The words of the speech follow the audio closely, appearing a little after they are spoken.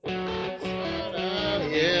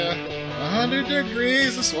100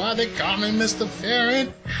 degrees. That's why they call me Mr.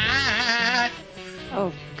 Fahrenheit.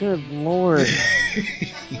 Oh, good lord.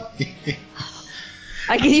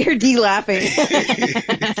 I can hear Dee laughing.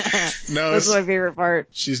 No, that's my favorite part.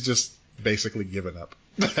 She's just basically given up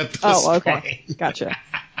at this okay. point. Gotcha.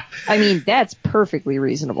 I mean, that's perfectly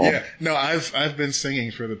reasonable. Yeah. No, I've been singing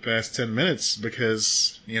for the past 10 minutes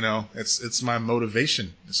because, it's my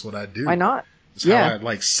motivation. It's what I do. Why not? It's how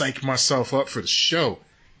I psych myself up for the show.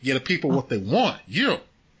 Get the people what they want.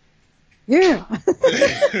 Yeah.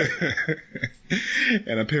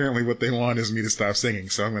 And apparently what they want is me to stop singing.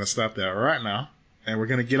 So I'm going to stop that right now. And we're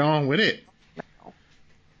going to get on with it.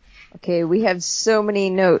 Okay, we have so many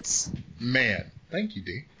notes. Man, thank you,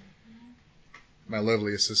 Dee. My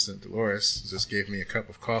lovely assistant, Dolores, just gave me a cup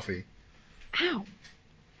of coffee. Ow.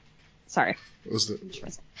 Sorry. What was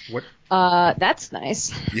what? That's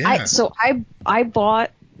nice. Yeah. I bought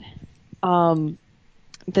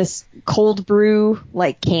this cold brew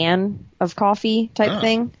can of coffee type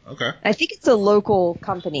thing. Okay. I think it's a local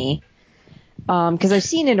company because I've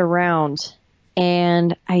seen it around,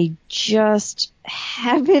 and I just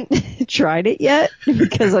haven't tried it yet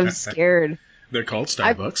because I'm scared. They're called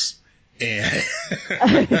Starbucks. And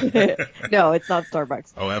no, it's not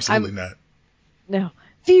Starbucks. Oh, absolutely not. No,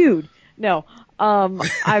 Feud. No. I'm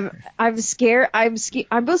scared. I'm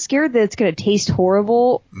both scared that it's going to taste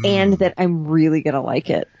horrible and that I'm really going to like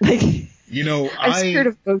it. I'm scared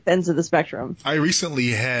of both ends of the spectrum. I recently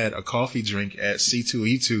had a coffee drink at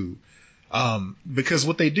C2E2 because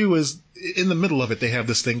what they do is in the middle of it, they have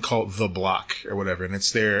this thing called The Block or whatever, and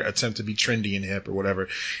it's their attempt to be trendy and hip or whatever.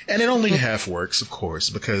 And it only half works, of course,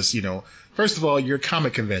 because, first of all, your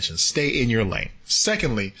comic conventions, stay in your lane.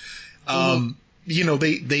 Secondly,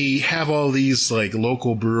 they have all these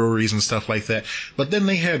local breweries and stuff like that, but then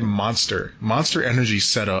they had Monster Energy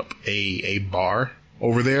set up a bar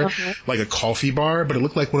over there, like a coffee bar, but it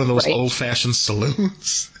looked like one of those old fashioned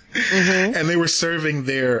saloons. And they were serving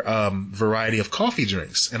their variety of coffee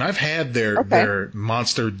drinks. And I've had their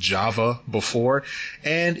Monster Java before,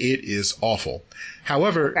 and it is awful.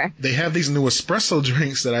 However, they have these new espresso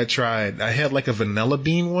drinks that I tried. I had a vanilla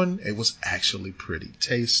bean one. It was actually pretty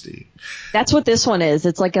tasty. That's what this one is.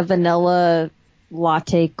 It's like a vanilla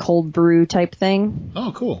latte cold brew type thing.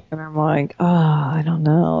 Oh, cool. And I'm like, I don't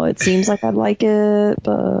know. It seems like I'd like it,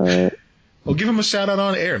 but... Well, give them a shout out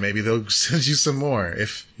on air. Maybe they'll send you some more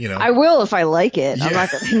if, I will if I like it. Yeah. I'm not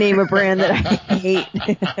going to name a brand that I hate.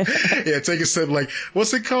 Yeah, take a sip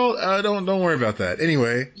what's it called? Don't worry about that.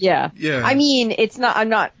 Anyway. Yeah. I mean, I'm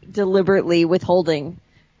not deliberately withholding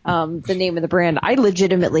the name of the brand. I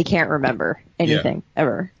legitimately can't remember anything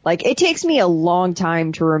ever. It takes me a long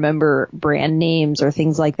time to remember brand names or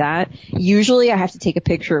things like that. Usually I have to take a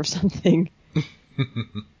picture of something.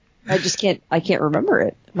 I can't remember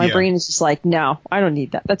it. My brain is just no, I don't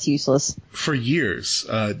need that. That's useless. For years,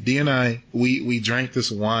 Dee and I, we drank this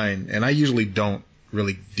wine, and I usually don't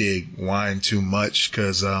really dig wine too much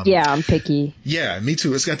because I'm picky. Yeah, me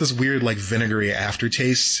too. It's got this weird vinegary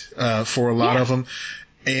aftertaste for a lot of them.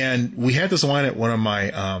 And we had this wine at one of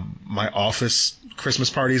my my office Christmas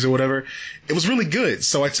parties or whatever. It was really good.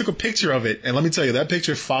 So I took a picture of it, and let me tell you, that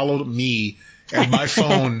picture followed me and my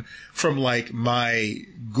phone from my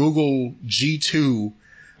Google G2,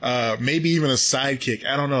 maybe even a Sidekick.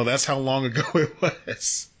 I don't know. That's how long ago it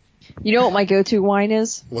was. You know what my go-to wine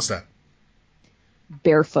is? What's that?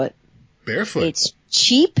 Barefoot. Barefoot. It's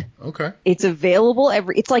cheap. Okay. It's available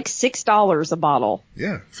it's like $6 a bottle.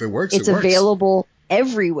 Yeah, if it works, it's available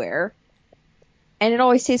everywhere, and it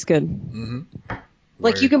always tastes good. Mm-hmm.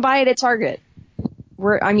 You can buy it at Target.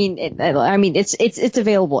 It's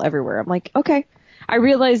available everywhere. I'm like, okay. I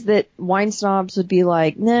realized that wine snobs would be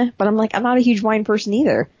like, nah, but I'm not a huge wine person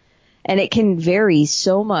either. And it can vary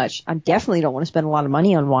so much. I definitely don't want to spend a lot of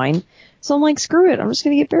money on wine. So I'm like, screw it. I'm just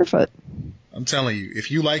going to get Barefoot. I'm telling you, if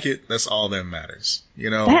you like it, that's all that matters.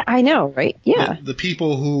 That I know, right? Yeah. The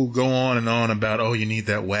people who go on and on about, you need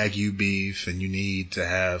that Wagyu beef and you need to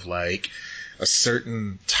have a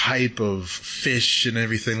certain type of fish and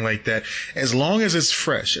everything like that. As long as it's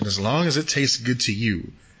fresh and as long as it tastes good to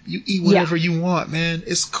you, you eat whatever you want, man.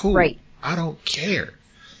 It's cool. Right. I don't care.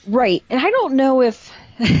 Right. And I don't know if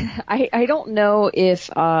I don't know if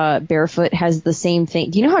Barefoot has the same thing.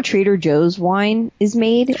 Do you know how Trader Joe's wine is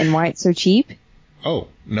made and why it's so cheap? Oh,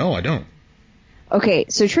 no, I don't. Okay,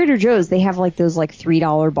 so Trader Joe's, they have those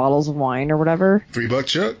 $3 bottles of wine or whatever. $3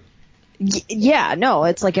 Chuck? Yeah, no,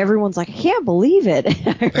 it's everyone's I can't believe it.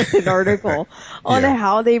 I read an article on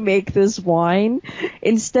how they make this wine.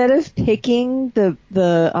 Instead of picking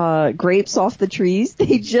the grapes off the trees,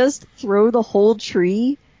 they just throw the whole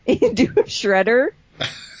tree into a shredder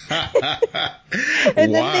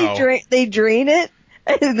And then they drain it,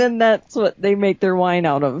 and then that's what they make their wine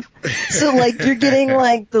out of. So like you're getting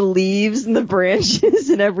like the leaves and the branches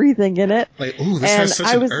and everything in it. Like, ooh, this has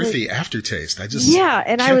such an earthy aftertaste. I just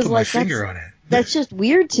can't I was put like, my finger on it. That's just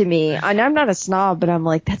weird to me. And I'm not a snob, but I'm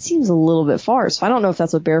like, that seems a little bit far. So I don't know if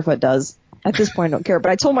that's what Barefoot does. At this point, I don't care.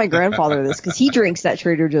 But I told my grandfather this because he drinks that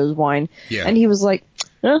Trader Joe's wine. Yeah. And he was like,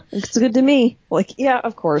 it's good to me. Like, yeah,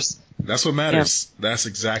 of course. That's what matters. Yeah. That's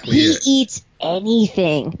exactly it. He eats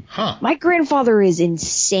anything. Huh. My grandfather is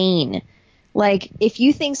insane. Like, if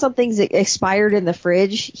you think something's expired in the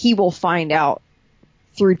fridge, he will find out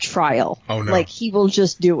through trial. Oh, no. Like, he will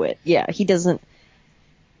just do it. Yeah, he doesn't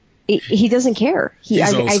care.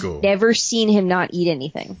 I've never seen him not eat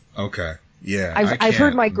anything. Okay. Yeah. I've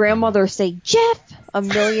heard my grandmother say Jeff a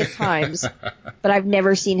million times, but I've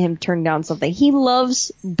never seen him turn down something. He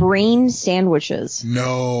loves brain sandwiches.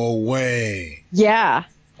 No way. Yeah.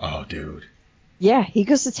 Oh, dude. Yeah, he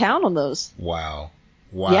goes to town on those. Wow.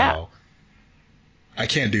 Yeah. I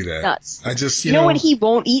can't do that. Nuts. I just, you know what he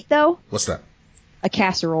won't eat though? What's that? A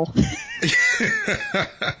casserole.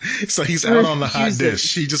 So he's out on the hot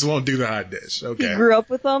dish. He just won't do the hot dish. Okay. He grew up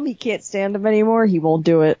with them. He can't stand them anymore. He won't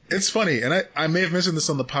do it. It's funny, and I may have mentioned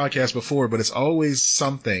this on the podcast before, but it's always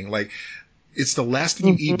something. Like, it's the last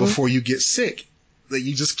thing you eat before you get sick that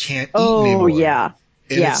you just can't eat anymore. Oh, yeah.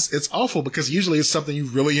 And it's awful because usually it's something you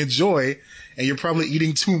really enjoy and you're probably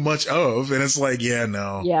eating too much of, and it's like,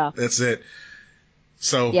 that's it.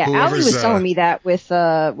 So yeah, Allie was telling me that with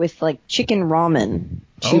like chicken ramen.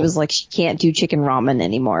 She was like, she can't do chicken ramen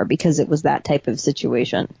anymore because it was that type of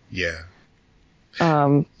situation. Yeah.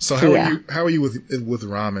 So how are you with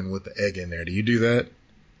ramen with the egg in there? Do you do that?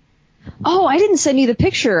 Oh, I didn't send you the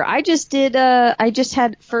picture. I just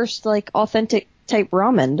had first like authentic type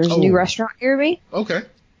ramen. There's a new restaurant near me. Okay.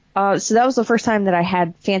 So that was the first time that I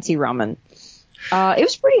had fancy ramen. It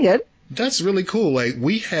was pretty good. That's really cool. Like,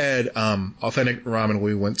 we had authentic ramen when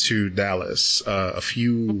we went to Dallas I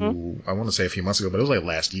want to say a few months ago, but it was like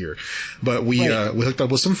last year. But we hooked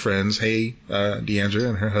up with some friends. Hey, Deandra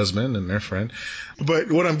and her husband and their friend.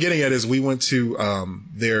 But what I'm getting at is we went to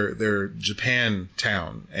their Japan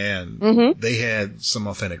town, and they had some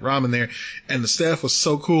authentic ramen there, and the staff was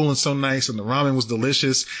so cool and so nice, and the ramen was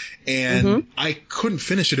delicious, and I couldn't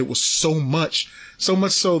finish it. It was so much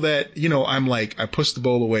so that, I'm like, I pushed the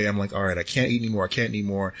bowl away. I'm like, all right, I can't eat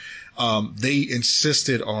anymore. They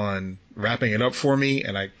insisted on wrapping it up for me,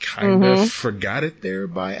 and I kind of forgot it there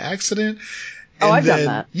by accident. And I've done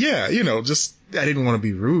that. Yeah, I didn't want to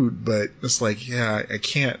be rude, but it's like, yeah, I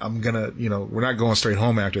can't. I'm gonna, we're not going straight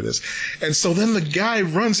home after this. And so then the guy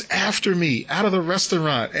runs after me out of the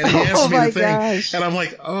restaurant, and he asks me the thing. Gosh. And I'm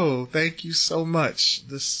like, oh, thank you so much.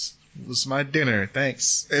 This was my dinner.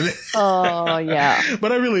 Thanks. Oh, yeah.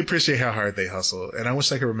 But I really appreciate how hard they hustle. And I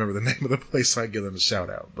wish I could remember the name of the place so I could give them a shout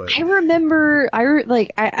out. But I remember,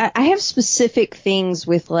 I have specific things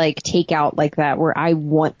with like takeout like that where I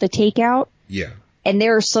want the takeout. Yeah. And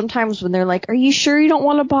there are some times when they're like, are you sure you don't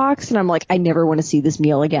want a box? And I'm like, I never want to see this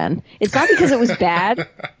meal again. It's not because it was bad,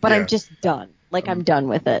 but I'm just done. Like, I'm done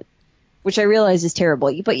with it. Which I realize is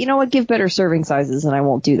terrible. But you know what? Give better serving sizes, and I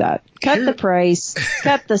won't do that. Cut the price.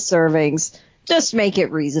 Cut the servings. Just make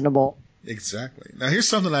it reasonable. Exactly. Now, here's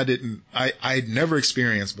something I'd never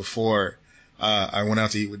experienced before I went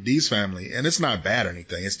out to eat with Dee's family. And it's not bad or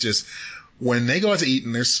anything. It's just when they go out to eat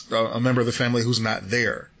and there's a member of the family who's not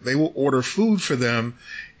there, they will order food for them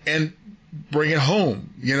and bring it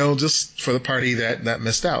home, just for the party that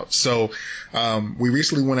missed out. So, we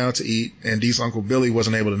recently went out to eat, and Dee's Uncle Billy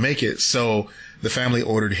wasn't able to make it. So the family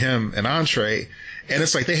ordered him an entree, and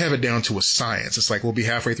it's like they have it down to a science. It's like, we'll be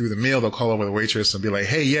halfway through the meal. They'll call over the waitress and be like,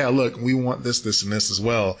 hey, yeah, look, we want this, this, and this as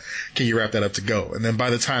well. Can you wrap that up to go? And then by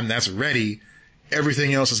the time that's ready,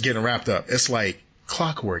 everything else is getting wrapped up. It's like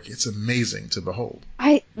clockwork. It's amazing to behold.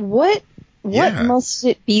 What must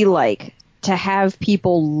it be like to have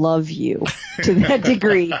people love you to that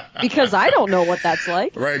degree? Because I don't know what that's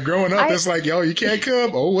like. Right. Growing up, it's like, yo, you can't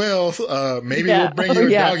come. Oh, well, maybe we'll bring you a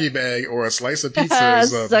doggy bag or a slice of pizza or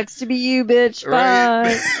something. Sucks to be you, bitch.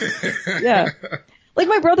 Right? Bye. Yeah. Like,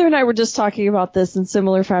 my brother and I were just talking about this in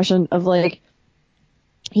similar fashion of like,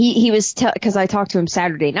 he was, cause I talked to him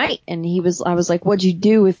Saturday night, and I was like, what'd you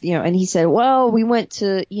do with, and he said, well, we went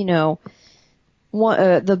to,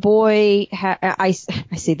 the boy, I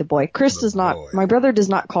say the boy. Chris does not. My brother does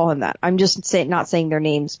not call him that. I'm just not saying their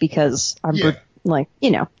names because I'm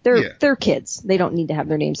they're kids. They don't need to have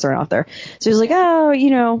their names thrown out there. So he's like,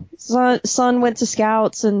 oh, son went to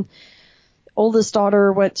Scouts, and oldest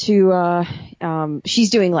daughter went to she's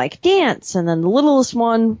doing like dance, and then the littlest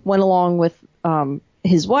one went along with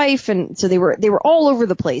his wife, and so they were all over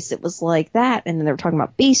the place. It was like that, and then they were talking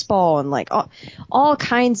about baseball and like all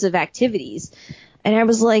kinds of activities. And I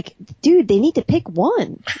was like, dude, they need to pick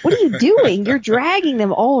one. What are you doing? You're dragging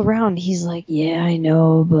them all around. He's like, yeah, I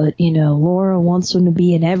know, but, Laura wants them to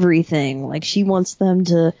be in everything. Like, she wants them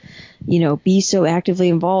to, be so actively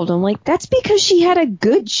involved. I'm like, that's because she had a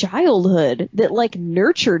good childhood that, like,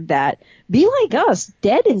 nurtured that. Be like us,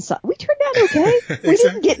 dead inside. We turned out okay. We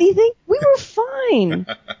didn't get anything. We were fine.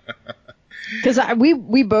 Because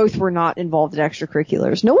we both were not involved in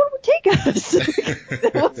extracurriculars. No one would take us.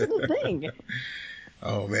 That wasn't a thing.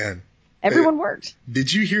 Oh, man. Everyone worked.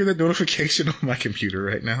 Did you hear that notification on my computer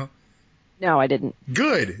right now? No, I didn't.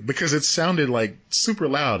 Good, because it sounded like super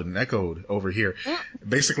loud and echoed over here.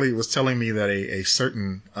 Basically, it was telling me that a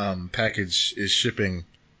certain package is shipping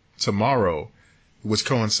tomorrow, which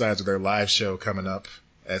coincides with their live show coming up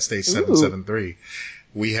at Stage 773.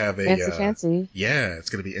 We have a fancy. Yeah, it's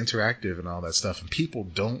going to be interactive and all that stuff, and people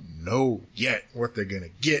don't know yet what they're going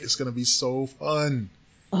to get. It's going to be so fun.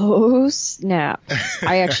 Oh, snap.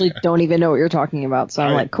 I actually don't even know what you're talking about, so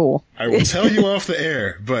I'm like, cool. I will tell you off the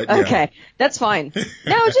air, but yeah. Okay, that's fine.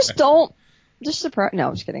 No, just don't. Just surprise. No,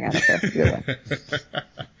 I'm just kidding. I don't care. Either way.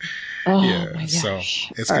 Oh, yeah, my gosh.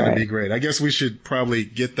 So it's going to be great. I guess we should probably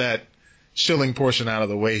get that shilling portion out of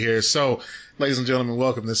the way here. So, ladies and gentlemen,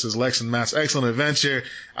 welcome. This is Lex and Matt's Excellent Adventure.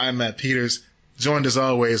 I'm Matt Peters, joined as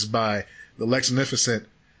always by the Lexinificent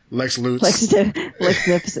Lex Lutz.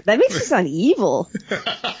 Lexinificent. That makes me sound evil.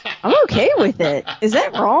 I'm okay with it. Is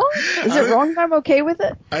that wrong? Is it wrong that I'm okay with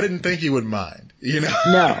it? I didn't think you would mind.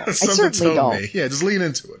 No, I certainly don't. Yeah, just lean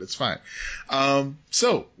into it. It's fine.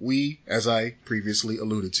 So we, as I previously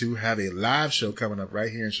alluded to, have a live show coming up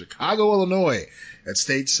right here in Chicago, Illinois at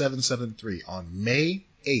Stage 773 on May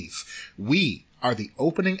 8th. We are the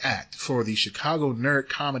opening act for the Chicago Nerd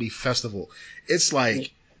Comedy Festival. It's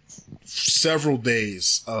like several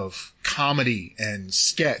days of comedy and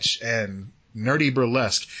sketch and nerdy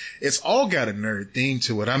burlesque. It's all got a nerd theme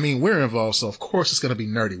to it. I mean, we're involved, so of course it's going to be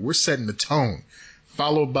nerdy. We're setting the tone.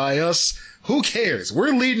 Followed by us. Who cares?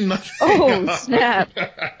 We're leading nothing. Oh, snap.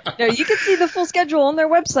 No, you can see the full schedule on their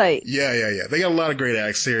website. Yeah. They got a lot of great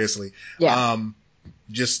acts, seriously. Yeah.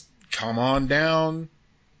 Just come on down.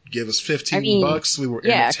 Give us $15. We will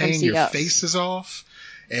entertain your faces off.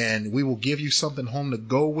 And we will give you something home to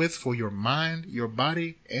go with for your mind, your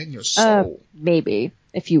body, and your soul. Maybe.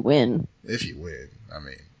 If you win. If you win. I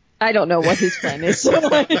mean. I don't know what his plan is, so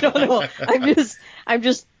I don't know. I'm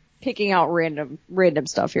just picking out random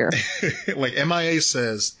stuff here. Like MIA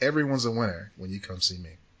says, everyone's a winner when you come see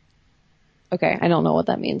me. Okay, I don't know what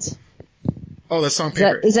that means. Oh, that song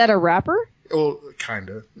Paper. Is that a rapper? Oh,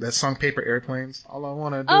 kinda. That song Paper Airplanes. All I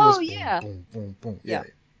want to do is boom, boom, boom, boom. Yeah.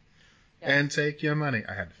 And take your money.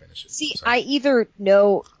 I had to finish it. See, I either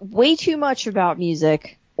know way too much about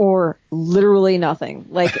music or literally nothing.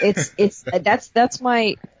 Like it's that's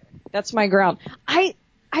my ground. I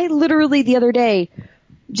literally the other day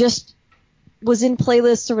just was in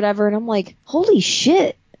playlists or whatever, and I'm like, holy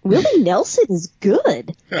shit, Willie Nelson is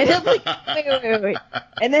good. And I'm like, wait.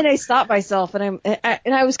 And then I stopped myself, and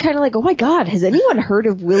I was kind of like, oh my god, has anyone heard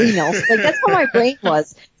of Willie Nelson? Like that's how my brain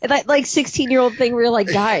was. And that like 16-year-old thing where you're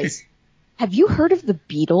like, guys, have you heard of the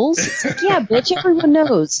Beatles? It's like, yeah, bitch, everyone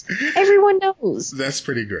knows. Everyone knows. That's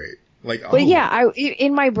pretty great. Like, but yeah,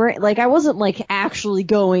 in my brain, like I wasn't like actually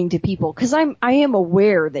going to people because I am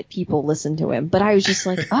aware that people listen to him, but I was just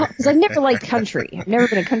like, oh, because I've never liked country. I've never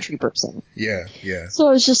been a country person. Yeah. So I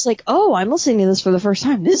was just like, oh, I'm listening to this for the first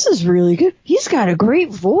time. This is really good. He's got a great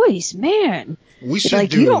voice, man. We should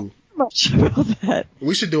like, you don't know much about that.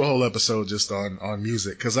 We should do a whole episode just on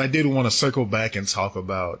music because I did want to circle back and talk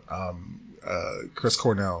about Chris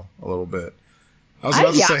Cornell a little bit. I was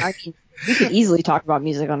about to say. I mean, we could easily talk about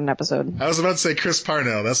music on an episode. I was about to say Chris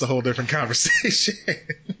Parnell. That's a whole different conversation.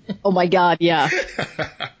 Oh my god, yeah.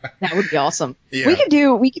 That would be awesome. Yeah.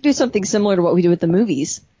 We could do something similar to what we do with the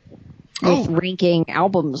movies. With ranking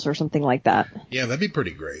albums or something like that. Yeah, that'd be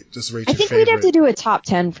pretty great. Just rate I your think favorite. we'd have to do a top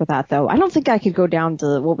 10 for that, though. I don't think I could go down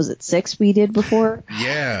to, 6 we did before?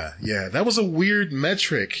 Yeah. That was a weird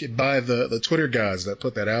metric by the Twitter guys that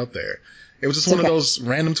put that out there. It was just one of those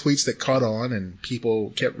random tweets that caught on and people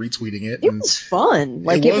kept retweeting it. It was fun.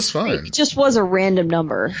 Like, it was fun. It just was a random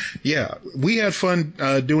number. Yeah. We had fun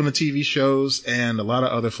doing the TV shows, and a lot of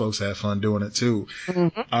other folks had fun doing it, too.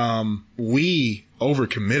 Mm-hmm. We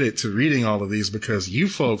overcommitted to reading all of these because you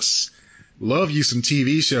folks love you some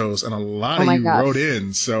TV shows, and a lot of you wrote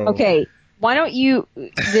in. So okay, why don't you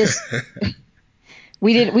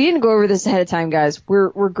We didn't go over this ahead of time, guys.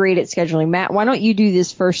 We're great at scheduling. Matt, why don't you do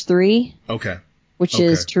this first 3? Okay. Which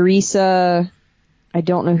is Teresa, I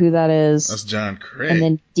don't know who that is. That's John Craig. And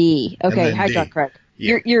then D. Okay, hi, D. John Craig.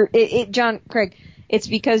 Yeah. John Craig. It's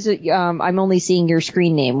because I'm only seeing your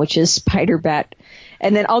screen name, which is Spider-Bat.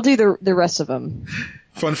 And then I'll do the rest of them.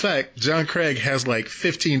 Fun fact, John Craig has like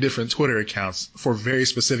 15 different Twitter accounts for very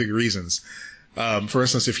specific reasons. For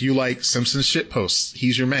instance, if you like Simpsons shit posts,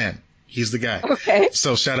 he's your man. He's the guy. Okay.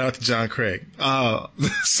 So shout out to John Craig.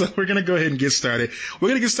 So we're going to go ahead and get started. We're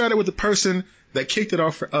going to get started with the person that kicked it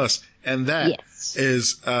off for us. And that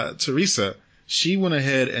is Teresa. She went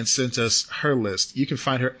ahead and sent us her list. You can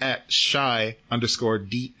find her at shy_DMB,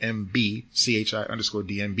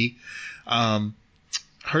 CHI_DMB.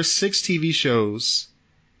 Her 6 TV shows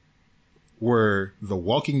were The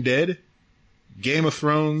Walking Dead, Game of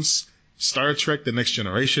Thrones, Star Trek The Next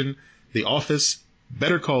Generation, The Office,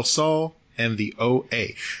 Better Call Saul, and The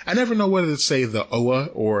OA. I never know whether to say The OA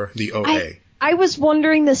or The OA. I was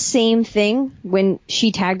wondering the same thing when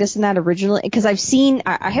she tagged us in that originally, because I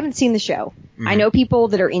haven't seen the show. Mm-hmm. I know people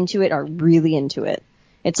that are into it are really into it.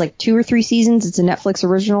 It's like 2 or 3 seasons. It's a Netflix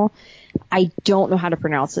original. I don't know how to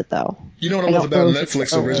pronounce it, though. You know what I love about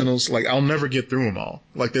Netflix originals? Like, I'll never get through them all.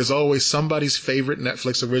 Like, there's always somebody's favorite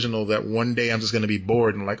Netflix original that one day I'm just going to be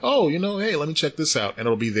bored and like, oh, hey, let me check this out. And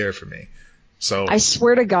it'll be there for me. So I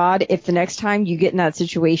swear to God, if the next time you get in that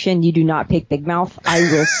situation, you do not pick Big Mouth, I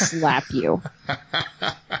will slap you.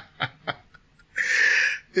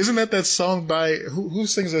 Isn't that song by who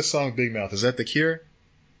sings that song Big Mouth? Is that The Cure?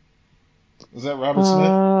 Is that Robert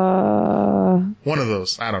Smith? One of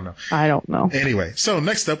those. I don't know. I don't know. Anyway, so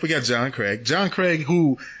next up we got John Craig. John Craig,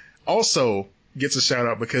 who also gets a shout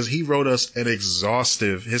out because he wrote us an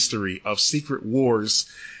exhaustive history of Secret Wars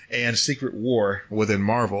and Secret War within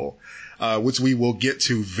Marvel. Which we will get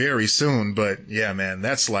to very soon, but yeah, man,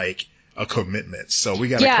 that's like a commitment. So we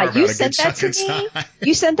got to carve out a good chunk of time.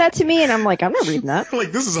 You sent that to me, and I'm like, I'm not reading that.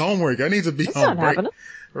 Like, this is homework. I need to be on break. Happening.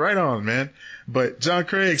 Right on, man. But John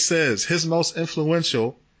Craig says his most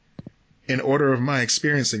influential, in order of my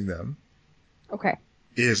experiencing them,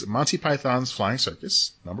 is Monty Python's Flying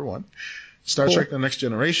Circus, number 1. Star Trek: The Next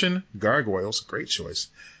Generation, Gargoyles, great choice.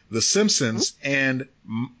 The Simpsons, and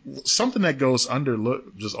something that goes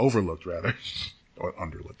overlooked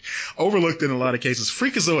in a lot of cases,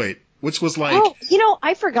 Freakazoid, which was like... Oh,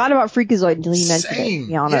 I forgot about Freakazoid until you mentioned it, to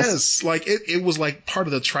be honest. Yes, like it was like part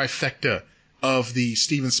of the trifecta of the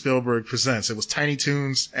Steven Spielberg Presents. It was Tiny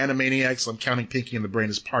Toons, Animaniacs, I'm counting Pinky and the Brain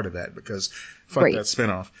as part of that because fuck that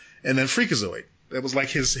spinoff. And then Freakazoid. That was like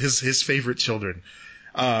his favorite children.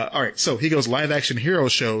 All right, so he goes live action hero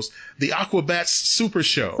shows, the Aquabats Super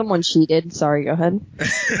Show. Someone cheated. Sorry, go ahead.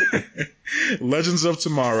 Legends of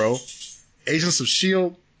Tomorrow, Agents of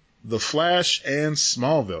S.H.I.E.L.D., The Flash, and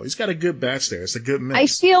Smallville. He's got a good batch there. It's a good mix. I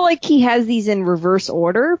feel like he has these in reverse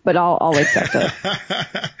order, but I'll accept it.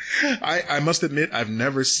 I must admit I've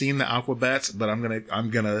never seen the Aquabats, but I'm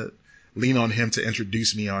gonna lean on him to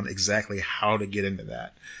introduce me on exactly how to get into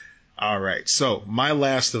that. All right, so my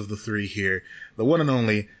last of the 3 here, the one and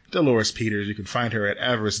only Dolores Peters. You can find her at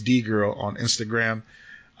Avarice D Girl on Instagram.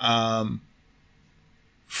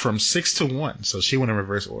 From 6 to 1, so she went in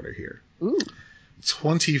reverse order here. Ooh.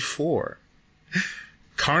 24.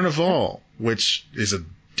 Carnival, which is a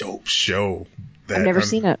dope show. I've never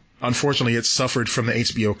seen it. Unfortunately, it suffered from the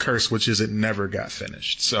HBO curse, which is it never got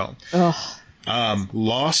finished. So,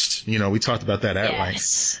 Lost, we talked about that at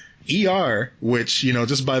length. ER, which,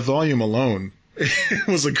 just by volume alone, it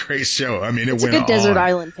was a great show. I mean, it's went on. It's a good Desert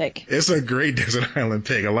Island pick. It's a great Desert Island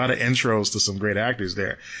pick. A lot of intros to some great actors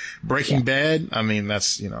there. Breaking Bad, I mean,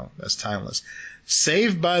 that's timeless.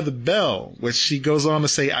 Saved by the Bell, which she goes on to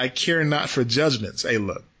say, I care not for judgments. Hey,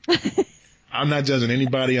 look, I'm not judging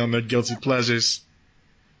anybody on their guilty pleasures.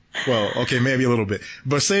 Well, okay, maybe a little bit.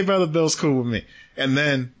 But Saved by the Bell's cool with me. And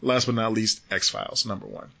then, last but not least, X-Files, number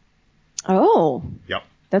 1. Oh. Yep.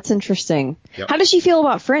 That's interesting. Yep. How does she feel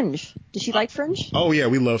about Fringe? Does she like Fringe? Oh, yeah,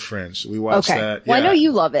 we love Fringe. We watched that. Well, I know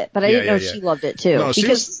you love it, but I didn't know she loved it, too. No,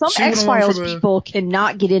 because some X-Files people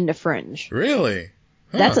cannot get into Fringe. Really?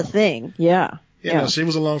 Huh. That's a thing. Yeah. Yeah, no, she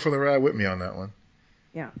was along for the ride with me on that one.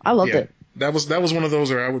 Yeah, I loved it. That was one of those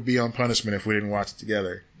where I would be on punishment if we didn't watch it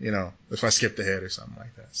together. If I skipped ahead or something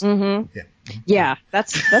like that. So, Yeah,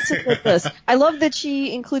 that's a good list. I love that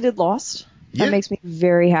she included Lost. That makes me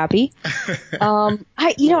very happy.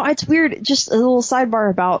 It's weird. Just a little sidebar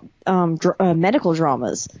about medical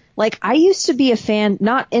dramas. Like, I used to be a fan,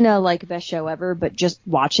 not in a like best show ever, but just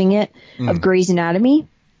watching it, of Grey's Anatomy.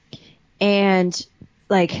 And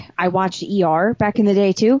like, I watched ER back in the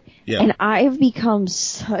day too. Yeah. And I've become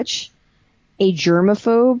such a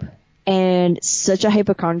germaphobe and such a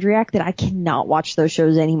hypochondriac that I cannot watch those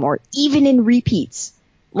shows anymore, even in repeats.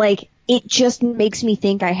 Like, it just makes me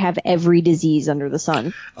think I have every disease under the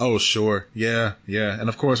sun. Oh, sure. Yeah. And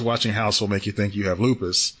of course, watching House will make you think you have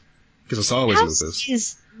lupus. Because it's always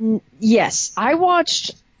lupus. Yes.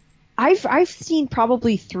 I've seen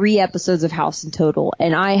probably 3 episodes of House in total,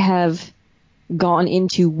 and I have gone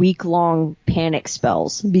into week-long panic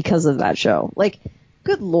spells because of that show. Like,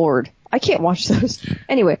 good lord. I can't watch those.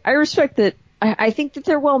 Anyway, I respect that. I think that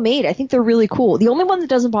they're well made. I think they're really cool. The only one that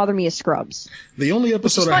doesn't bother me is Scrubs. The only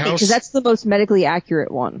episode of House, because that's the most medically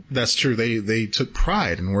accurate one. That's true. They took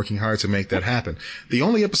pride in working hard to make that happen. The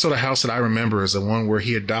only episode of House that I remember is the one where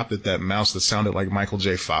he adopted that mouse that sounded like Michael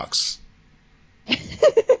J. Fox.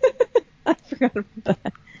 I forgot about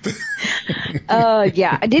that.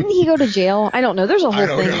 Yeah. Didn't he go to jail? I don't know. There's a whole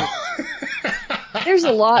thing. There's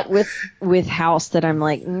a lot with House that I'm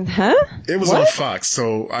like, huh? It was on Fox,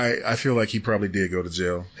 so I feel like he probably did go to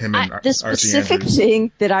jail. Him and the specific Archie Andrews.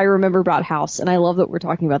 thing that I remember about House, and I love that we're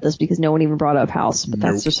talking about this because no one even brought up House, but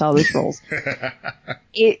that's just how this rolls.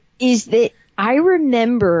 It is that I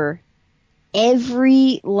remember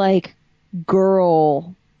every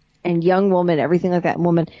girl and young woman, everything like that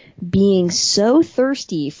woman, being so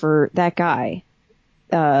thirsty for that guy.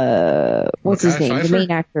 What's his name? Pfeiffer? The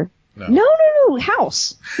main actor. No.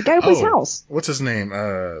 House. The guy who plays House. What's his name?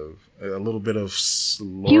 A little bit of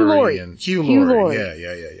Hugh Laurie. Hugh Laurie.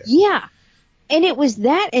 Yeah. Yeah. And it was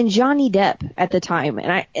that and Johnny Depp at the time.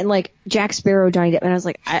 And Jack Sparrow, Johnny Depp. And I was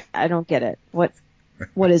like, I don't get it. What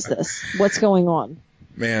is this? What's going on?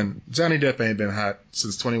 Man, Johnny Depp ain't been hot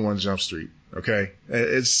since 21 Jump Street. Okay?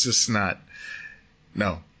 It's just not.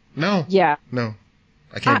 No. Yeah. No.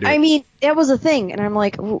 I can't do it. I mean, that was a thing. And I'm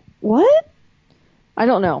like, what? I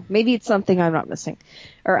don't know. Maybe it's something I'm not missing.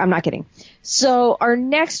 Or I'm not getting. So our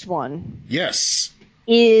next one. Yes.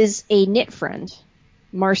 Is a knit friend,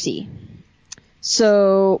 Marcy.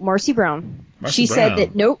 So Marcy Brown. She said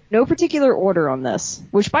that no particular order on this.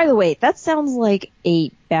 Which, by the way, that sounds like a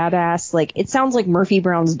badass. It sounds like Murphy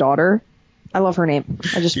Brown's daughter. I love her name.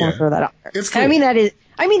 I just want to throw that out there. It's cool. And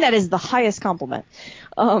I mean that is the highest compliment.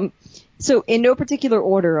 So in no particular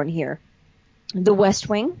order on here, The West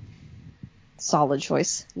Wing. Solid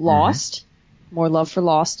choice. Lost. More love for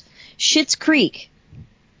Lost. Schitt's Creek.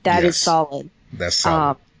 That is solid. That's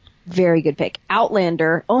solid. Very good pick.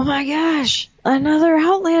 Outlander. Oh my gosh. Another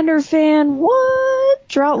Outlander fan. What?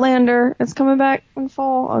 Droughtlander. It's coming back in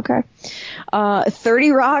fall. Okay.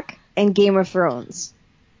 30 Rock and Game of Thrones.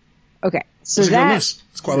 Okay. So that's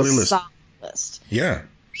a quality list. Solid list. Yeah.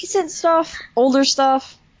 Recent stuff. Older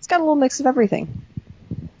stuff. It's got a little mix of everything.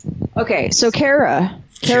 Okay. So Kara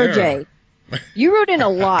J. You wrote in a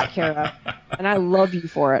lot, Kara, and I love you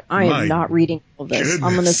for it. I am not reading all of this.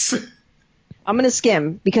 Goodness. I'm gonna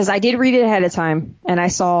skim because I did read it ahead of time, and I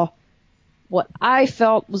saw what I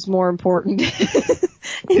felt was more important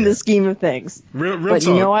in the scheme of things. Real but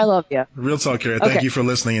talk. I love you. Real talk, Kara. Okay. Thank you for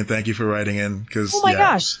listening and thank you for writing in. Oh my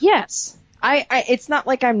gosh, yes. I it's not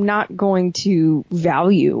like I'm not going to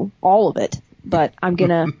value all of it, but I'm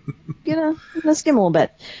gonna skim a little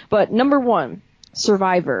bit. But number 1.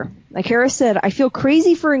 Survivor. Like Kara said, I feel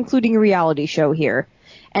crazy for including a reality show here,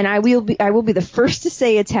 and I will be the first to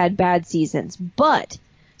say it's had bad seasons, but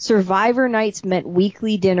Survivor nights meant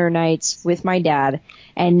weekly dinner nights with my dad,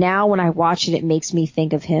 and now when I watch it, it makes me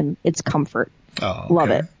think of him. It's comfort. Oh, okay. Love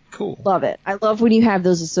it. Cool. Love it. I love when you have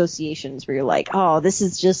those associations where you're like, oh, this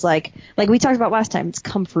is just like we talked about last time. It's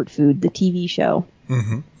comfort food, the TV show.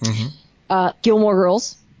 Gilmore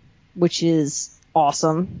Girls, which is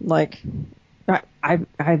awesome. I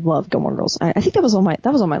love Gilmore Girls. I think that was on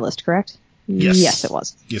my list, correct? Yes, it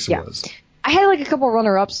was. Yes, it was. I had a couple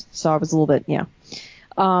runner-ups, so I was a little bit,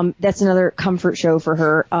 that's another comfort show for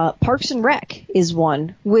her. Parks and Rec is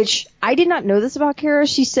one, which I did not know this about Kara.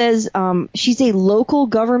 She says she's a local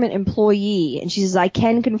government employee, and she says, I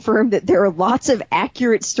can confirm that there are lots of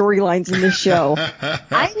accurate storylines in this show.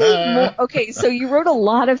 I need more. Okay, so you wrote a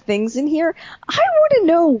lot of things in here. I want to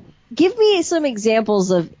know. Give me some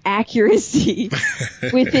examples of accuracy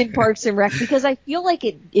within Parks and Rec, because I feel like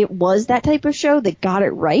it was that type of show that got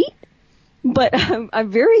it right. But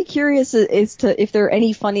I'm very curious as to if there are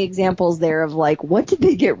any funny examples there of what did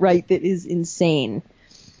they get right that is insane.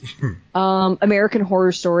 American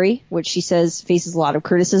Horror Story, which she says faces a lot of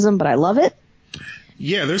criticism, but I love it.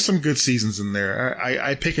 Yeah, there's some good seasons in there.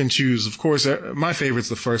 I pick and choose. Of course, my favorite's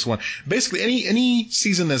the first one. Basically, any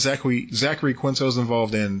season that Zachary Quinto's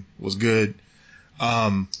involved in was good.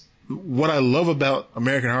 What I love about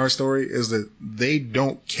American Horror Story is that they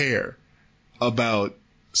don't care about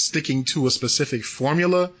sticking to a specific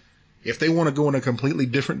formula. If they want to go in a completely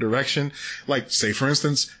different direction, like, say, for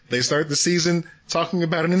instance, they start the season talking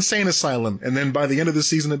about an insane asylum, and then by the end of the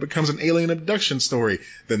season it becomes an alien abduction story,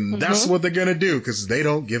 then that's what they're going to do, because they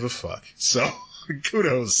don't give a fuck. So,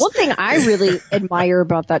 kudos. One thing I really admire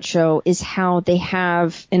about that show is how they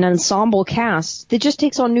have an ensemble cast that just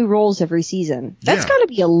takes on new roles every season. That's got to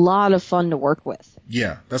be a lot of fun to work with.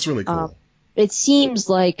 Yeah, that's really cool. It seems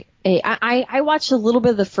like I watched a little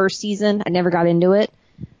bit of the first season. I never got into it.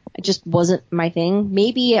 It just wasn't my thing.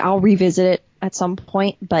 Maybe I'll revisit it at some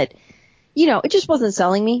point, but, it just wasn't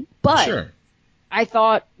selling me. But sure. I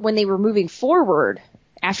thought when they were moving forward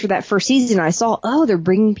after that first season, I saw, they're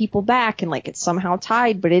bringing people back and, like, it's somehow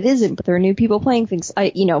tied, but it isn't. But there are new people playing things.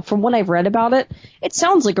 From what I've read about it, it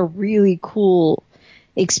sounds like a really cool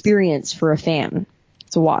experience for a fan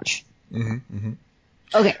to watch. Mm-hmm, mm-hmm.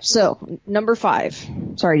 Okay, so number 5.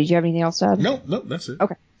 Sorry, did you have anything else to add? No, that's it.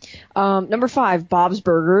 Okay. Number 5, Bob's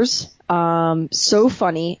Burgers. So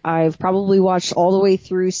funny. I've probably watched all the way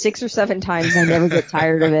through 6 or 7 times. I never get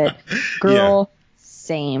tired of it. Girl,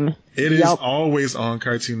 same. It is always on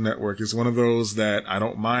Cartoon Network. It's one of those that I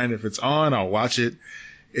don't mind. If it's on, I'll watch it.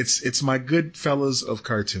 It's my Goodfellas of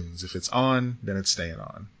cartoons. If it's on, then it's staying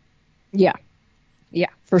on. Yeah,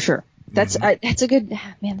 for sure. That's that's a good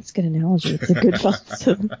that's a good analogy. It's a good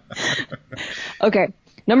film. Okay,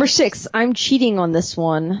 number 6. I'm cheating on this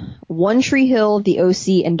one. One Tree Hill, The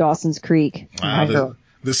OC, and Dawson's Creek. The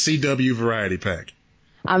CW variety pack.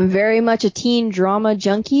 I'm very much a teen drama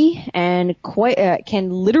junkie and can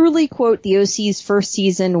literally quote the OC's first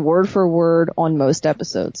season word for word on most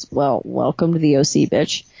episodes. Well, welcome to the OC,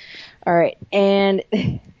 bitch. All right, and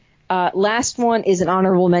last one is an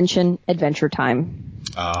honorable mention, Adventure Time.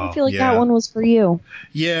 I feel like that one was for you.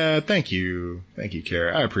 Yeah, thank you. Thank you,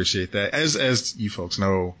 Kara. I appreciate that. As you folks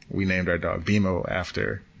know, we named our dog Bimo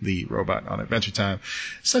after the robot on Adventure Time.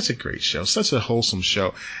 Such a great show. Such a wholesome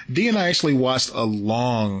show. Dee and I actually watched a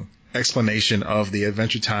long explanation of the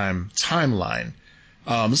Adventure Time timeline.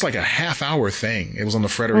 It's like a half-hour thing. It was on the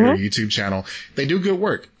Frederator YouTube channel. They do good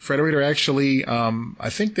work. Frederator actually, I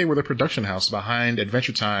think they were the production house behind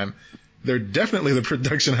Adventure Time. They're definitely the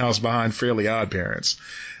production house behind Fairly Odd Parents.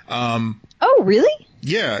 Oh, really?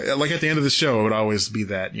 Yeah, like at the end of the show, it would always be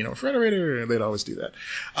that, Frederator, they'd always do that.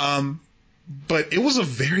 But it was a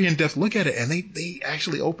very in-depth look at it, and they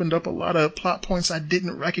actually opened up a lot of plot points I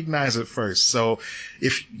didn't recognize at first. So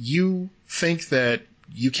if you think that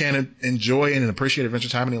you can't enjoy and appreciate Adventure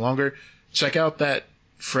Time any longer, check out that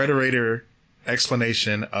Frederator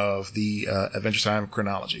explanation of the Adventure Time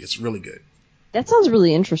chronology. It's really good. That sounds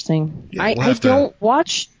really interesting. Yeah, I don't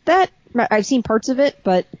watch that. I've seen parts of it,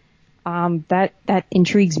 but that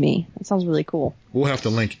intrigues me. That sounds really cool. We'll have to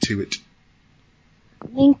link to it.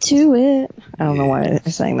 Link to it. I don't know why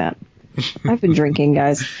I'm saying that. I've been drinking,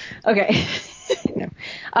 guys. Okay. No.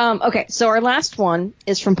 Okay, so our last one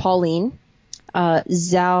is from Pauline.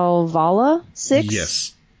 Zalvala 6?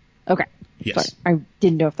 Yes. Okay. Yes. Sorry, I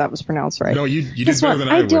didn't know if that was pronounced right. No, you did better than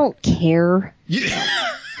I would. I don't care. Yeah.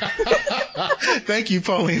 Thank you,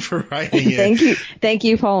 Pauline, for writing it. Thank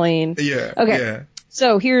you, Pauline. Yeah. Okay. Yeah.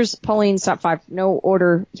 So here's Pauline's top 5. No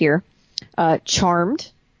order here. Charmed.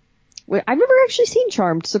 I've never actually seen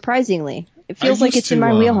Charmed, surprisingly. It feels like it's in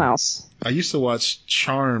my wheelhouse. I used to watch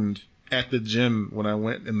Charmed at the gym when I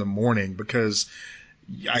went in the morning because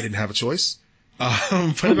I didn't have a choice.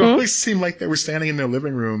 But it always seemed like they were standing in their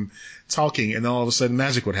living room talking, and then all of a sudden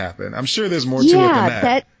magic would happen. I'm sure there's more to it than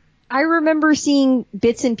that. I remember seeing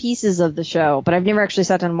bits and pieces of the show, but I've never actually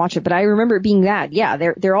sat down and watched it. But I remember it being that. Yeah,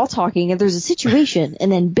 they're all talking, and there's a situation, and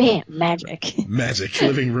then bam, magic. Magic,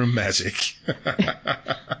 living room magic.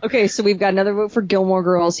 Okay, so we've got another vote for Gilmore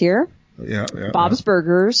Girls here. Yeah. Bob's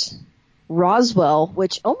Burgers, Roswell,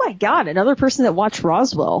 which, oh my God, another person that watched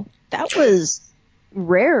Roswell. That was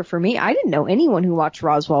rare for me. I didn't know anyone who watched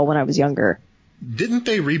Roswell when I was younger. Didn't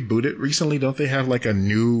they reboot it recently? Don't they have like a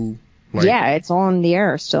new... Yeah, it's on the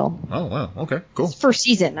air still. Oh, wow. Okay, cool. It's first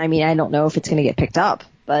season. I mean, I don't know if it's going to get picked up,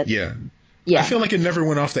 but... Yeah. I feel like it never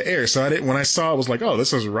went off the air, so when I saw it, was like, oh,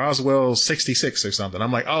 this is Roswell 66 or something.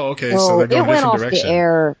 I'm like, oh, okay, so they're going a different direction. It went off the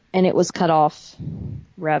air, and it was cut off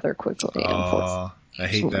rather quickly, unfortunately. I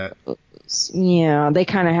hate that. Yeah, they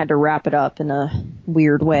kind of had to wrap it up in a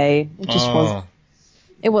weird way. It just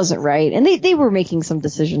wasn't right. And they were making some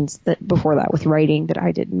decisions before that with writing that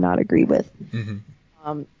I did not agree with.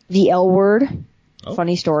 Mm-hmm. The L Word,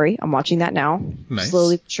 funny story. I'm watching that now. Nice.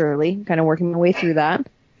 Slowly but surely, kind of working my way through that.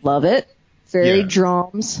 Love it. Very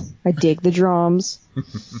drums. I dig the drums.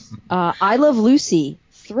 I Love Lucy.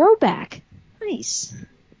 Throwback. Nice.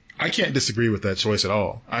 I can't disagree with that choice at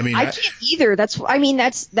all. I mean, I can't either. That's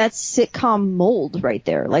sitcom mold right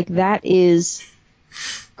there. Like, that is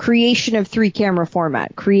creation of 3-camera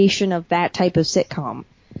format, creation of that type of sitcom.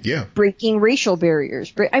 Yeah. Breaking racial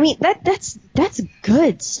barriers. I mean, that's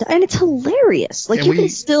good stuff, and it's hilarious. Like, you can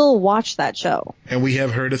still watch that show. And we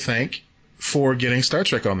have her to thank for getting Star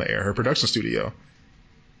Trek on the air, her production studio.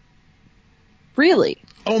 Really?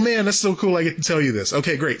 Oh man, that's so cool! I get to tell you this.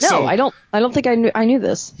 Okay, great. No, so, I don't think I knew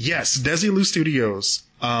this. Yes, Desilu Studios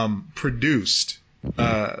produced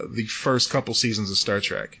the first couple seasons of Star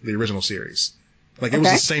Trek, the original series. Like, it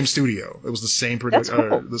was the same studio. It was the same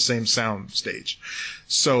the same sound stage.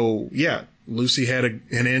 So yeah, Lucy had an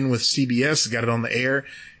in with CBS, got it on the air,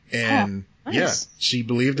 and nice. she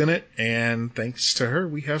believed in it. And thanks to her,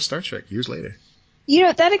 we have Star Trek years later. You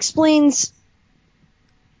know, that explains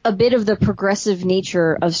a bit of the progressive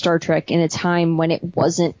nature of Star Trek in a time when it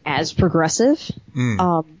wasn't as progressive.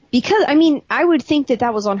 Because, I mean, I would think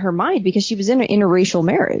that was on her mind because she was in an interracial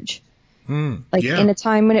marriage. In a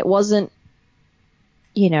time when it wasn't,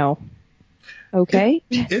 okay. I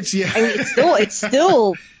mean, it's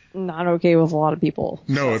still not okay with a lot of people.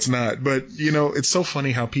 No, it's not. But, it's so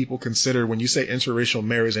funny how people consider, when you say interracial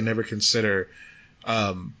marriage, they never consider,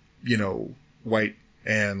 white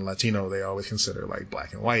and Latino. They always consider, like,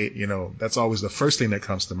 black and white. That's always the first thing that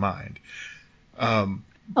comes to mind. I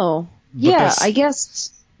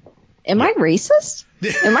guess. Am I racist?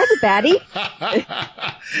 Am I the baddie?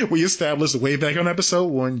 We established way back on episode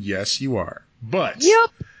 1, yes, you are. But. Yep.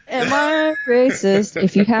 Am I racist?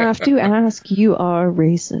 If you have to ask, you are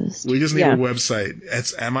racist. We just need a website.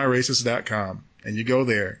 It's amiracist.com. And you go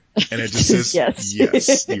there, and it just says,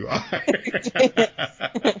 yes, you are.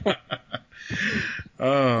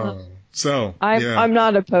 I'm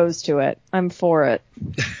not opposed to it. I'm for it.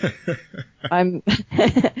 I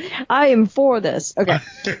am for this. Okay.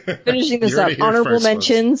 Finishing this up. Honorable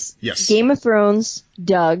mentions. Yes. Game of Thrones.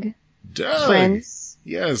 Doug. Friends.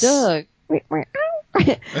 Yes. Doug.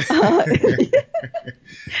 I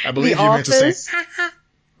believe you meant to say,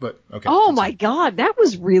 but okay. Oh my God, that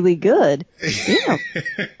was really good. Yeah.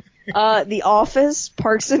 The Office,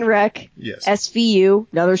 Parks and Rec, yes. SVU,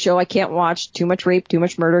 another show I can't watch. Too much rape, too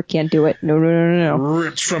much murder, can't do it. No.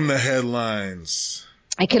 Ripped from the headlines.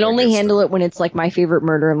 I can only handle it when it's like My Favorite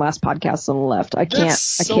Murder and Last Podcast on the Left. I can't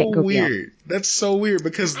go weird. beyond. That's so weird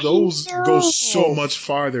because those go so much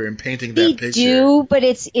farther in painting that picture. They do, but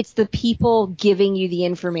it's the people giving you the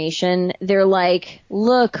information. They're like,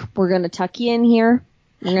 look, we're going to tuck you in here.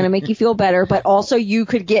 We're going to make you feel better, but also you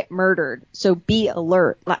could get murdered. So be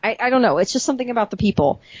alert. I don't know. It's just something about the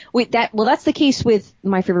people. That's the case with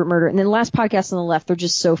My Favorite Murder. And then Last Podcast on the Left, they're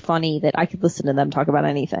just so funny that I could listen to them talk about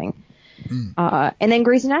anything. And then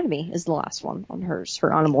Grey's Anatomy is the last one on her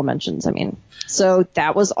honorable mentions. I mean, so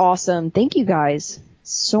that was awesome. Thank you guys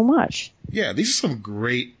so much. Yeah, these are some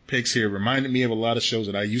great picks here. Reminded me of a lot of shows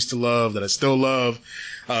that I used to love, that I still love.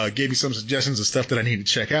 Gave me some suggestions of stuff that I need to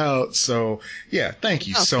check out. So yeah, thank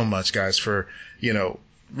you so much, guys, for,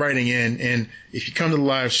 writing in. And if you come to the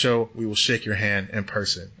live show, we will shake your hand in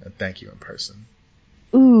person and thank you in person.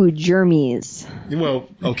 Ooh, germies. Well,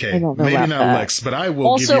 okay. Maybe not that. Lex, but I will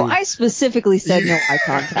also, give you... I specifically said no eye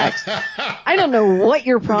contact. I don't know what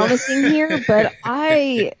you're promising here, but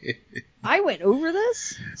I went over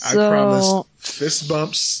this. So... I promised fist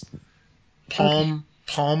bumps, palm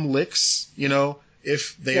licks,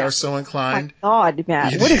 if they are so inclined. Oh my God,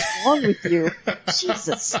 Matt, what is wrong with you?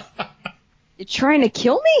 Jesus. You're trying to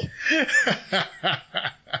kill me?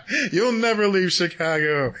 You'll never leave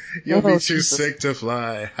Chicago. You'll be too sick to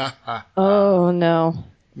fly. Oh, no.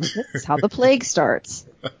 This is how the plague starts.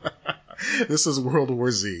 This is World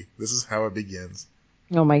War Z. This is how it begins.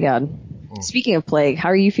 Oh, my God. Speaking of plague, how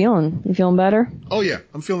are you feeling? You feeling better? Oh, yeah.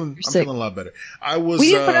 I'm feeling a lot better.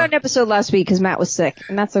 We didn't put out an episode last week because Matt was sick,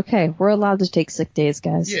 and that's okay. We're allowed to take sick days,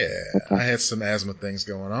 guys. Yeah. Okay. I had some asthma things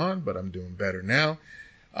going on, but I'm doing better now.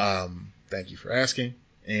 Thank you for asking.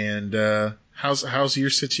 And how's your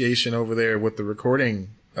situation over there with the recording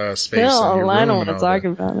space? No, I don't want to talk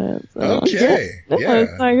about it. So. Okay.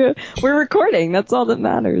 Yeah. We're recording. That's all that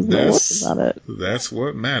matters. That's about it. That's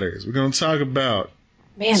what matters. We're going to talk about.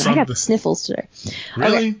 Man, I got the sniffles today.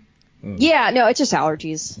 Really? Okay. Yeah, no, it's just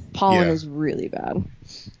allergies. Pollen is really bad.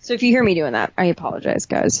 So if you hear me doing that, I apologize,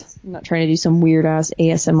 guys. I'm not trying to do some weird ass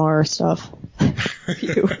ASMR stuff.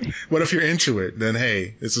 What if you're into it? Then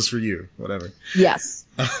hey, this is for you. Whatever. Yes.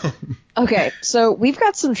 Okay, so we've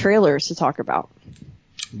got some trailers to talk about.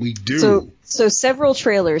 We do. So several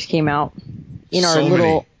trailers came out in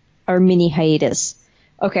our mini hiatus.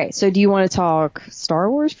 Okay, so do you want to talk Star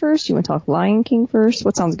Wars first? Do you want to talk Lion King first?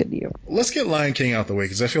 What sounds good to you? Let's get Lion King out the way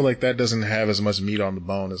because I feel like that doesn't have as much meat on the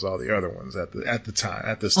bone as all the other ones at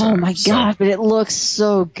this time. Oh my god, but it looks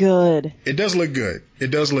so good. It does look good.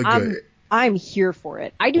 It does look good. I'm here for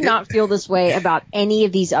it. I do not feel this way about any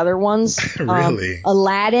of these other ones. Really?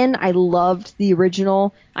 Aladdin, I loved the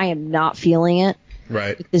original. I am not feeling it.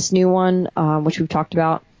 Right. With this new one, which we've talked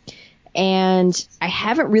about. And I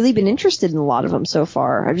haven't really been interested in a lot of them so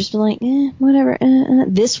far. I've just been like, whatever.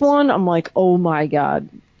 This one, I'm like, oh my god,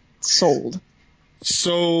 sold.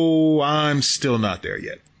 So I'm still not there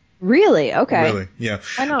yet. Really? Okay. Really? Yeah.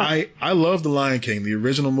 Why not? I love The Lion King. The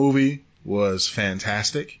original movie was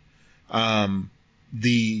fantastic.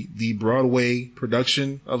 The Broadway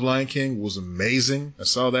production of Lion King was amazing. I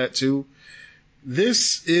saw that too.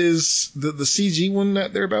 This is the CG one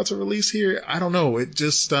that they're about to release here. I don't know. It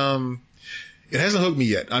just, it hasn't hooked me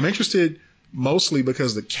yet. I'm interested mostly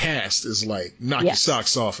because the cast is like knock your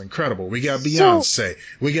socks off incredible. We got Beyonce.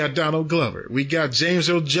 We got Donald Glover. We got James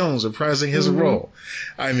Earl Jones reprising his role.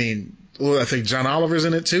 I mean, I think John Oliver's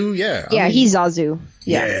in it too. Yeah. Yeah, he's Zazu.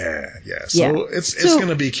 Yeah. So it's going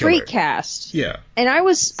to be killer. Great cast. Yeah. And I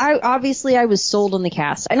was sold on the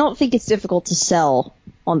cast. I don't think it's difficult to sell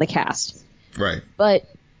on the cast. Right. But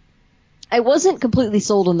I wasn't completely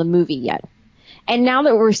sold on the movie yet. And now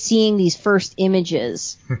that we're seeing these first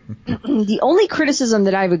images, the only criticism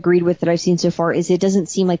that I've agreed with that I've seen so far is it doesn't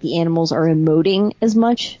seem like the animals are emoting as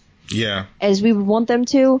much as we would want them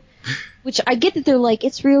to. Which I get that they're like,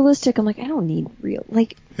 it's realistic. I'm like, I don't need real.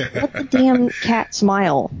 Like, let the damn cat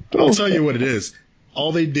smile. I'll tell you what it is.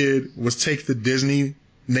 All they did was take the Disney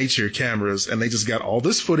nature cameras and they just got all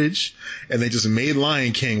this footage and they just made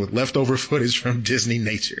Lion King with leftover footage from Disney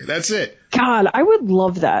nature. That's it. God, I would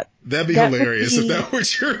love that. That'd be hilarious if that were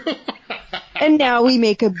true. And now we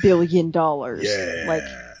make $1 billion. Yeah. Like,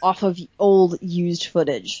 off of old used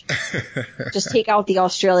footage. Just take out the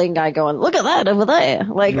Australian guy going, look at that over there.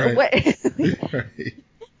 Like, what? Right.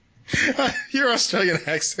 Your Australian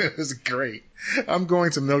accent is great. I'm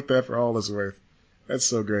going to milk that for all it's worth. That's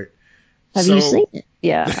so great. Have you seen it?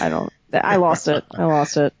 Yeah, I lost it.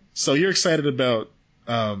 So you're excited about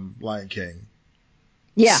Lion King?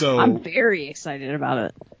 Yeah, I'm very excited about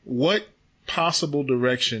it. What possible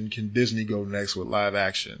direction can Disney go next with live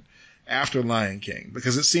action after Lion King?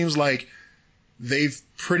 Because it seems like they've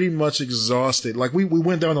pretty much exhausted, like we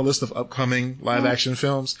went down the list of upcoming live action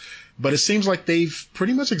films, but it seems like they've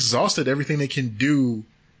pretty much exhausted everything they can do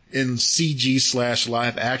in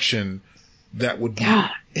CG/live action that would be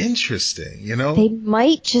interesting, you know? They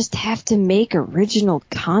might just have to make original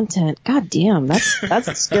content. God damn, that's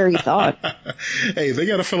a scary thought. Hey, they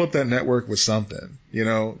got to fill up that network with something, you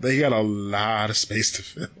know? They got a lot of space to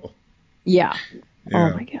fill. Yeah.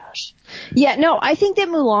 Oh my gosh. Yeah, no, I think that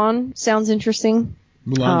Mulan sounds interesting.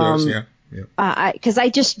 Mulan does, yeah. Because I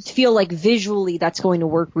just feel like visually that's going to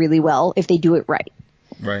work really well if they do it right.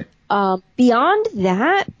 Right. Beyond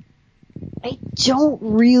that, I don't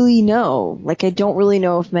really know. Like, I don't really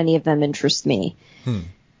know if many of them interest me.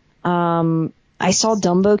 I saw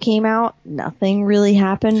Dumbo came out. Nothing really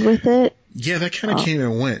happened with it. Yeah, that kind of came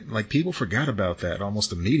and went. Like, people forgot about that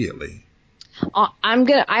almost immediately. I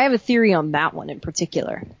have a theory on that one in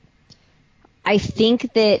particular. I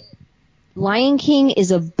think that Lion King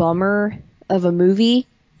is a bummer of a movie,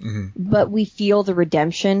 but we feel the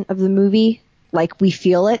redemption of the movie. Like, we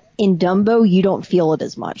feel it. In Dumbo, you don't feel it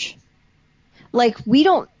as much. Like, we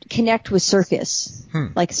don't connect with circus,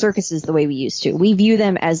 like circuses the way we used to. We view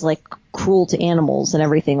them as, like, cruel to animals and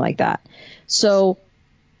everything like that. So,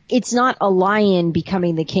 it's not a lion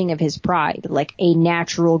becoming the king of his pride, like a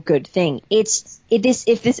natural good thing. If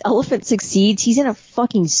this elephant succeeds, he's in a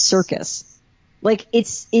fucking circus. Like,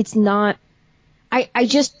 it's not, I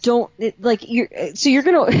just don't, like, you're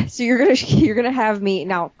gonna have me,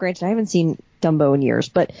 now, granted, I haven't seen Dumbo in years,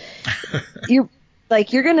 but you're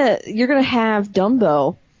gonna have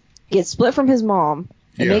Dumbo get split from his mom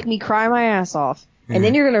and make me cry my ass off. And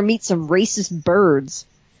then you're gonna meet some racist birds.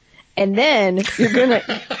 And then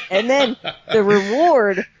the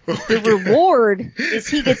reward is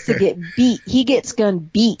he gets to get beat. He gets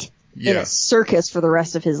beat in a circus for the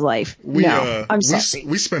rest of his life. I'm sorry.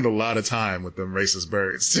 We spend a lot of time with them racist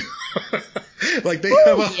birds. Like,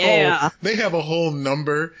 they have a whole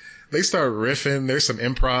number. They start riffing. There's some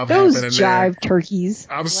improv happening there. Those jive turkeys.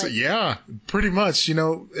 Yeah, pretty much. You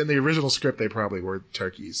know, in the original script, they probably were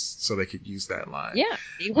turkeys, so they could use that line. Yeah,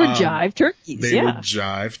 they were jive turkeys. They were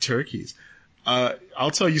jive turkeys.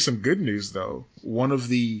 I'll tell you some good news, though. One of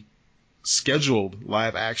the scheduled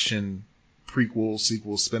live action prequel,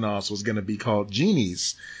 sequel, spinoffs was going to be called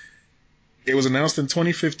Genies. It was announced in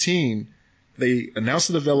 2015. They announced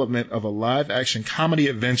the development of a live-action comedy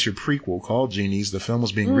adventure prequel called Genies. The film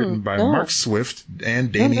was being written by Mark Swift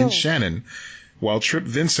and Damian Shannon, while Trip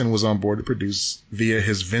Vinson was on board to produce via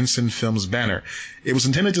his Vinson Films banner. It was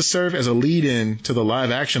intended to serve as a lead-in to the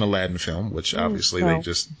live-action Aladdin film, which obviously they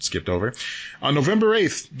just skipped over. On November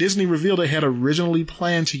 8th, Disney revealed they had originally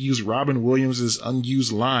planned to use Robin Williams'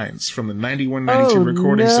 unused lines from the 91-92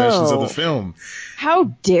 recording sessions of the film. How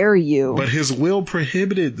dare you? But his will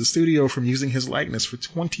prohibited the studio from using his likeness for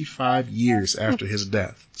 25 years after his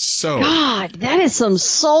death. So, God, that is some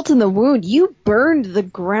salt in the wound. You burned the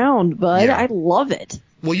ground, bud. Yeah. I love it.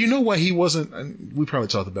 Well, you know why he wasn't, and we probably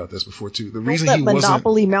talked about this before too. The reason Let he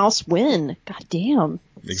Monopoly Mouse win. God damn.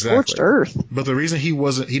 Exactly. Scorched earth. But the reason he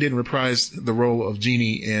didn't reprise the role of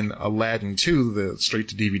Genie in Aladdin 2, the straight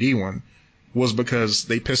to DVD one, was because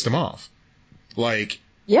they pissed him off. Like,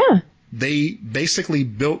 yeah. They basically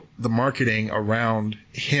built the marketing around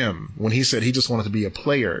him when he said he just wanted to be a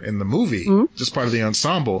player in the movie, just part of the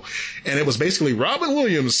ensemble. And it was basically Robin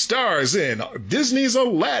Williams stars in Disney's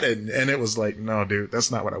Aladdin. And it was like, no, dude,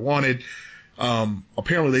 that's not what I wanted.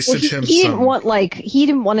 Apparently they sent him he didn't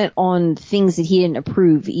want it on things that he didn't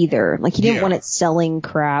approve either. Like he didn't want it selling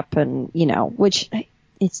crap and, which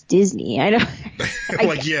it's Disney. I don't I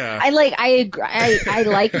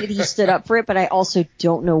like that he stood up for it, but I also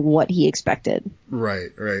don't know what he expected.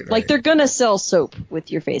 Right. Like they're going to sell soap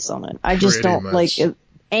with your face on it. I just don't like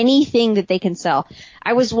anything that they can sell.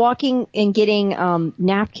 I was walking and getting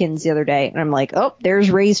napkins the other day and I'm like, oh,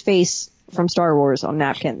 there's Rey's face from Star Wars on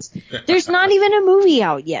napkins. There's not even a movie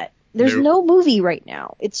out yet. There's no movie right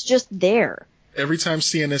now. It's just there. Every time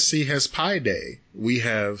CNSC has Pi Day, we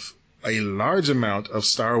have a large amount of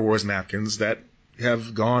Star Wars napkins that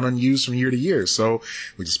have gone unused from year to year. So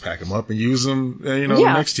we just pack them up and use them, the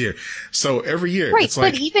next year. So every year, right? It's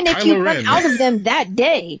like, but even if you run out of them that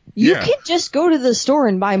day, you can just go to the store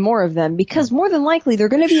and buy more of them because more than likely they're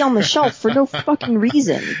going to be on the shelf for no fucking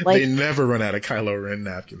reason. Like they never run out of Kylo Ren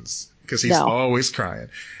napkins because he's always crying.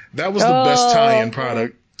 That was the best tie-in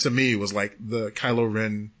product to me was like the Kylo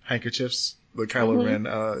Ren handkerchiefs, the Kylo Ren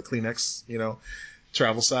Kleenex,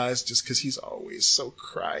 travel size, just because he's always so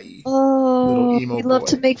cryy. Oh, little emo we love boy.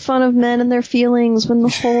 to make fun of men and their feelings when the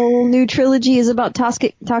whole new trilogy is about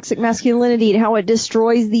toxic masculinity and how it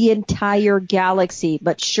destroys the entire galaxy.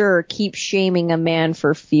 But sure, keep shaming a man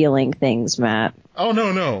for feeling things, Matt. Oh,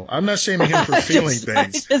 no. I'm not shaming him for feeling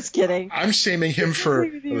things. Just kidding. I'm shaming him for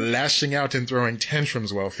lashing out and throwing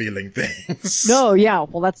tantrums while feeling things. No, yeah.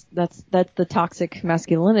 Well, that's the toxic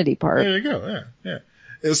masculinity part. There you go. Yeah.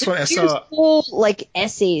 It was funny. I There's saw whole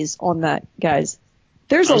essays on that, guys.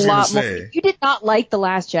 There's a lot more. If you did not like The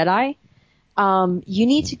Last Jedi, you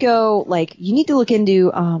need to go you need to look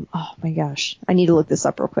into oh my gosh, I need to look this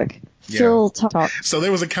up real quick. Phil talk. So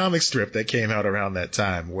there was a comic strip that came out around that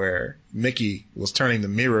time where Mickey was turning the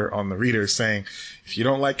mirror on the reader saying, if you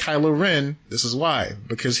don't like Kylo Ren, this is why,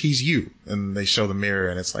 because he's you. And they show the mirror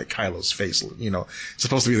and it's like Kylo's face, it's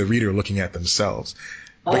supposed to be the reader looking at themselves.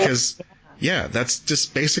 Because yeah, that's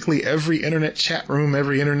just basically every internet chat room,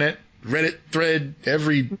 every internet Reddit thread,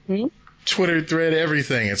 every Twitter thread,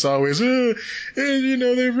 everything. It's always, they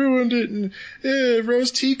ruined it, and Rose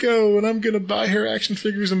Tico, and I'm going to buy her action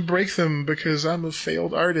figures and break them because I'm a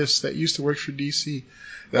failed artist that used to work for DC.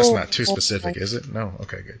 That's not too specific, is it? No?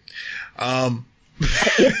 Okay, good.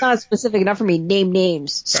 It's not specific enough for me. Name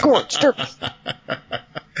names. Scorched earth.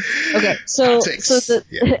 Okay, so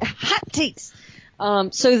hot takes.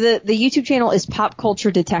 So the YouTube channel is Pop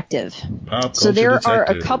Culture Detective. So there are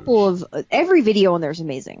a couple of every video on there is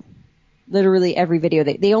amazing. Literally every video.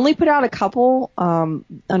 They only put out a couple,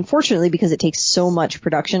 unfortunately, because it takes so much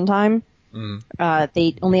production time.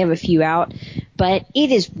 They only have a few out, but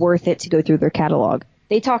it is worth it to go through their catalog.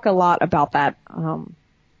 They talk a lot about that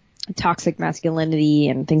toxic masculinity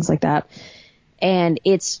and things like that, and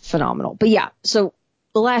it's phenomenal. But yeah, so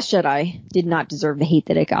The Last Jedi did not deserve the hate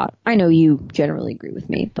that it got. I know you generally agree with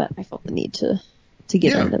me, but I felt the need to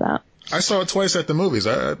get into that. I saw it twice at the movies.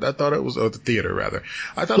 I thought it was the theater rather.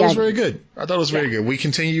 I thought it was very good. Very good. We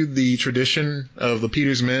continued the tradition of the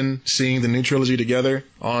Peters men seeing the new trilogy together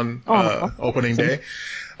on opening day.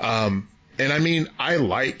 And I mean, I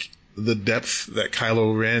like the depth that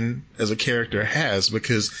Kylo Ren as a character has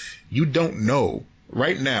because you don't know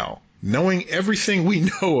right now, knowing everything we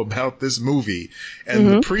know about this movie and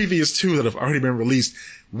the previous two that have already been released,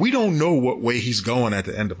 we don't know what way he's going at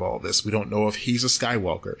the end of all this. We don't know if he's a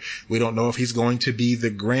Skywalker. We don't know if he's going to be the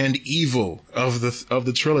grand evil of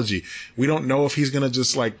the trilogy. We don't know if he's going to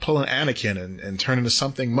just pull an Anakin and turn into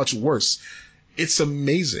something much worse. It's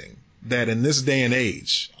amazing that in this day and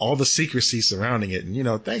age, all the secrecy surrounding it, and, you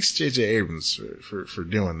know, thanks J.J. Abrams for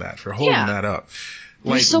doing that, for holding that up.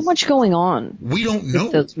 Like, there's so much going on. We don't know.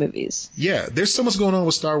 With those movies. Yeah, there's so much going on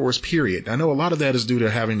with Star Wars, period. I know a lot of that is due to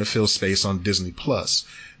having to fill space on Disney Plus,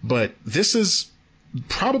 but this is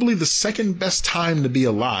probably the second best time to be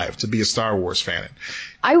alive to be a Star Wars fan.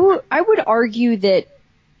 I would argue that.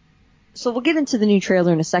 So we'll get into the new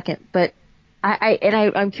trailer in a second, but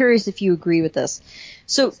I'm curious if you agree with this.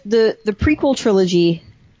 So the prequel trilogy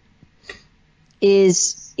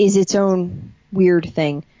is its own weird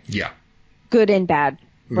thing. Yeah. Good and bad,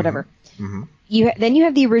 whatever. Mm-hmm. Then you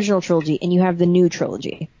have the original trilogy and you have the new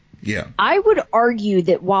trilogy. Yeah. I would argue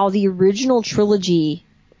that while the original trilogy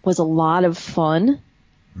was a lot of fun,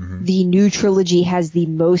 the new trilogy has the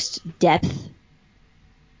most depth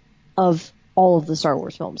of all of the Star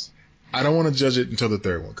Wars films. I don't want to judge it until the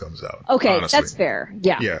third one comes out. Okay, honestly. that's fair.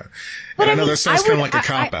 Yeah. Yeah. But and I know that sounds kind of like a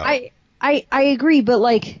cop-out. I agree, but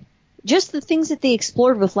like, just the things that they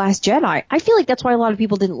explored with Last Jedi, I feel like that's why a lot of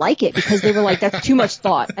people didn't like it, because they were like, that's too much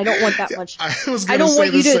thought. I don't want that much. I don't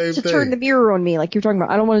want you to turn the mirror on me like you're talking about.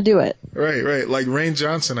 I don't want to do it. Right. Like Rian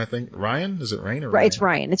Johnson, I think. Ryan? Is it Rain or Ryan? Right, it's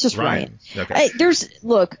Ryan. It's just Ryan. Okay.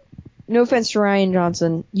 Look, no offense to Rian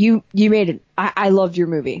Johnson. You made it. I loved your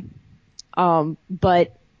movie.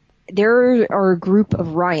 But there are a group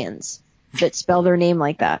of Ryans that spell their name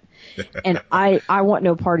like that. And I want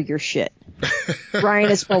no part of your shit. Ryan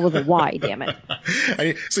is spelled with a Y, damn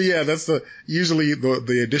it. So yeah, that's usually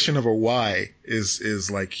the addition of a Y is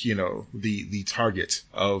like, you know, the target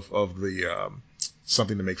of the,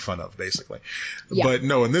 something to make fun of, basically. Yeah. But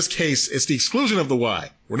no, in this case, it's the exclusion of the Y.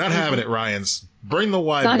 We're not having it, Ryans. Bring the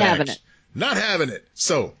Y back. Not having it. Not having it.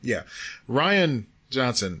 So yeah, Rian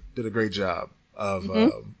Johnson did a great job of,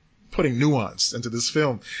 putting nuance into this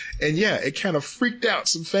film. And yeah, it kind of freaked out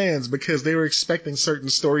some fans because they were expecting certain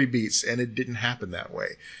story beats and it didn't happen that way.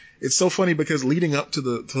 It's so funny because leading up to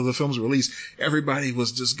the film's release, everybody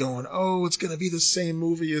was just going, oh, it's going to be the same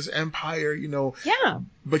movie as Empire, you know. Yeah.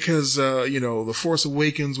 Because, you know, The Force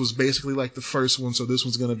Awakens was basically like the first one, so this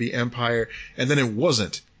one's going to be Empire. And then it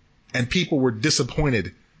wasn't. And people were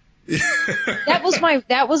disappointed.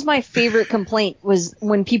 That was my favorite complaint, was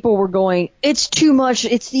when people were going, it's too much,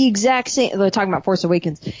 it's the exact same. They're talking about Force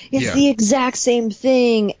Awakens. It's the exact same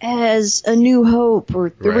thing as A New Hope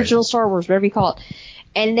or the original Star Wars, whatever you call it.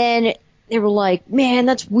 And then they were like, man,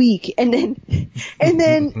 that's weak. And then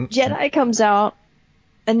Jedi comes out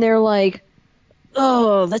and they're like,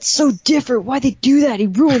 oh, that's so different. Why'd they do that? He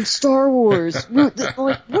ruined Star Wars. Like,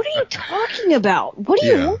 what are you talking about? What do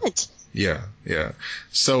you want? Yeah.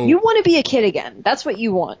 So you want to be a kid again. That's what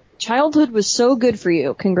you want. Childhood was so good for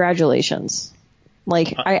you. Congratulations.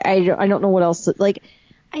 Like, I don't know what else to, like,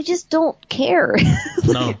 I just don't care.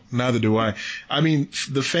 No, neither do I. I mean,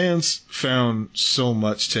 the fans found so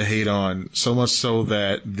much to hate on, so much so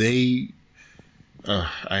that they,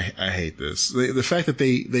 I hate this. The fact that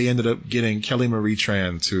they ended up getting Kelly Marie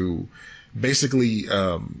Tran to basically,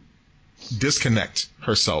 disconnect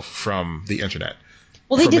herself from the internet.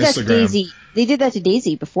 Well, they did that to Daisy. They did that to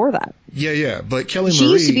Daisy before that. Yeah. But Kelly Marie, she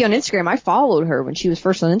used to be on Instagram. I followed her when she was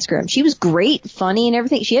first on Instagram. She was great, funny, and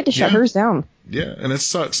everything. She had to shut hers down. Yeah, and it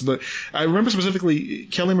sucks. But I remember specifically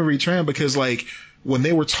Kelly Marie Tran because, like, when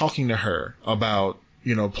they were talking to her about,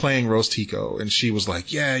 you know, playing Rose Tico, and she was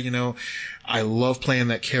like, yeah, you know, I love playing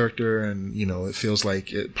that character, and, you know, it feels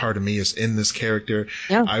like part of me is in this character.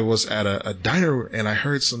 Yeah. I was at a diner, and I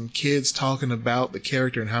heard some kids talking about the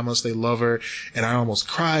character and how much they love her, and I almost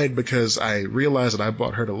cried because I realized that I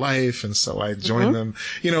brought her to life, and so I joined them.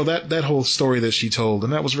 You know, that whole story that she told,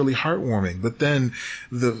 and that was really heartwarming. But then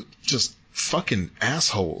the just fucking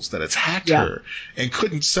assholes that attacked her and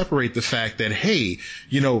couldn't separate the fact that, hey,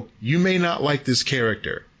 you know, you may not like this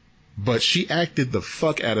character, but she acted the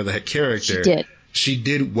fuck out of that character. She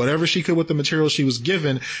did whatever she could with the material she was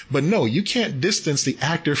given. But no, you can't distance the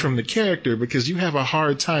actor from the character because you have a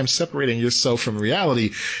hard time separating yourself from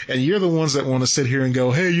reality. And you're the ones that want to sit here and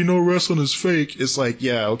go, hey, you know, wrestling is fake. It's like,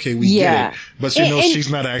 yeah, okay, we get it. But you know, she's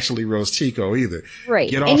not actually Rose Tico either. Right.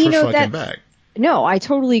 Get off her fucking back. No, I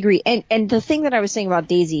totally agree. And the thing that I was saying about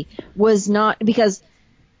Daisy was not because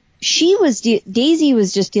Daisy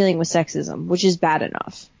was just dealing with sexism, which is bad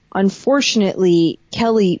enough. Unfortunately,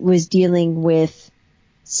 Kelly was dealing with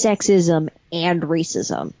sexism and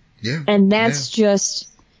racism. Yeah. And that's just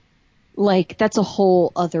like, that's a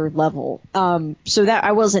whole other level. So that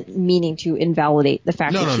I wasn't meaning to invalidate the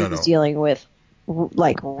fact that she was dealing with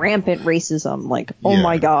like rampant racism. Like, oh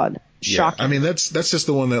my God. Shocking. I mean, that's just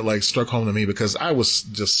the one that like struck home to me because I was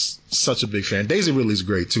just such a big fan. Daisy Ridley's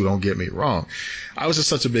great too. Don't get me wrong. I was just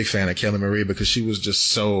such a big fan of Kelly Marie because she was just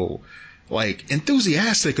so like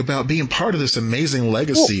enthusiastic about being part of this amazing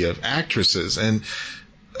legacy of actresses. And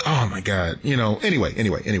oh my God,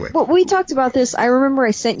 anyway. Well, we talked about this. I remember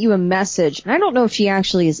I sent you a message, and I don't know if she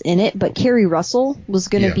actually is in it, but Kerry Russell was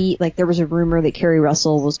going to be, like, there was a rumor that Kerry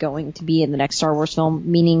Russell was going to be in the next Star Wars film,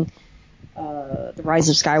 meaning The Rise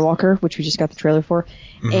of Skywalker, which we just got the trailer for.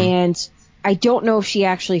 Mm-hmm. And I don't know if she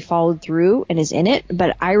actually followed through and is in it,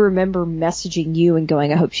 but I remember messaging you and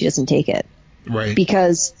going, I hope she doesn't take it. Right.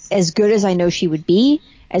 Because as good as I know she would be,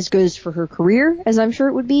 as good as for her career as I'm sure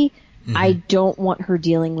it would be, mm-hmm. I don't want her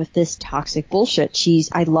dealing with this toxic bullshit.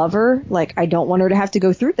 I love her. Like, I don't want her to have to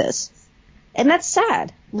go through this. And that's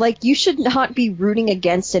sad. Like, you should not be rooting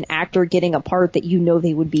against an actor getting a part that you know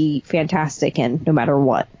they would be fantastic in no matter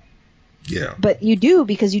what. Yeah. But you do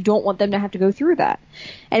because you don't want them to have to go through that.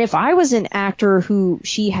 And if I was an actor who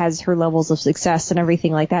she has her levels of success and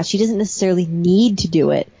everything like that, she doesn't necessarily need to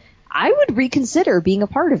do it, I would reconsider being a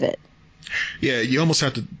part of it. Yeah, you almost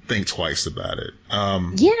have to think twice about it.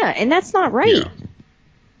 Yeah, and that's not right. Yeah.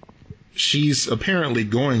 She's apparently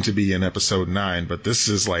going to be in episode 9, but this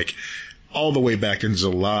is like all the way back in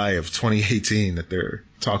July of 2018 that they're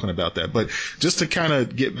talking about that. But just to kind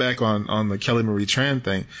of get back on the Kelly Marie Tran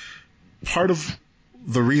thing, part of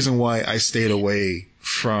the reason why I stayed away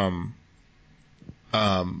from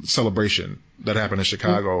Celebration that happened in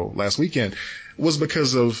Chicago last weekend was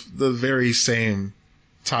because of the very same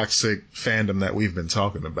toxic fandom that we've been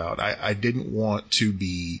talking about. I didn't want to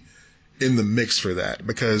be in the mix for that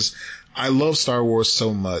because I love Star Wars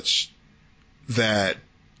so much that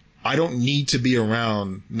I don't need to be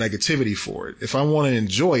around negativity for it. If I want to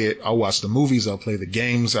enjoy it, I'll watch the movies, I'll play the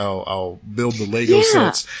games, I'll build the Lego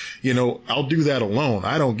sets. I'll do that alone.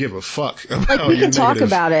 I don't give a fuck about like we can talk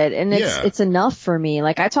about it, and it's enough for me.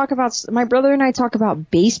 Like my brother and I talk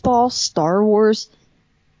about baseball, Star Wars,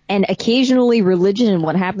 and occasionally religion and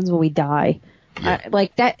what happens when we die. Yeah.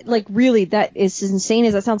 Really, that is as insane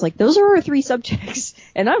as that sounds. Like, those are our 3 subjects,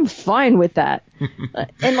 and I'm fine with that.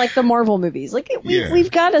 And like the Marvel movies, like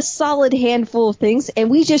we've got a solid handful of things, and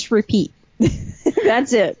we just repeat.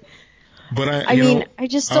 That's it. But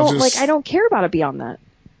I don't care about it beyond that.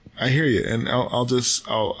 I hear you, and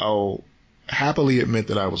I'll happily admit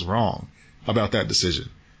that I was wrong about that decision.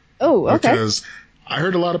 Oh, okay. Because I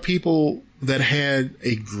heard a lot of people that had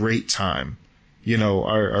a great time.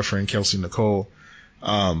 Our friend Kelsey Nicole,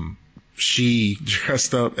 she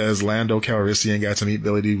dressed up as Lando Calrissian and got to meet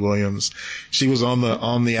Billy Dee Williams. She was on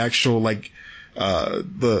the actual, like,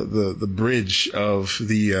 the bridge of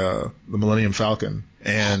the Millennium Falcon,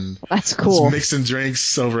 and that's cool. Mixing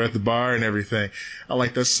drinks over at the bar and everything. I'm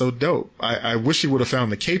like, that's so dope. I wish she would have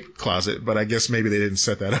found the cape closet, but I guess maybe they didn't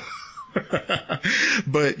set that up.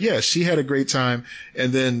 But yeah, she had a great time.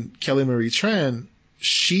 And then Kelly Marie Tran,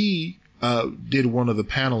 she did one of the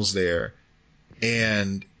panels there,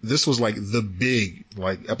 and this was like the big,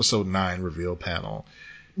 like, episode 9 reveal panel.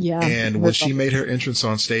 Yeah. And when she made her entrance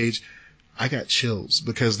on stage, I got chills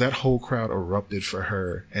because that whole crowd erupted for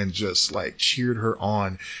her and just like cheered her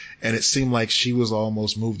on. And it seemed like she was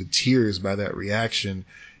almost moved to tears by that reaction.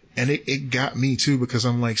 And it got me too, because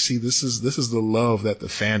I'm like, see, this is the love that the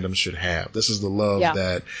fandom should have. This is the love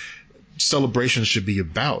that Celebration should be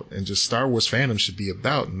about, and just Star Wars fandom should be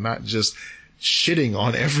about, and not just shitting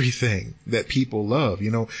on everything that people love.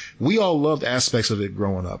 We all loved aspects of it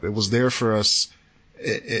growing up. It was there for us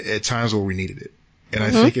at times where we needed it. And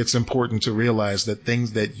I think it's important to realize that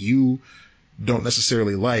things that you don't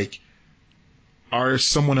necessarily like are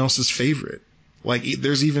someone else's favorite. Like,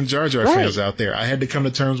 there's even Jar Jar fans out there. I had to come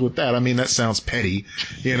to terms with that. I mean, that sounds petty,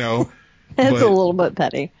 It's a little bit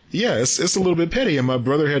petty. Yeah, it's a little bit petty, and my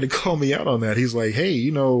brother had to call me out on that. He's like,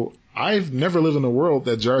 hey, I've never lived in a world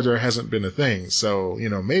that Jar Jar hasn't been a thing, so,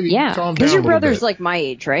 maybe calm down a little bit. Because your brother's like my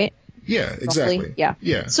age, right? Yeah, exactly.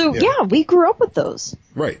 Yeah. So, we grew up with those.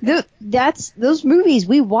 Right. Those movies,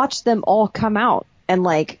 we watched them all come out, and,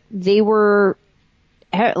 like, they were,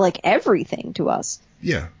 like, everything to us.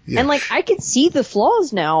 Yeah. And, like, I can see the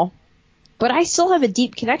flaws now, but I still have a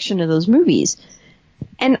deep connection to those movies.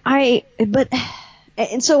 And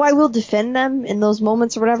so I will defend them in those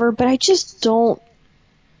moments or whatever, but I just don't,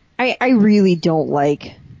 I really don't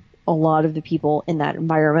like a lot of the people in that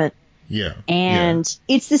environment. Yeah. And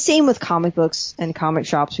it's the same with comic books and comic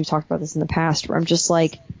shops. We've talked about this in the past, where I'm just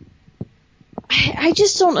like, I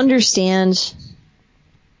just don't understand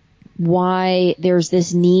why there's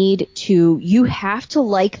this need you have to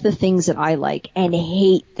like the things that I like and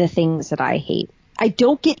hate the things that I hate. I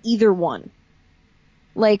don't get either one.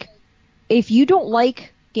 Like, if you don't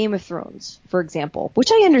like Game of Thrones, for example,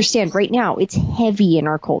 which I understand right now, it's heavy in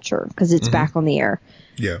our culture because it's back on the air.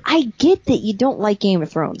 Yeah. I get that you don't like Game of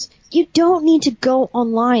Thrones. You don't need to go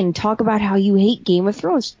online and talk about how you hate Game of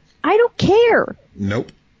Thrones. I don't care.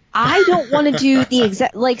 Nope. I don't want to do the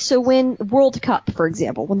exact, like, so when World Cup, for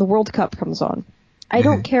example, when the World Cup comes on, I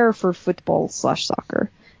don't care for football/soccer.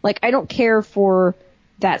 Like, I don't care for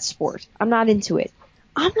that sport. I'm not into it.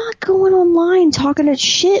 I'm not going online talking a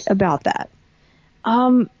shit about that.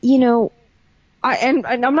 You know, and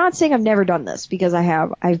I'm not saying I've never done this because I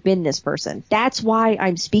have. I've been this person. That's why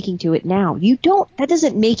I'm speaking to it now. That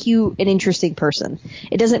doesn't make you an interesting person.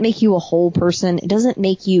 It doesn't make you a whole person. It doesn't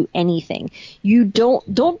make you anything. You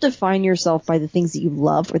don't define yourself by the things that you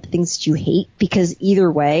love or the things that you hate, because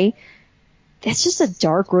either way, that's just a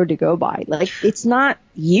dark road to go by. Like, it's not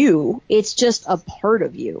you. It's just a part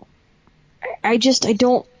of you. I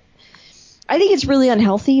think it's really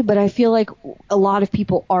unhealthy, but I feel like a lot of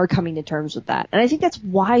people are coming to terms with that. And I think that's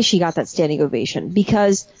why she got that standing ovation,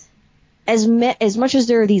 because as much as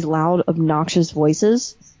there are these loud, obnoxious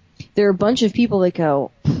voices, there are a bunch of people that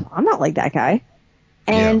go, I'm not like that guy.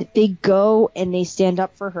 And they go and they stand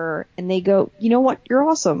up for her and they go, you know what? You're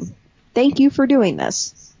awesome. Thank you for doing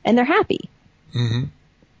this. And they're happy. Mm-hmm.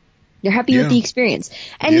 They're happy with the experience.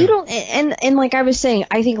 And you don't, and like I was saying,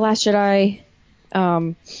 I think Last Jedi,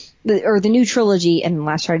 the new trilogy and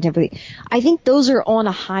Last Jedi Temple, I think those are on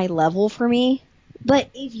a high level for me. But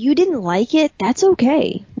if you didn't like it, that's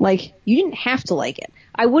okay. Like, you didn't have to like it.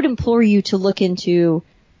 I would implore you to look into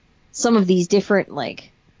some of these different,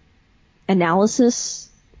 like, analysis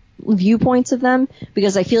viewpoints of them,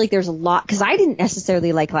 because I feel like there's a lot, because I didn't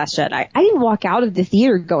necessarily like Last Jedi. I didn't walk out of the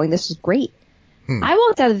theater going, this was great. I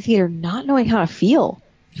walked out of the theater not knowing how to feel.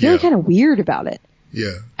 Feeling kind of weird about it.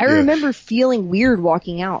 Yeah. I remember feeling weird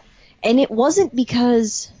walking out. And it wasn't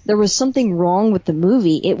because there was something wrong with the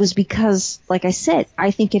movie. It was because, like I said,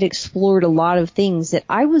 I think it explored a lot of things that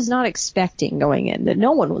I was not expecting going in, that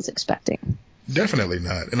no one was expecting. Definitely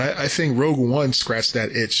not. And I think Rogue One scratched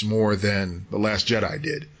that itch more than The Last Jedi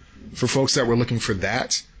did. For folks that were looking for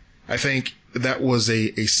that, I think that was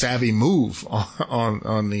a savvy move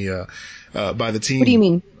on the by the team. What do you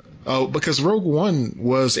mean? Oh, because Rogue One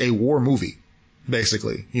was a war movie,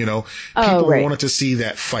 basically. You know, people wanted to see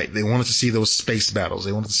that fight. They wanted to see those space battles.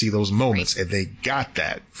 They wanted to see those moments, and they got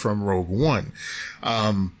that from Rogue One.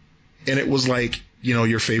 And it was like, you know,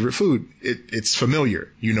 your favorite food. It's familiar.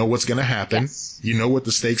 You know what's going to happen. Yes. You know what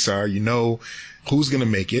the stakes are. You know who's going to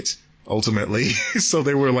make it ultimately. So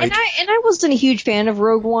they were like, and I wasn't a huge fan of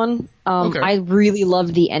Rogue One. I really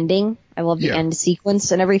loved the ending. I loved the end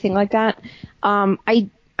sequence and everything like that.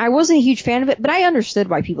 I wasn't a huge fan of it, but I understood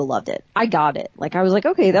why people loved it. I got it. Like, I was like,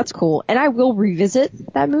 okay, that's cool. And I will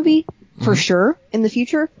revisit that movie for sure in the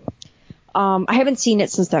future. I haven't seen it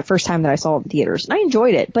since that first time that I saw it in theaters, and I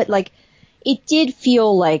enjoyed it. But, like, it did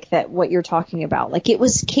feel like that what you're talking about. Like, it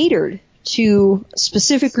was catered to a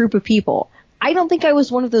specific group of people. I don't think I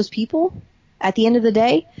was one of those people at the end of the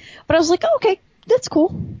day, but I was like, oh, okay, that's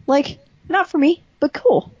cool. Like, not for me, but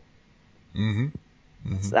cool.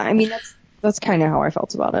 So, I mean, that's kind of how I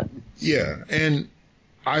felt about it. Yeah, and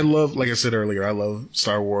I love, like I said earlier, I love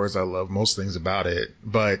Star Wars. I love most things about it,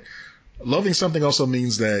 but loving something also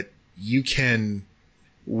means that you can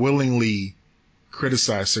willingly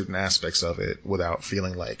criticize certain aspects of it without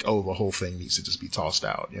feeling like, oh, the whole thing needs to just be tossed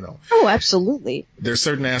out, you know? Oh, absolutely. There's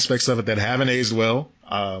certain aspects of it that haven't aged well.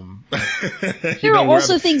 There are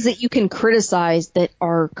also things that you can criticize that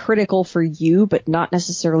are critical for you, but not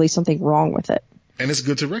necessarily something wrong with it. And it's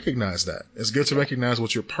good to recognize that. It's good to recognize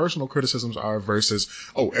what your personal criticisms are versus,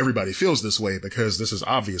 oh, everybody feels this way because this is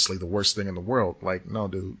obviously the worst thing in the world. Like, no,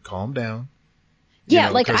 dude, calm down. Yeah,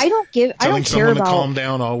 like, I don't care about... Telling someone to calm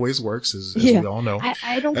down always works, as we all know.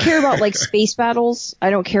 I don't care about, like, space battles.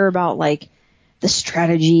 I don't care about, like, the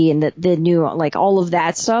strategy and the new, like, all of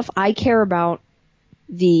that stuff. I care about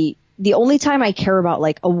the only time I care about,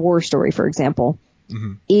 like, a war story, for example,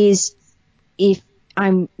 is if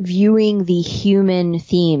I'm viewing the human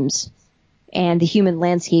themes and the human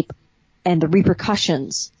landscape and the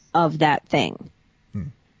repercussions of that thing.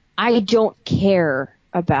 I don't care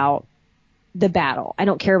about the battle. I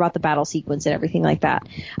don't care about the battle sequence and everything like that.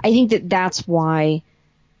 I think that that's why,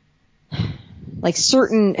 like,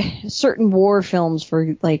 certain war films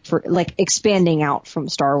for expanding out from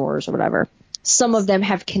Star Wars or whatever, some of them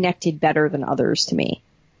have connected better than others to me,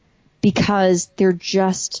 because they're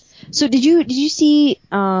just... So did you see,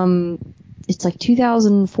 it's like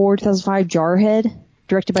 2004, 2005, Jarhead,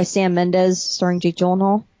 directed by Sam Mendes, starring Jake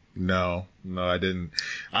Gyllenhaal? No, I didn't.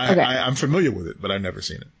 I'm familiar with it, but I've never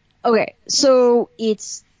seen it. Okay, so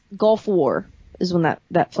it's Gulf War is when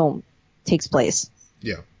that film takes place.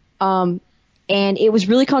 Yeah. And it was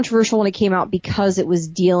really controversial when it came out because it was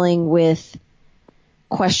dealing with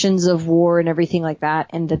questions of war and everything like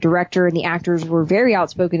that. And the director and the actors were very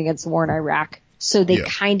outspoken against the war in Iraq. So they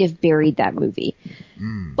kind of buried that movie.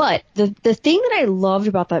 But the thing that I loved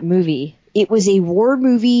about that movie, it was a war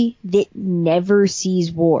movie that never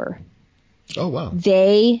sees war. Oh, wow.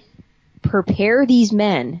 They prepare these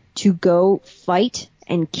men to go fight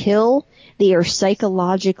and kill. They are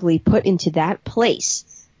psychologically put into that place.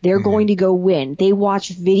 They're going to go win. They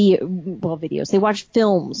watch videos. They watch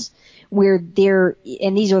films where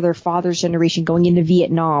and these are their father's generation going into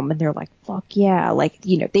Vietnam, and they're like, fuck yeah. Like,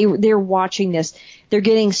 they're watching this. They're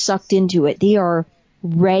getting sucked into it. They are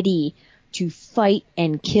ready to fight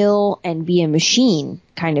and kill and be a machine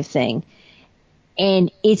kind of thing.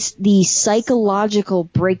 And it's the psychological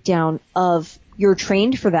breakdown of you're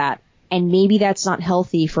trained for that, and maybe that's not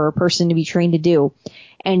healthy for a person to be trained to do.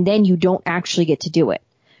 And then you don't actually get to do it.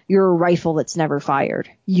 You're a rifle that's never fired.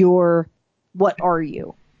 What are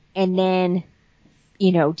you? And then,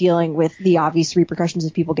 dealing with the obvious repercussions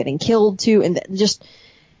of people getting killed too, and just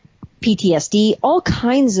PTSD, all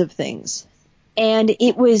kinds of things. And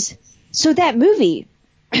it was, so that movie,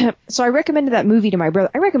 so I recommended that movie to my brother.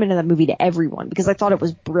 I recommended that movie to everyone because I thought it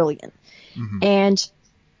was brilliant. And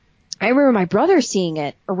I remember my brother seeing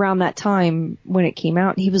it around that time when it came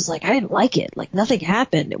out, and he was like, I didn't like it. Like, nothing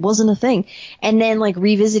happened. It wasn't a thing. And then, like,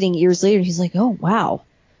 revisiting years later, he's like, oh, wow,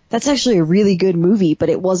 that's actually a really good movie, but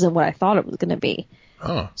it wasn't what I thought it was going to be.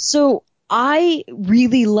 Oh. So I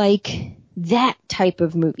really like that type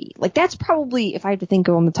of movie. Like, that's probably, if I had to think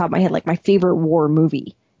on the top of my head, like, my favorite war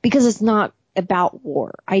movie, because it's not about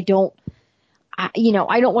war. I don't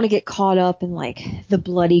want to get caught up in, like, the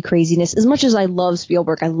bloody craziness. As much as I love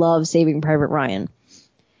Spielberg, I love Saving Private Ryan.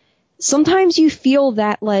 Sometimes you feel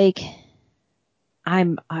that, like,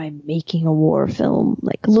 I'm making a war film.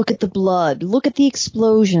 Like, look at the blood, look at the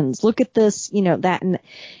explosions, look at this, that,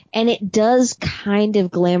 and it does kind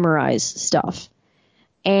of glamorize stuff.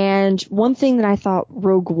 And one thing that I thought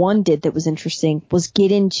Rogue One did that was interesting was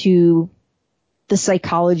get into the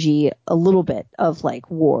psychology a little bit of,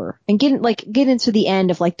 like, war, and get into the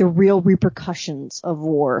end of, like, the real repercussions of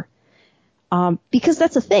war. Because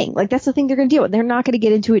that's a thing. Like, that's the thing they're going to deal with. They're not going to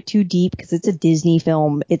get into it too deep because it's a Disney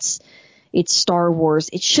film. It's Star Wars.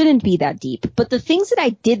 It shouldn't be that deep. But the things that I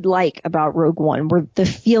did like about Rogue One were the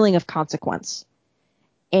feeling of consequence.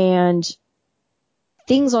 And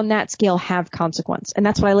things on that scale have consequence. And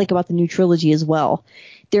that's what I like about the new trilogy as well.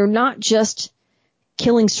 They're not just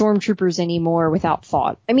killing stormtroopers anymore without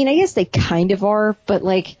thought. I mean, I guess they kind of are, but,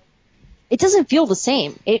 like, it doesn't feel the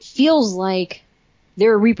same. It feels like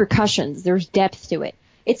there are repercussions. There's depth to it.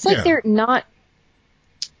 It's like they're not,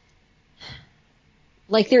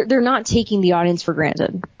 like, they're not taking the audience for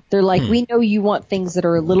granted. They're like, we know you want things that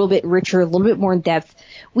are a little bit richer, a little bit more in depth.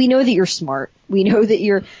 We know that you're smart. We know that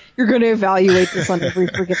you're going to evaluate this on every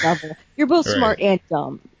freaking level. You're both smart and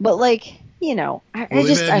dumb. But, like, they've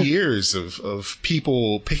had years of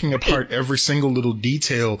people picking apart every single little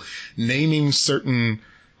detail, naming certain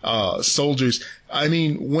soldiers. I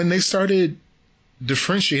mean, when they started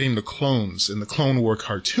differentiating the clones in the Clone War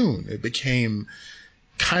cartoon, it became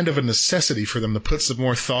kind of a necessity for them to put some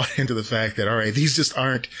more thought into the fact that, all right, these just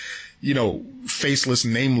aren't, faceless,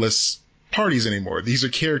 nameless parties anymore. These are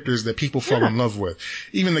characters that people fall in love with.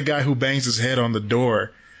 Even the guy who bangs his head on the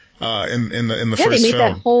door in the first film. Yeah, they made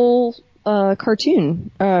that whole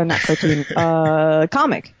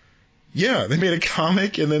comic. Yeah, they made a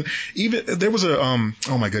comic, and then even there was a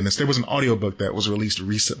oh my goodness, there was an audiobook that was released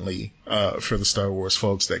recently for the Star Wars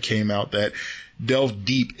folks that came out that delved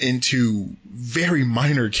deep into very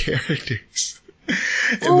minor characters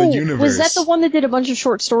in the universe. Was that the one that did a bunch of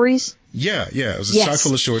short stories? Yeah, it was a stock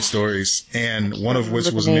full of short stories, and one of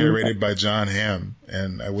which was narrated by John Hamm,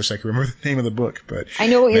 and I wish I could remember the name of the book, but I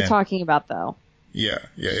know what you're talking about, though. Yeah.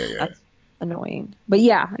 That's annoying. But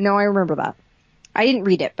yeah, no, I remember that. I didn't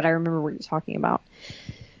read it, but I remember what you're talking about.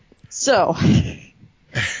 So,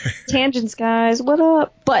 tangents, guys, what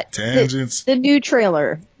up? But tangents. The new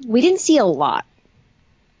trailer, we didn't see a lot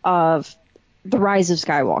of The Rise of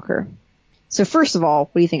Skywalker. So first of all,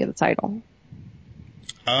 what do you think of the title?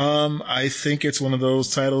 I think it's one of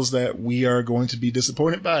those titles that we are going to be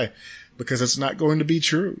disappointed by because it's not going to be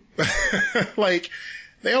true. Like,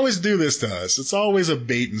 they always do this to us. It's always a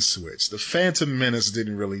bait and switch. The Phantom Menace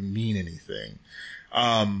didn't really mean anything.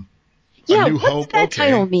 Yeah, what did that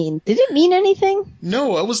title mean? Did it mean anything?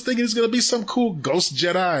 No, I was thinking it's going to be some cool ghost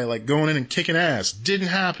Jedi, like, going in and kicking ass. Didn't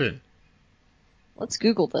happen. Let's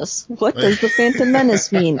Google this. What does the Phantom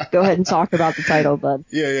Menace mean? Go ahead and talk about the title, bud.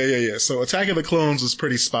 Yeah. So Attack of the Clones was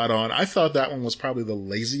pretty spot on. I thought that one was probably the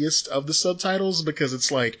laziest of the subtitles because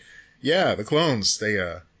it's like, yeah, the clones, they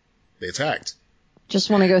attacked. Just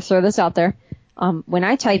want to go throw this out there. When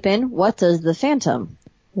I type in, what does the Phantom,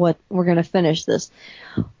 we're going to finish this.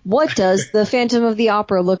 What does the Phantom of the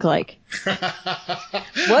Opera look like?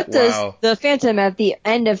 What does the Phantom at the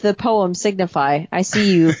end of the poem signify? I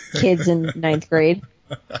see you kids in ninth grade.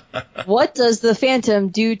 What does the Phantom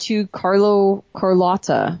do to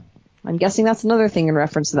Carlotta? I'm guessing that's another thing in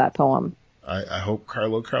reference to that poem. I hope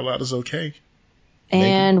Carlotta's okay.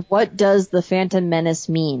 And maybe. What does the Phantom Menace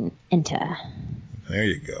mean? Enter. There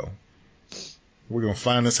you go. We're going to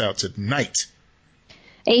find this out tonight.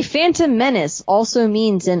 A Phantom Menace also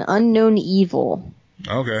means an unknown evil.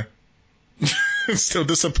 Okay. It's still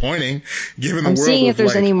disappointing, given the I'm world seeing of, if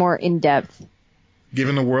there's any more in depth.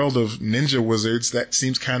 Given the world of ninja wizards, that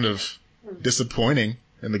seems kind of disappointing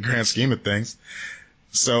in the grand scheme of things.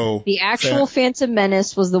 So the actual Phantom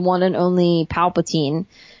Menace was the one and only Palpatine,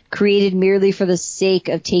 created merely for the sake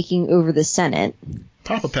of taking over the Senate.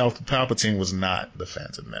 Papa Palpatine was not the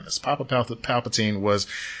Phantom Menace. Papa Palpatine was,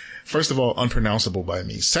 first of all, unpronounceable by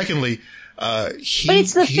me. Secondly, but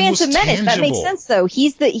it's the Phantom Menace. That makes sense, though.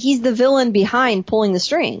 He's the villain behind pulling the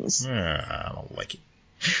strings. I don't like it.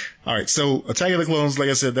 All right, so Attack of the Clones, like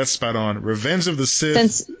I said, that's spot on. Revenge of the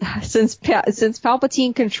Sith. Since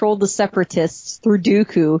Palpatine controlled the Separatists through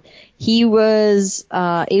Dooku, he was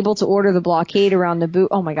able to order the blockade around Naboo.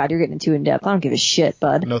 Oh my God, you're getting too in depth. I don't give a shit,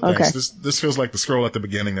 bud. No thanks. Okay. This feels like the scroll at the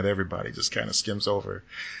beginning that everybody just kind of skims over.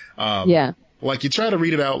 Yeah. Like you try to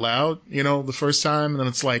read it out loud, the first time, and then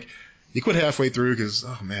it's like you quit halfway through because,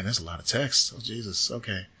 oh man, there's a lot of text. Oh Jesus,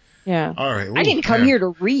 okay. Yeah. All right. Ooh, I didn't come here to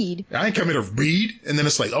read. I didn't come here to read. And then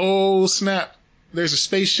it's like, oh, snap. There's a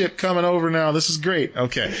spaceship coming over now. This is great.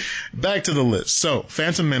 Okay. Back to the list. So,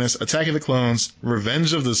 Phantom Menace, Attack of the Clones,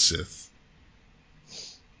 Revenge of the Sith.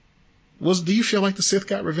 Do you feel like the Sith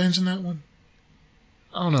got revenge in that one?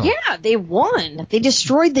 I don't know. Yeah, they won. They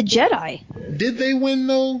destroyed the Jedi. Did they win,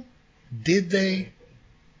 though? Did they?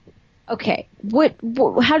 Okay.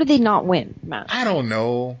 How did they not win, Matt? I don't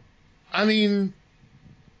know. I mean,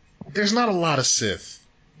 there's not a lot of Sith.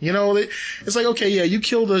 It's like, okay, yeah, you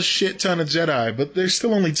killed a shit ton of Jedi, but there's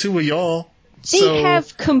still only 2 of y'all. They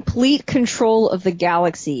have complete control of the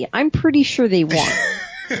galaxy. I'm pretty sure they won.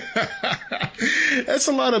 That's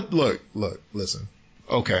a lot of... Look, listen.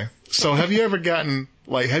 Okay. So have you ever been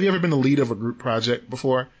the lead of a group project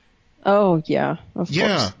before? Oh, yeah. Of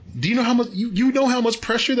course. Do you know how much... You know how much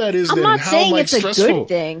pressure that is? I'm not saying it's stressful. A good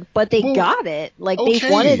thing, but they got it. They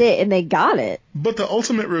wanted it, and they got it. But the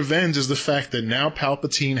ultimate revenge is the fact that now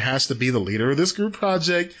Palpatine has to be the leader of this group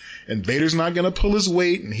project, and Vader's not going to pull his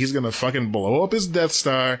weight, and he's going to fucking blow up his Death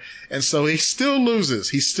Star, and so he still loses.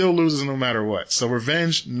 He still loses no matter what. So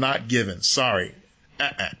revenge not given. Sorry.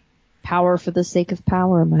 Power for the sake of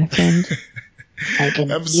power, my friend. I can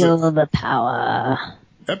feel the power.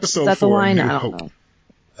 Episode Is that 4, the line? New I don't Hope. know.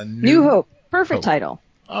 A New Hope. Perfect title.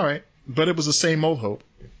 All right. But it was the same old hope.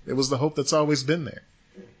 It was the hope that's always been there.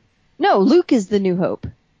 No, Luke is the New Hope.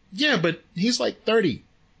 Yeah, but he's like 30.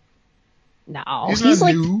 No, he's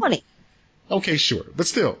like new. 20. Okay, sure. But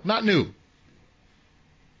still, not new.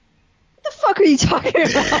 What the fuck are you talking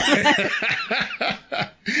about?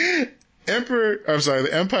 The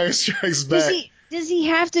Empire Strikes Back. Does he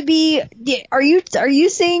have to be... Are you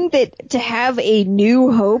saying that to have a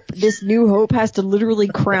new hope, this new hope has to literally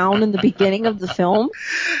crown in the beginning of the film?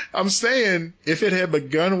 I'm saying if it had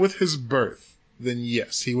begun with his birth, then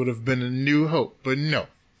yes, he would have been a new hope. But no.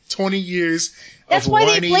 20 years That's why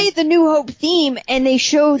they played the New Hope theme, and they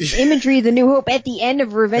showed imagery of the New Hope at the end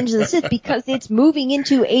of Revenge of the Sith, because it's moving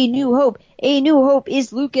into a new hope. A new hope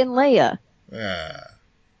is Luke and Leia.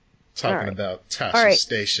 Talking about Tasha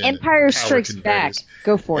Station. Empire Strikes Back.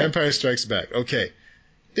 Go for it. Empire Strikes Back. Okay.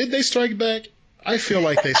 Did they strike back? I feel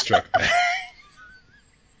like they struck back.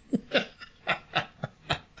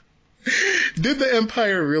 Did the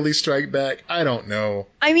Empire really strike back? I don't know.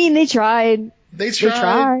 I mean, they tried. They tried.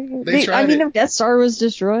 I mean, the Death Star was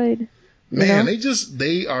destroyed. Man,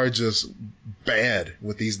 they are just bad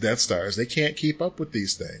with these Death Stars. They can't keep up with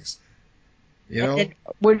these things. And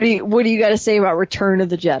what do you got to say about Return of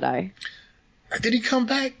the Jedi? Did he come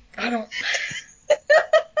back? I don't.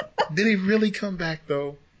 Did he really come back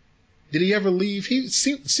though? Did he ever leave? He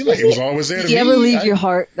seemed like he was always there to me. Did he ever leave your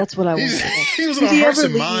heart? That's what I want to know. He was in our hearts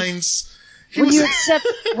and minds. When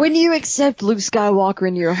you accept Luke Skywalker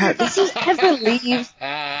into your heart, does he ever leave?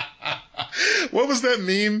 What was that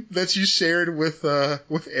meme that you shared with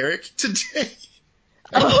Eric today?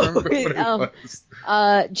 I don't remember what it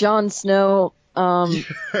was. Jon Snow. I'm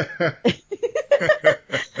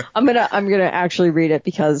gonna actually read it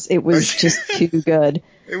because it was just too good.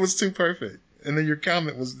 It was too perfect. And then your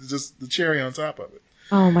comment was just the cherry on top of it.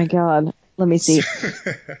 Oh my god. Let me see.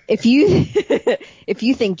 If you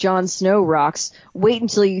think Jon Snow rocks, wait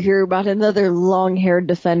until you hear about another long-haired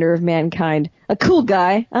defender of mankind. A cool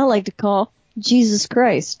guy I like to call Jesus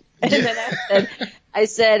Christ. And then I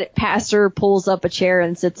said, Pastor pulls up a chair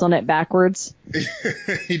and sits on it backwards.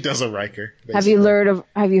 He does a Riker. Basically.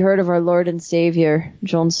 Have you heard of our Lord and Savior,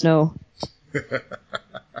 Jon Snow? I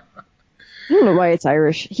don't know why it's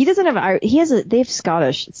Irish. He doesn't have they have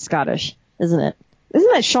Scottish. It's Scottish, isn't it?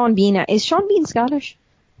 Isn't that Sean Bean? Is Sean Bean Scottish?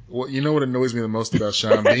 Well, you know what annoys me the most about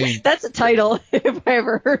Sean Bean? That's a title, if I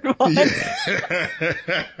ever heard one. Yeah.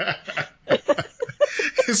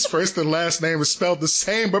 His first and last name is spelled the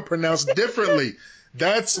same but pronounced differently.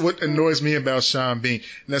 That's what annoys me about Sean Bean.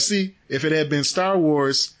 Now, see, if it had been Star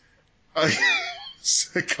Wars,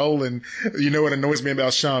 colon, you know what annoys me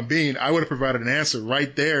about Sean Bean, I would have provided an answer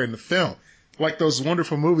right there in the film. Like those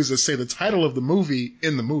wonderful movies that say the title of the movie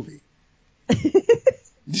in the movie.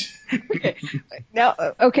 Okay. Now,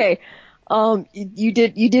 okay. You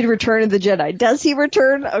did Return of the Jedi. Does he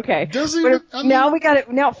return? Okay. Does he? Now we got it.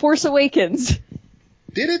 Now Force Awakens.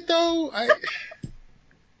 Did it though?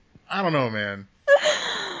 I don't know, man.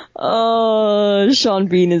 Oh, Sean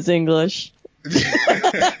Bean is English. I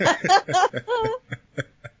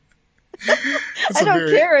don't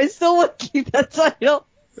care. I still want to keep that title.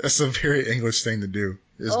 That's a very English thing to do.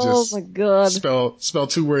 It's just my god. Spell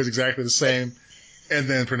two words exactly the same and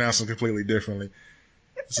then pronounce them completely differently.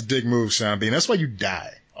 It's a dick move, Sean Bean. That's why you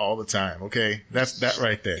die all the time, okay? That's that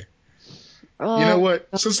right there. You know what?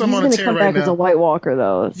 Since I'm on a tear right now. He's going to come back as a White Walker,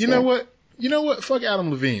 though. You know what? You know what? Fuck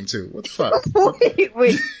Adam Levine, too. What the fuck?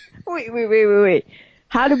 Wait.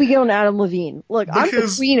 How did we get on Adam Levine? Look, I'm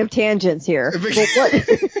the queen of tangents here.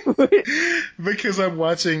 Because I'm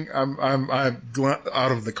watching, I'm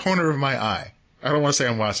out of the corner of my eye. I don't want to say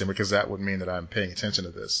I'm watching because that would mean that I'm paying attention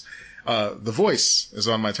to this. The Voice is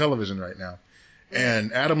on my television right now.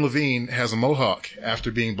 And Adam Levine has a mohawk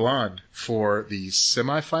after being blonde for the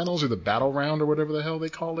semifinals or the battle round or whatever the hell they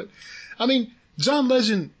call it. I mean, John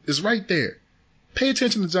Legend is right there. Pay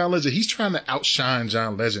attention to John Legend. He's trying to outshine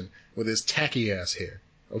John Legend with his tacky ass hair.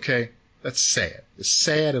 Okay? That's sad. It's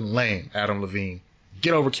sad and lame, Adam Levine.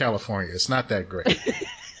 Get over California. It's not that great.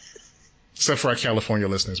 Except for our California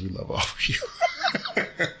listeners. We love all of you.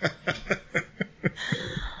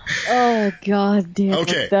 Oh, God damn.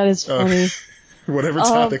 Okay. That is funny. Whatever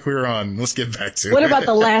topic we're on, let's get back to it. What about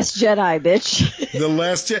The Last Jedi, bitch? The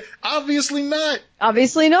Last Jedi? Obviously not.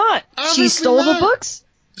 Obviously not. She stole the books.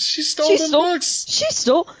 She stole the books.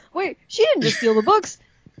 Wait, she didn't just steal the books.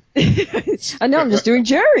 And now I'm just doing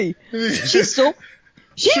Jerry. She stole the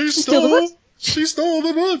books. She stole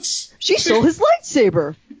the books. She stole his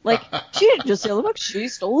lightsaber. Like, she didn't just steal the books. She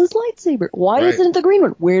stole his lightsaber. Why isn't it the green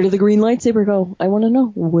one? Where did the green lightsaber go? I want to know.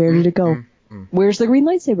 Where did it go? Where's the green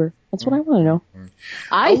lightsaber? That's what I want to know.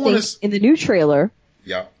 I think in the new trailer,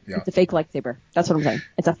 it's a fake lightsaber. That's what I'm saying.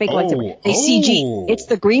 It's a fake lightsaber. They CG. It's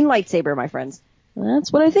the green lightsaber, my friends.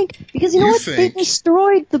 That's what I think. Because you know what? They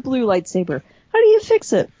destroyed the blue lightsaber. How do you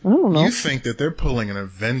fix it? I don't know. You think that they're pulling an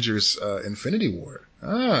Avengers Infinity War.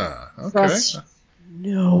 Ah, okay. Trust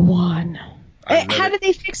no one. How did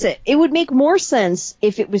they fix it? It would make more sense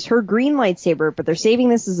if it was her green lightsaber, but they're saving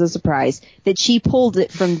this as a surprise, that she pulled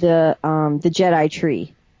it from the Jedi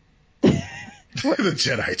tree. The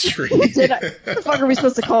Jedi tree. What the fuck are we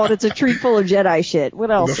supposed to call it? It's a tree full of Jedi shit. What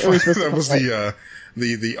else are we supposed to call it? That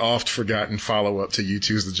was the oft forgotten follow up to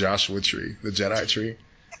U2's The Joshua Tree, the Jedi tree.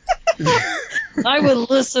 I would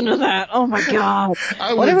listen to that. Oh my god!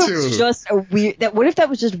 I would too. Was just a weird. What if that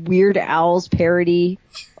was just Weird Al's parody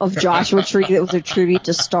of Joshua Tree that was a tribute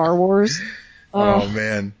to Star Wars? Oh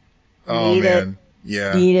man! Oh man!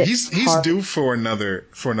 Yeah, he's due for another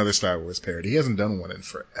Star Wars parody. He hasn't done one in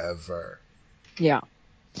forever. Yeah.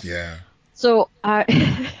 Yeah. So God,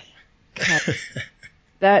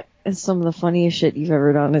 that is some of the funniest shit you've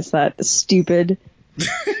ever done. Is that stupid? Is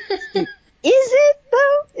it though?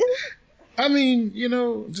 I mean,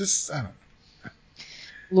 just I don't know.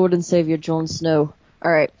 Lord and Savior Jon Snow.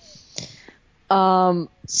 All right.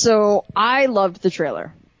 So I loved the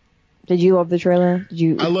trailer. Did you love the trailer? Did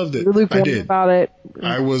you? I loved it. Were you lukewarm I did. About it?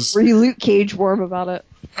 Were you Luke Cage warm about it?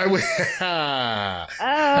 I was.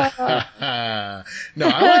 No,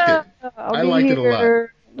 I liked it. I liked it a lot.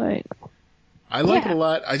 Right. I like it a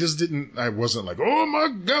lot. I wasn't like, oh my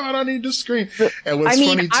god, I need to scream. And what's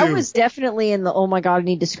funny too. I was definitely in the oh my god, I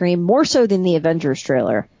need to scream more so than the Avengers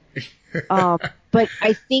trailer. But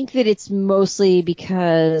I think that it's mostly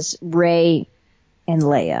because Rey and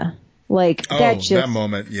Leia. Like, that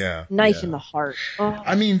moment, yeah. Knife in the heart. Oh.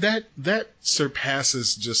 I mean, that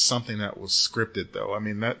surpasses just something that was scripted, though. I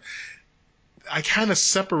mean, I kind of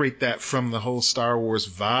separate that from the whole Star Wars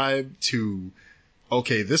vibe to,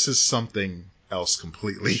 okay, this is something else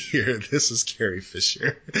completely here. This is Carrie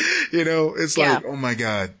Fisher. It's like, oh my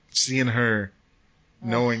God, seeing her,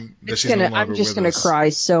 knowing that she's no longer with us. I'm just gonna cry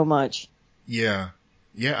so much. Yeah.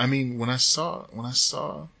 I mean, when I saw,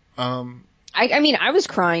 I mean, I was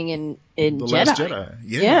crying in The Jedi. Last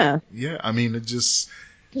Jedi. Yeah. I mean, it just.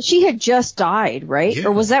 She had just died, right? Yeah.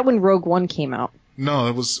 Or was that when Rogue One came out? No,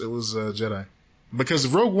 it was Jedi. Because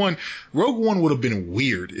Rogue One would have been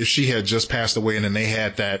weird if she had just passed away and then they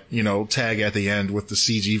had that, tag at the end with the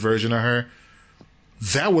CG version of her.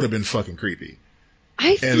 That would have been fucking creepy.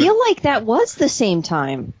 I feel like that was the same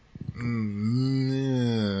time.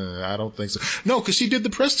 I don't think so. No, because she did the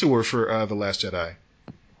press tour for The Last Jedi.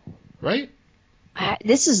 Right?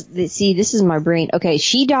 This is my brain. Okay,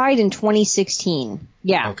 she died in 2016.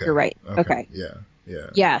 Yeah, okay. You're right. Okay. Yeah.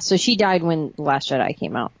 Yeah, so she died when The Last Jedi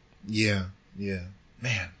came out. Yeah.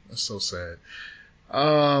 Man, that's so sad.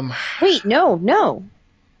 Wait, no.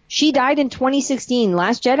 She died in 2016.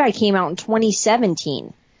 Last Jedi came out in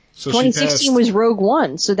 2017. So 2016 was Rogue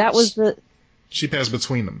One, so that was She passed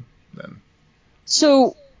between them, then.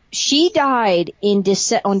 So she died on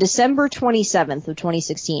December 27th of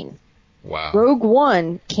 2016. Wow. Rogue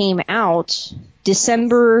One came out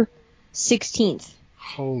December 16th.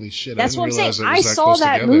 Holy shit. That's what I'm saying. I saw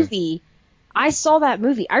that movie.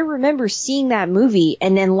 I remember seeing that movie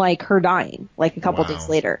and then her dying a couple days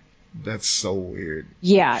later. That's so weird.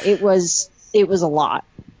 Yeah, it was a lot.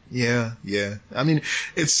 Yeah. I mean,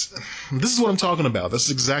 this is what I'm talking about. This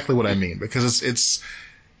is exactly what I mean, because it's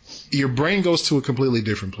your brain goes to a completely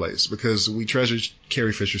different place because we treasure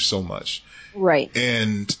Carrie Fisher so much. Right.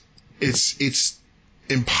 And it's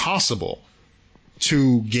impossible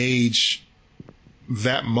to gauge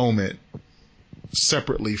that moment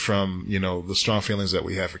separately from, the strong feelings that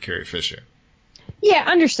we have for Carrie Fisher. Yeah,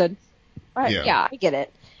 understood. Yeah, I get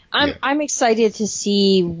it. I'm excited to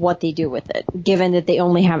see what they do with it, given that they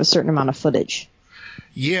only have a certain amount of footage.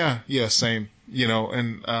 Yeah, same.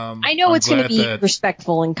 And I know it's going to be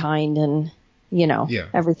respectful and kind and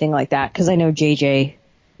everything like that, because I know JJ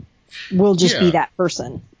will just be that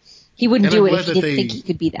person. He wouldn't do it if he didn't think he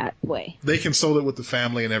could be that way. They consulted with the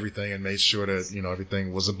family and everything and made sure that,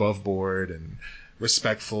 everything was above board and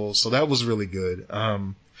respectful. So that was really good.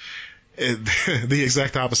 The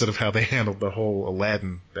exact opposite of how they handled the whole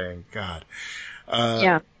Aladdin thing. God.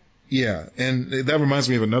 Yeah. And that reminds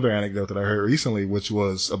me of another anecdote that I heard recently, which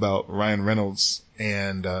was about Ryan Reynolds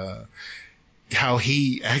and, how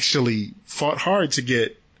he actually fought hard to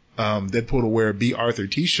get, Deadpool to wear a B. Arthur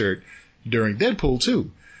t-shirt during Deadpool 2.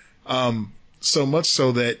 So much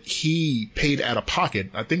so that he paid out of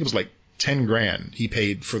pocket. I think it was like $10,000 he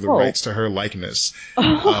paid for the rights to her likeness,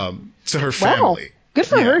 to her family. Wow. Good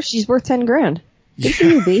for her. She's worth $10,000. Good for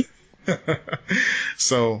you, B.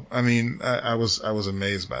 So, I mean, I was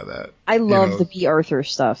amazed by that. I love the B. Arthur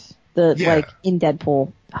stuff. In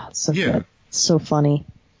Deadpool. Oh, it's so good. It's so funny.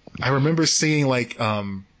 I remember seeing I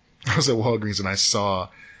was at Walgreens and I saw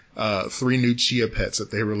 3 new Chia Pets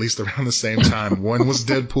that they released around the same time. One was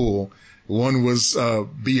Deadpool, one was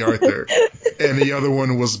B. Arthur, and the other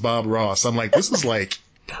one was Bob Ross. I'm like, this is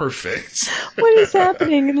perfect. What is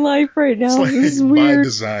happening in life right now? This is weird. By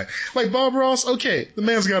design. Bob Ross, okay, the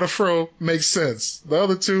man's got a fro, makes sense. The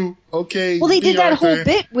other two, okay. Well, they did that whole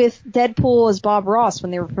bit with Deadpool as Bob Ross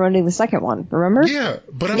when they were promoting the second one, remember? Yeah,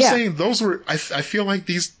 but I'm saying those were, I feel like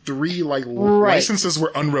these 3 licenses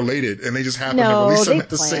were unrelated and they just happened to release them at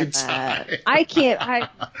the same time.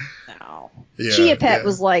 No. Yeah, Chia Pet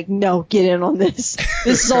was like, no, get in on this.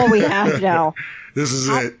 This is all we have now. This is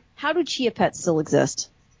it. How do Chia Pets still exist?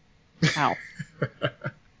 How?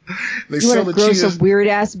 You want to grow some weird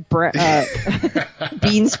ass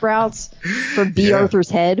bean sprouts from B. Arthur's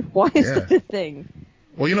head? Why is that a thing?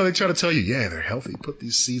 Well, they try to tell you, they're healthy. Put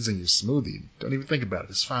these seeds in your smoothie. Don't even think about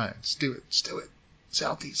it. It's fine. Just do it. It's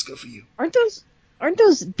healthy. It's good for you. Aren't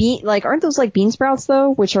those bean sprouts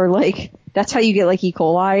though? Which are that's how you get E.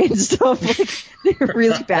 coli and stuff. They're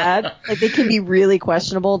really bad. They can be really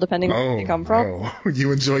questionable depending on where they come from. No.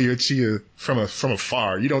 You enjoy your chia from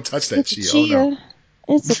afar. You don't touch that it's chia. Oh no.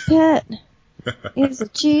 It's a pet. It's a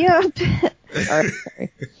chia pet. Sorry.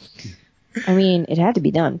 I mean, it had to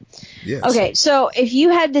be done. Yes. Okay, so if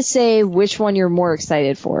you had to say which one you're more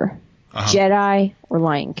excited for, Jedi or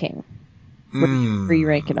Lion King, where are you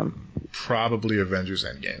ranking them? Probably Avengers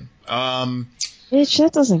Endgame. Bitch,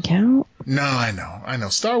 that doesn't count. No, I know.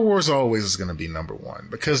 Star Wars always is going to be number one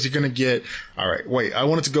because you're going to get. All right, wait. I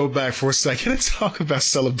wanted to go back for a second and talk about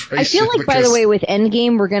Celebration. I feel like, by the way, with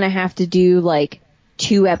Endgame, we're going to have to do like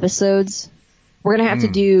 2 episodes. We're going to have to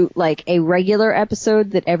do like a regular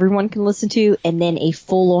episode that everyone can listen to, and then a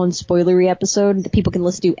full-on spoilery episode that people can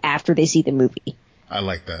listen to after they see the movie. I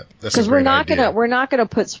like that. That's because we're not gonna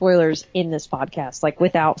put spoilers in this podcast like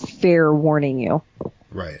without fair warning you.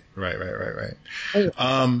 Right. But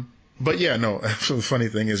yeah, no, the funny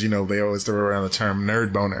thing is, they always throw around the term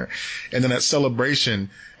nerd boner. And then at Celebration,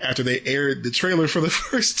 after they aired the trailer for the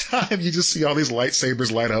first time, you just see all these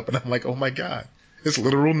lightsabers light up. And I'm like, oh my God, it's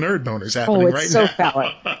literal nerd boners happening right now. Oh, it's so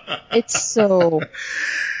phallic. It's so.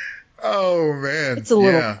 Oh man. It's a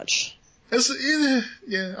little much.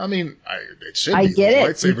 Yeah, I mean, it should be. I get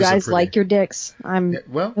it. You guys like your dicks. I'm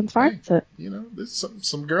fine with it. There's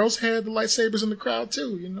some girls had the lightsabers in the crowd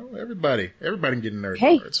too. Everybody can get a nerd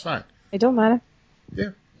hey, boner. It's fine. It don't matter.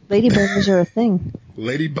 Yeah. Lady boners are a thing.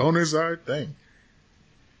 Lady boners are a thing.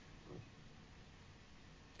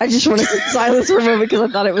 I just wanted to silence for a moment because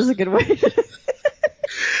I thought it was a good way.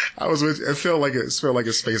 I was with. It felt like a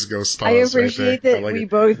Space Ghost pause. I appreciate right that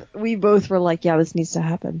we both were like, yeah, this needs to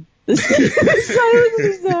happen. This needs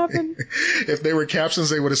to happen. If they were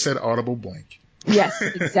captions, they would have said audible blank. Yes,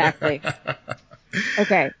 exactly.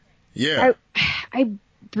 Okay. Yeah. I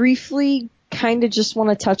briefly kind of just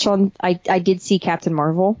want to touch on. I did see Captain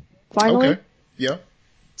Marvel finally. Okay. Yeah.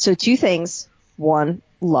 So 2 things. 1,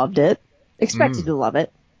 loved it. Expected to love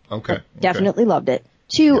it. Okay. Definitely loved it.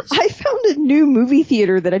 2, yes. I found a new movie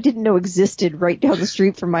theater that I didn't know existed right down the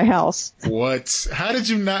street from my house. What? How did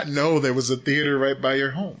you not know there was a theater right by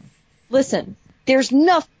your home? Listen, there's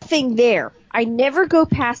nothing there. I never go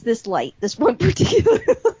past this light, this one particular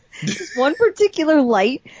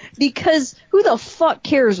light, because who the fuck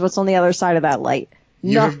cares what's on the other side of that light?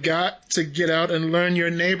 You've got to get out and learn your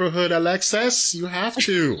neighborhood, Alexis. You have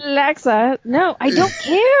to. Alexa, no, I don't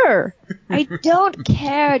care. I don't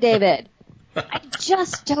care, David. I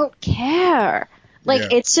just don't care.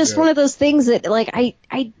 It's just one of those things that,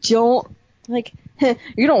 I don't,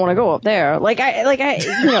 you don't want to go up there.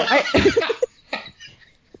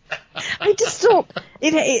 I just don't,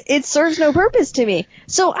 it serves no purpose to me.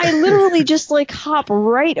 So I literally just, hop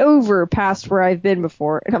right over past where I've been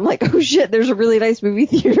before. And I'm like, oh shit, there's a really nice movie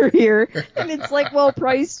theater here. And it's, well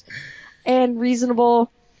priced and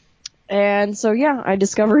reasonable. And so, yeah, I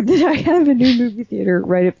discovered that I have a new movie theater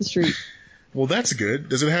right up the street. Well, that's good.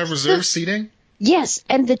 Does it have reserved seating? Yes,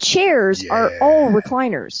 and the chairs are all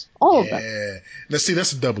recliners. All of them. Yeah. Now, see,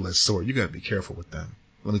 that's a double-edged sword. You got to be careful with them.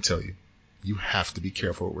 Let me tell you. You have to be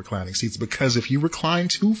careful with reclining seats because if you recline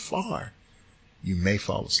too far, you may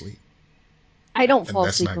fall asleep. I don't fall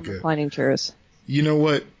asleep on reclining chairs. You know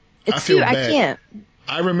what? I feel bad. I can't.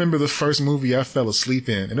 I remember the first movie I fell asleep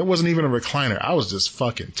in, and it wasn't even a recliner. I was just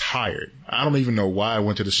fucking tired. I don't even know why I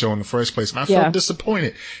went to the show in the first place. And I felt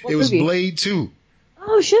disappointed. It was Blade 2.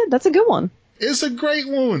 Oh, shit. That's a good one. It's a great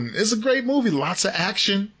one. It's a great movie. Lots of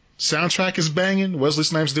action. Soundtrack is banging. Wesley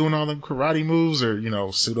Snipes doing all the karate moves or,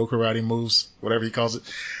 pseudo karate moves, whatever he calls it.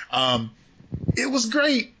 It was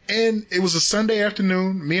great. And it was a Sunday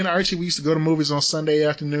afternoon. Me and Archie, we used to go to movies on Sunday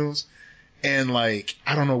afternoons. And I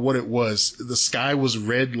don't know what it was. The sky was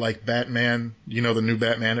red like Batman, the new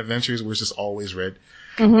Batman Adventures, where it's just always red.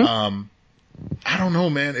 Mm-hmm. I don't know,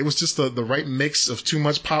 man. It was just the right mix of too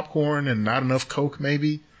much popcorn and not enough Coke,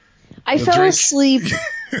 maybe. I fell asleep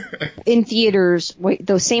in theaters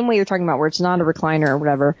the same way you're talking about, where it's not a recliner or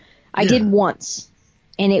whatever. I did once,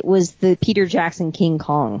 and it was the Peter Jackson King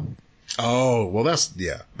Kong. Oh, well,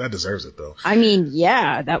 that deserves it, though. I mean,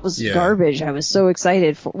 that was garbage. I was so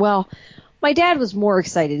excited my dad was more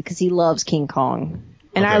excited because he loves King Kong.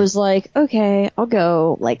 And I was like, okay, I'll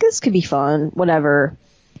go. This could be fun, whatever.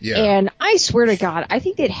 Yeah. And I swear to God, I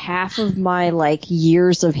think that half of my,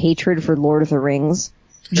 years of hatred for Lord of the Rings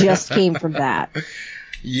just came from that.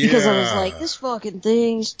 Yeah. Because I was like, this fucking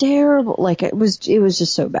thing's terrible. It was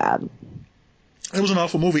just so bad. It was an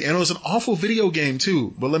awful movie. And it was an awful video game,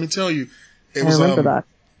 too. But let me tell you, I remember that.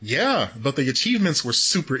 Yeah, but the achievements were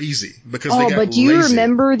super easy because they got but do you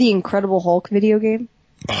remember the Incredible Hulk video game?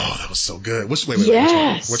 Oh, that was so good. Wait,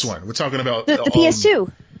 yes. Which one? We're talking about the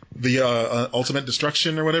PS2. The Ultimate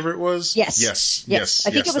Destruction or whatever it was? Yes. Yes. I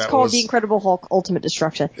think it was called The Incredible Hulk Ultimate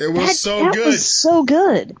Destruction. It was that was so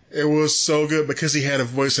good. It was so good because he had a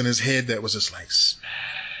voice in his head that was just smash.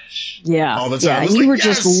 Yeah. All the time. Yeah, and you were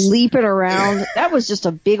just leaping around. That was just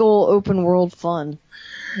a big old open world fun.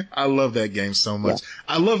 I love that game so much. Yeah.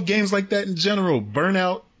 I love games like that in general.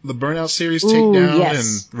 Burnout, the Burnout series, Takedown,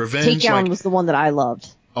 and Revenge. Takedown was the one that I loved.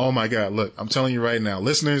 Oh my God. Look, I'm telling you right now,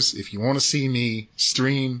 listeners, if you want to see me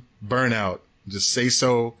stream Burnout, just say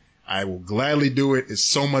so. I will gladly do it. It's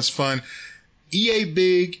so much fun. EA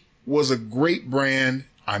Big was a great brand.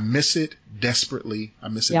 I miss it desperately. I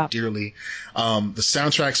miss it dearly. The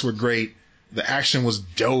soundtracks were great. The action was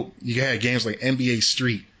dope. You had games like NBA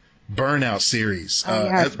Street, Burnout series,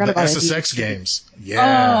 I forgot the about SSX games.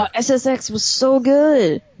 Yeah. Oh, SSX was so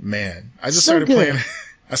good. Man, I started playing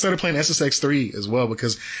SSX 3 as well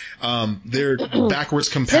because, they're backwards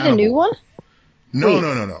compatible. Is it a new one?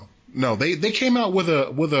 No. They came out with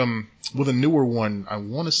a newer one. I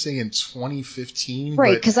want to say in 2015.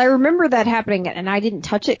 Right, because I remember that happening, and I didn't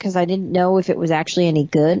touch it because I didn't know if it was actually any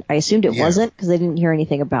good. I assumed it wasn't because I didn't hear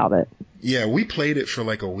anything about it. Yeah, we played it for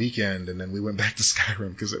like a weekend, and then we went back to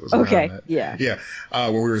Skyrim because it was around that. Yeah.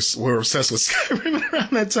 Where we were obsessed with Skyrim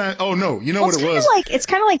around that time. Oh no, you know what it was? It's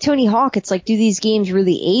kind of like Tony Hawk. It's like, do these games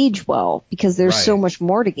really age well? Because there's so much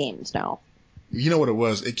more to games now. You know what it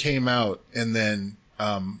was? It came out, and then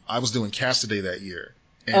I was doing Castaday that year,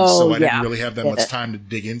 and so I didn't really have that much time to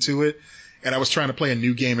dig into it. And I was trying to play a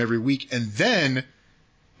new game every week, and then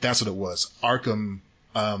that's what it was. Arkham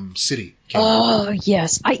City came out.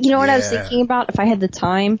 Yes. You know what I was thinking about? If I had the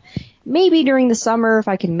time, maybe during the summer, if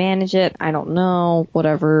I can manage it, I don't know,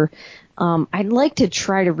 whatever. I'd like to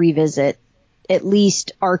try to revisit at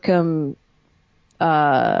least Arkham.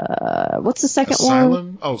 What's the second Asylum?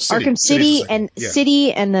 one? Oh, City. Arkham City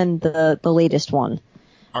City, and then the latest one.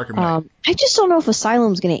 Arkham Knight. I just don't know if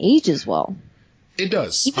Asylum's going to age as well. It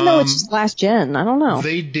does, even though it's just last gen. I don't know.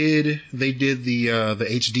 They did the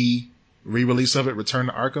HD re-release of it, Return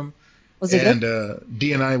to Arkham. Was it good? And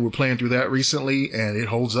D and I were playing through that recently, and it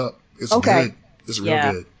holds up. It's good. It's real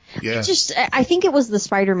good. Yeah. I think it was the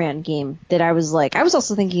Spider-Man game that I was like, I was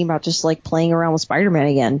also thinking about just like playing around with Spider-Man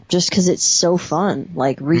again, just because it's so fun,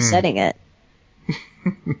 like resetting it.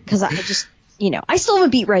 Because I just, I still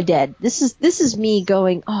haven't beat Red Dead. This is me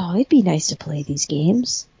going, oh, it'd be nice to play these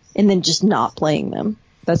games, and then just not playing them.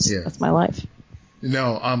 That's my life.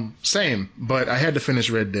 No, same, but I had to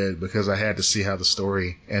finish Red Dead because I had to see how the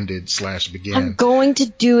story ended / began. I'm going to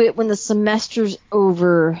do it when the semester's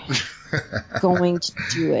over. Going to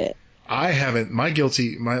do it. I haven't. My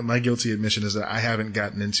guilty admission is that I haven't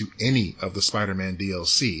gotten into any of the Spider-Man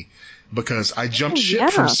DLC because I jumped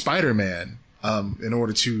ship from Spider-Man in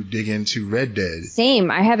order to dig into Red Dead.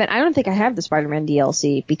 Same. I don't think I have the Spider-Man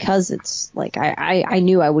DLC because it's like I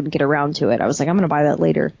knew I wouldn't get around to it. I was like, I'm going to buy that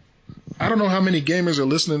later. I don't know how many gamers are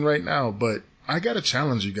listening right now, but I got to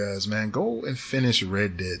challenge you guys, man. Go and finish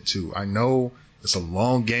Red Dead 2. I know it's a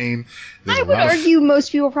long game. I would argue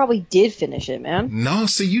most people probably did finish it, man. No,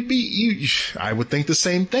 see, I would think the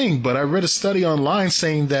same thing, but I read a study online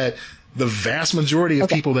saying that the vast majority of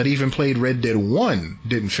people that even played Red Dead 1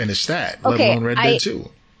 didn't finish that, let alone Red Dead 2.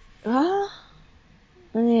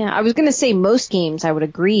 Yeah, I was going to say most games I would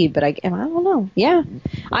agree, but I don't know. Yeah.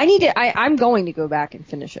 I'm going to go back and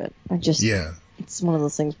finish it. It's one of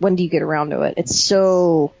those things. When do you get around to it? It's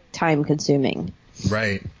so time consuming.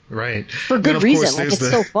 Right. For good reason. It's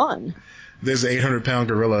so fun. There's an 800-pound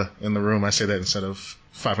gorilla in the room. I say that instead of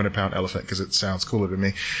 500-pound elephant because it sounds cooler to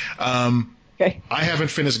me. I haven't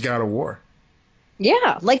finished God of War.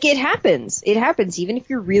 Yeah, like it happens. It happens even if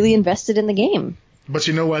you're really invested in the game. But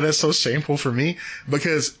you know why that's so shameful for me?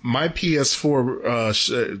 Because my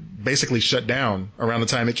PS4 basically shut down around the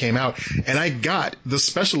time it came out, and I got the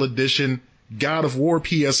special edition God of War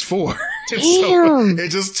PS4. Damn. So it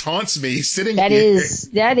just taunts me sitting here.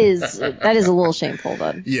 That is a little shameful,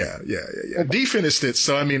 bud. Yeah. D finished it,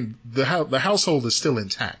 so I mean the household is still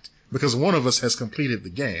intact because one of us has completed the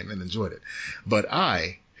game and enjoyed it, but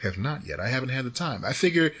I have not yet. I haven't had the time. I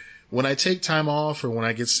figure when I take time off or when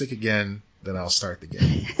I get sick again, then I'll start the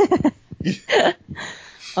game.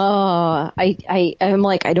 I'm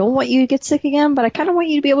like, I don't want you to get sick again, but I kind of want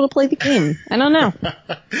you to be able to play the game. I don't know.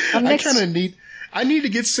 I need to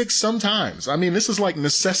get sick sometimes. I mean, this is like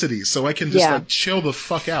necessity, so I can just like chill the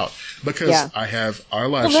fuck out because I have our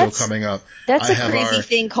live show coming up. That's a crazy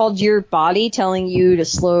thing called your body telling you to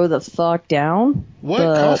slow the fuck down. What?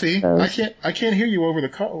 Coffee? I can't hear you over the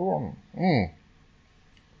coffee.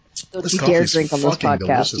 Don't you dare drink on this podcast,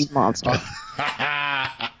 delicious. You monster.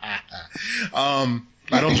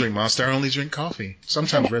 I don't drink Monster. I only drink coffee.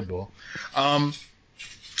 Sometimes Red Bull.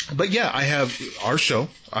 But yeah, I have our show.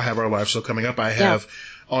 I have our live show coming up. I have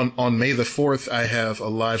on May the 4th, I have a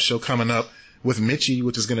live show coming up with Mitchie,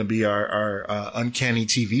 which is going to be our Uncanny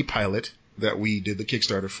TV pilot that we did the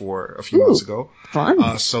Kickstarter for a few months ago.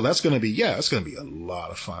 Fun. So that's going to be, it's going to be a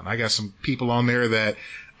lot of fun. I got some people on there that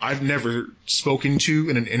I've never spoken to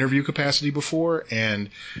in an interview capacity before. And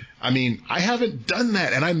I mean, I haven't done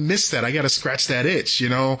that, and I miss that. I got to scratch that itch,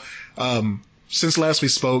 since last we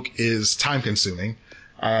spoke is time consuming.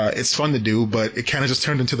 It's fun to do, but it kind of just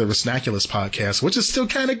turned into the Resnaculous podcast, which is still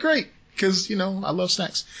kind of great because, I love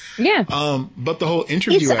snacks. Yeah. But the whole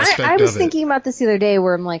interview aspect of it. I was thinking about this the other day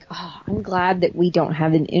where I'm like, I'm glad that we don't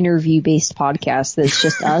have an interview-based podcast that's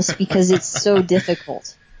just us because it's so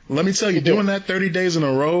difficult. Let me tell you, doing that 30 days in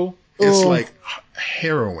a row, it's like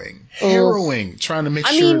harrowing trying to make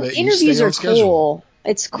sure that you stay on schedule. Cool.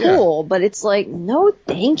 It's cool, but it's like, no,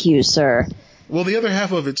 thank you, sir. Well, the other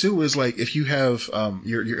half of it too is like if you have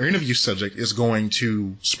your interview subject is going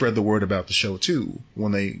to spread the word about the show too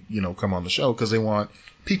when they come on the show because they want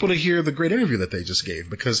people to hear the great interview that they just gave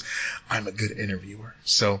because I'm a good interviewer.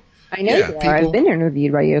 So I know you are. I've been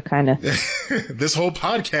interviewed by you, kind of. This whole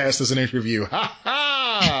podcast is an interview. Ha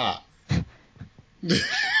ha!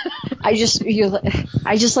 I just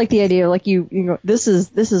like the idea, like this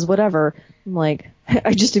is whatever. I'm like,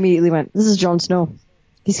 I just immediately went, this is Jon Snow.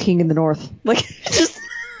 He's king in the north. Like, just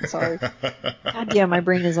sorry. God damn, my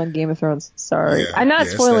brain is on Game of Thrones. Sorry, I'm not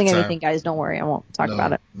spoiling anything, guys. Don't worry, I won't talk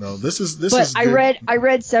about it. No, this is. But I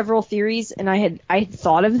read several theories, and I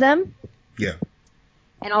thought of them. Yeah.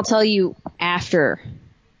 And I'll tell you after,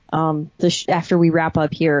 after we wrap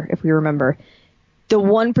up here, if we remember. The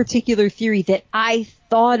one particular theory that I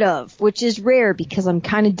thought of, which is rare because I'm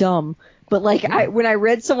kind of dumb, but like when I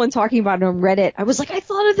read someone talking about it on Reddit, I was like, I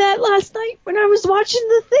thought of that last night when I was watching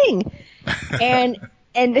the thing, and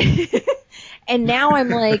and now I'm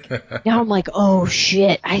like, oh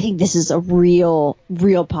shit, I think this is a real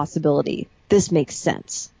possibility. This makes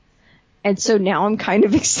sense. And so now I'm kind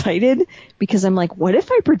of excited because I'm like, what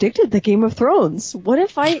if I predicted the Game of Thrones? What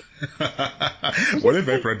if I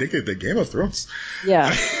predicted the Game of Thrones?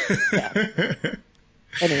 Yeah.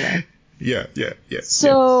 Anyway. Yeah.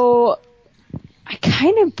 So I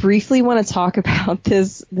kind of briefly want to talk about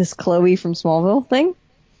this Chloe from Smallville thing.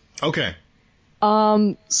 Okay.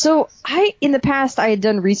 So in the past I had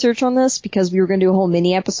done research on this because we were going to do a whole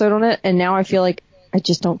mini episode on it, and now I feel like I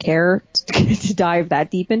just don't care to dive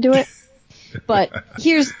that deep into it. But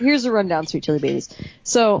here's a rundown, Sweet Chili Babies.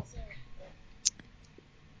 So,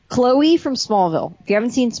 Chloe from Smallville. If you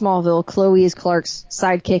haven't seen Smallville, Chloe is Clark's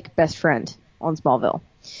sidekick best friend on Smallville.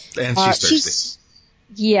 And she's thirsty.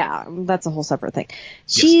 Yeah, that's a whole separate thing. Yes.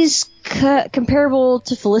 She's comparable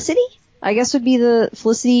to Felicity, I guess would be the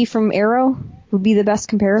Felicity from Arrow would be the best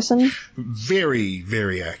comparison. Very,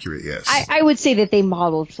 very accurate, yes. I would say that they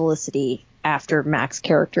modeled Felicity after Mac's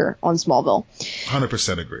character on Smallville.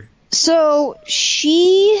 100% agree. So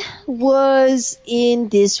she was in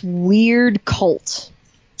this weird cult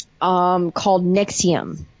called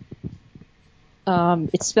NXIVM.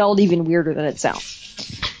 It's spelled even weirder than it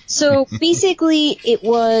sounds. So basically it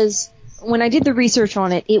was, when I did the research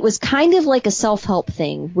on it, it was kind of like a self-help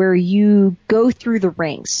thing where you go through the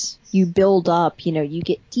ranks. You build up, you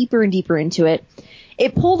get deeper and deeper into it.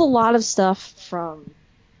 It pulled a lot of stuff from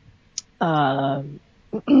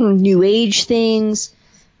New Age things.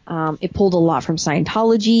 It pulled a lot from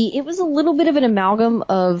Scientology. It was a little bit of an amalgam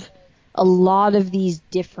of a lot of these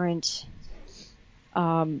different,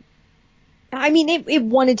 it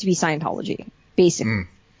wanted to be Scientology, basically.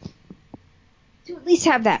 To at least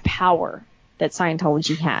have that power that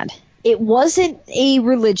Scientology had. It wasn't a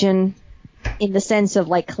religion in the sense of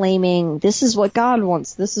like claiming this is what God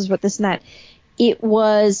wants, this is what this and that. It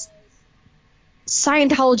was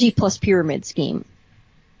Scientology plus pyramid scheme,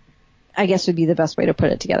 I guess would be the best way to put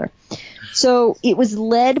it together. So it was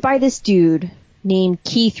led by this dude named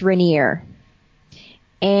Keith Rainier.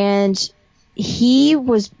 And he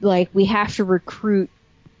was like, we have to recruit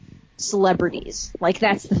celebrities. Like,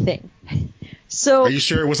 that's the thing. So, are you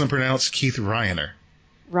sure it wasn't pronounced Keith Ryaner?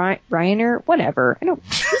 Ryaner? Whatever. I don't,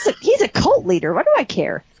 he's a cult leader. Why do I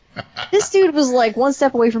care? This dude was like one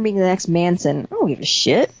step away from being the next Manson. I don't give a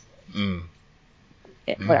shit.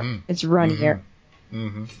 Whatever. It's Rainier.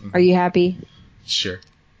 Are you happy? Sure.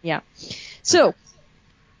 Yeah. So,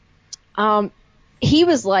 he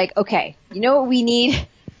was like, okay, you know what we need?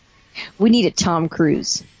 We need a Tom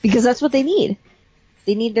Cruise. Because that's what they need.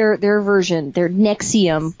 They need their version, their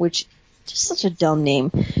NXIVM, which just such a dumb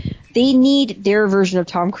name. They need their version of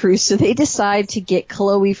Tom Cruise, so they decide to get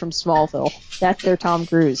Chloe from Smallville. That's their Tom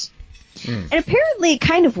Cruise. And apparently it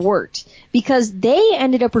kind of worked, because they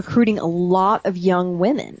ended up recruiting a lot of young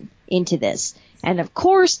women into this. And of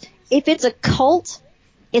course, if it's a cult,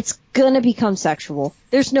 it's gonna become sexual.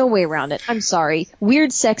 There's no way around it. I'm sorry.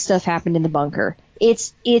 Weird sex stuff happened in the bunker.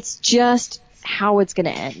 It's just how it's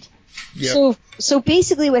gonna end. Yep. So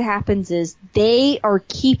basically what happens is they are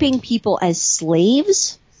keeping people as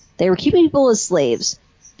slaves. They were keeping people as slaves.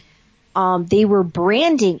 They were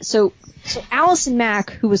branding. So Allison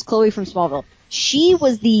Mack, who was Chloe from Smallville, she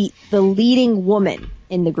was the leading woman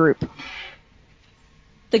in the group.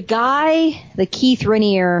 The guy, the Keith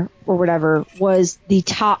Raniere or whatever, was the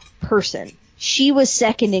top person. She was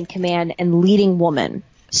second in command and leading woman.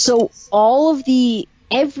 So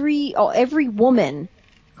every woman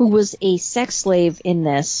who was a sex slave in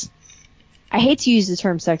this, I hate to use the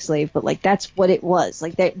term sex slave, but like that's what it was.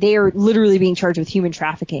 Like they are literally being charged with human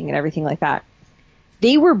trafficking and everything like that.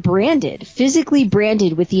 They were physically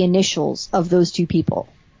branded with the initials of those two people.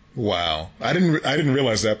 Wow. I didn't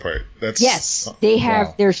realize that part. Yes, they have.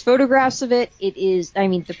 Wow. There's photographs of it. It is. I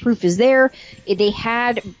mean, the proof is there. They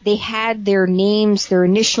had their names, their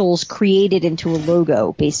initials created into a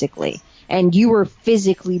logo, basically, and you were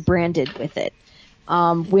physically branded with it.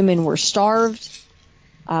 Women were starved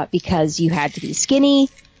because you had to be skinny.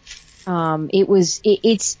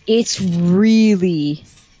 It's really,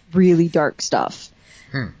 really dark stuff.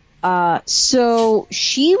 So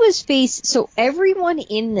she was so everyone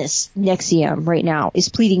in this NXIVM right now is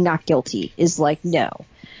pleading not guilty, is like, no.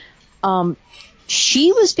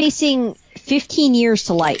 She was facing 15 years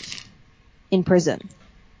to life in prison.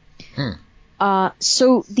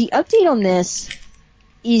 So the update on this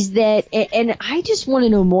is that, and I just want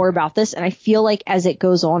to know more about this, and I feel like as it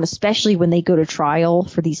goes on, especially when they go to trial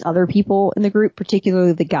for these other people in the group,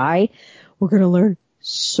 particularly the guy, we're going to learn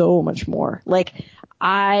so much more. Like,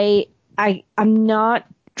 I'm not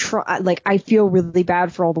I feel really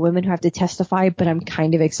bad for all the women who have to testify, but I'm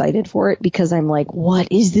kind of excited for it because I'm like, what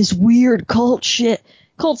is this weird cult shit?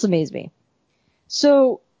 Cults amaze me.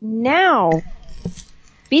 So now,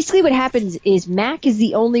 basically what happens is Mac is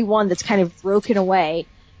the only one that's kind of broken away.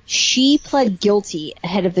 She pled guilty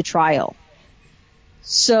ahead of the trial.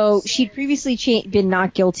 So she'd previously been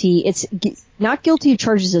not guilty. It's not guilty of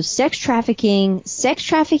charges of sex trafficking,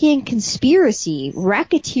 conspiracy,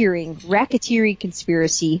 racketeering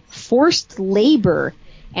conspiracy, forced labor,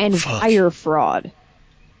 and wire fraud.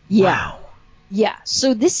 Yeah. Wow. Yeah.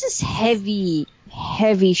 So this is heavy,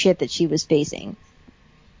 heavy shit that she was facing.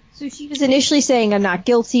 So she was initially saying, I'm not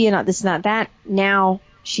guilty, and not this, not that. Now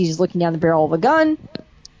she's looking down the barrel of a gun.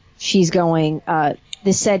 She's going,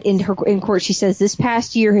 this said in court, she says, this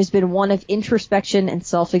past year has been one of introspection and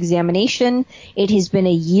self-examination. It has been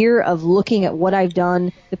a year of looking at what I've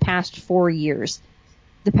done the past 4 years.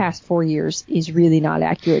 The past 4 years is really not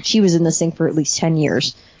accurate. She was in this thing for at least 10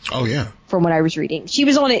 years. Oh, yeah. From what I was reading. She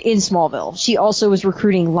was on it in Smallville. She also was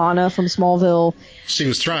recruiting Lana from Smallville. She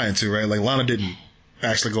was trying to, right? Like, Lana didn't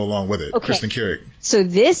actually go along with it. Okay. Kristen Curick. So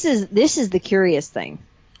this is the curious thing.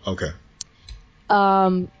 Okay.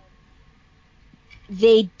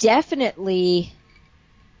 They definitely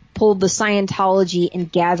pulled the Scientology and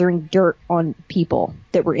gathering dirt on people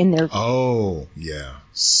that were in there. Oh, yeah.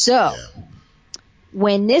 So,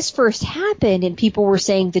 when this first happened and people were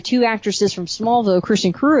saying the two actresses from Smallville,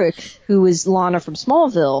 Kristen Curick, who was Lana from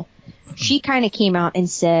Smallville, she kind of came out and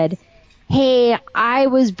said, hey, I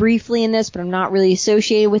was briefly in this, but I'm not really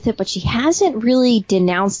associated with it. But she hasn't really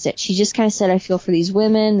denounced it. She just kind of said, I feel for these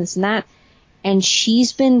women, this and that. And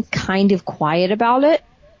she's been kind of quiet about it.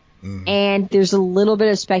 And there's a little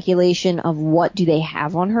bit of speculation of what do they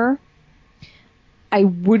have on her. I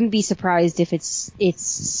wouldn't be surprised if it's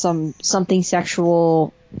something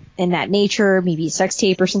sexual in that nature, maybe a sex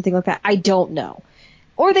tape or something like that. I don't know.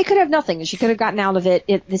 Or they could have nothing, and she could have gotten out of it.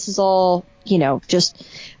 This is all,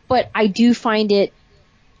 but I do find it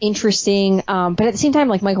interesting. But at the same time,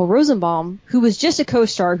 like Michael Rosenbaum, who was just a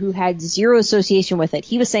co-star who had zero association with it,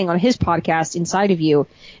 he was saying on his podcast, Inside of You,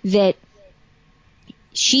 that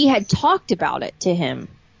she had talked about it to him,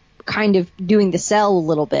 kind of doing the cell a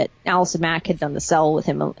little bit. Allison Mack had done the cell with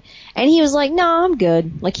him, and he was like, "No, I'm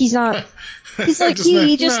good." Like he's like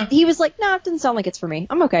he was like, "No, it doesn't sound like it's for me.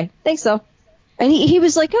 I'm okay, thanks though." And he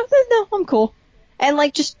was like, "Oh, no, I'm cool," and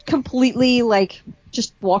like just completely like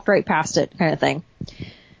just walked right past it, kind of thing.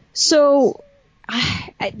 So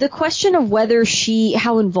the question of whether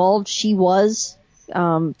how involved she was,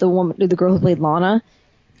 the girl who played Lana,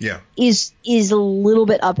 is a little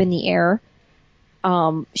bit up in the air.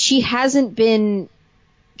 She hasn't been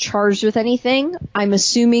charged with anything. I'm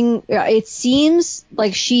assuming it seems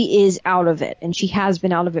like she is out of it, and she has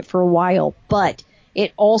been out of it for a while, but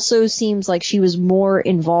it also seems like she was more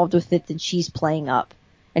involved with it than she's playing up,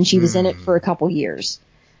 and she was in it for a couple years.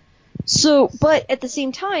 So, but at the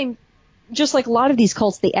same time, just like a lot of these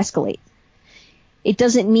cults, they escalate. It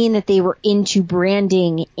doesn't mean that they were into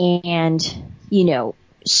branding and,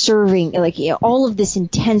 serving, like, all of this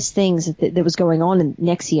intense things that was going on in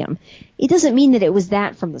NXIVM, it doesn't mean that it was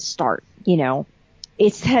that from the start,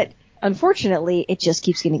 It's that, unfortunately, it just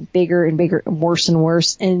keeps getting bigger and bigger and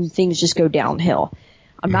worse, and things just go downhill.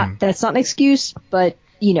 That's not an excuse, but,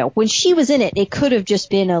 when she was in it, it could have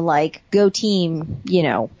just been a, like, go team,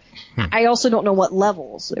 I also don't know what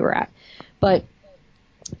levels they were at. But,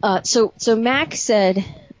 so Mac said,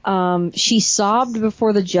 she sobbed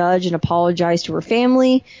before the judge and apologized to her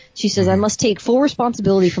family. She says, I must take full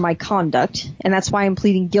responsibility for my conduct, and that's why I'm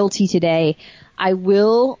pleading guilty today. I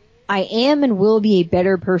am and will be a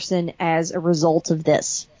better person as a result of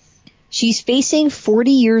this. She's facing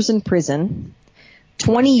 40 years in prison,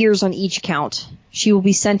 20 years on each count. She will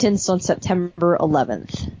be sentenced on September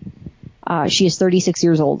 11th. She is 36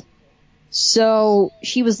 years old. So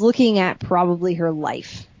she was looking at probably her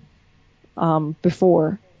life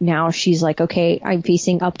before. Now she's like, okay, I'm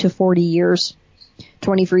facing up to 40 years,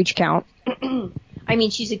 20 for each count. I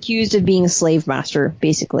mean, she's accused of being a slave master,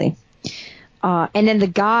 basically. And then the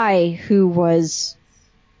guy who was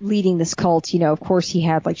leading this cult, of course he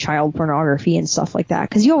had like child pornography and stuff like that.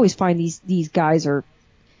 Cause you always find these guys are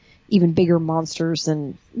even bigger monsters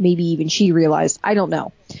than maybe even she realized. I don't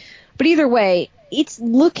know. But either way, it's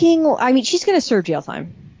looking, I mean, she's going to serve jail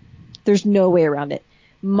time. There's no way around it.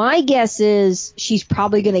 My guess is she's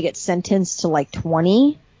probably going to get sentenced to like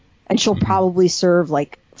 20, and she'll probably serve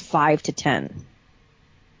like 5 to 10.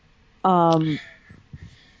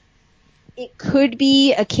 It could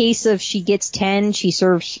be a case of she gets 10, she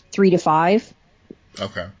serves 3 to 5.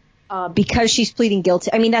 Okay. Because she's pleading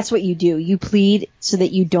guilty. I mean, that's what you do. You plead so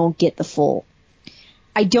that you don't get the full.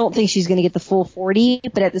 I don't think she's going to get the full 40,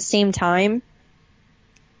 but at the same time,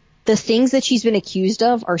 the things that she's been accused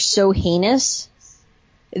of are so heinous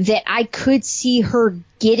that I could see her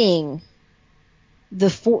getting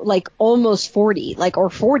almost 40, or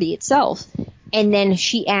 40 itself. And then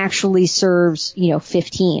she actually serves,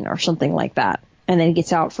 15 or something like that. And then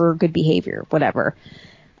gets out for good behavior, whatever.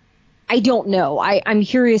 I don't know. I'm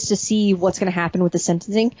curious to see what's going to happen with the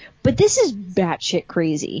sentencing. But this is batshit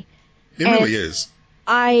crazy. It really is.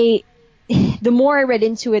 The more I read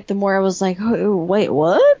into it, the more I was like, oh, wait,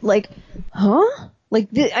 what? Like, huh?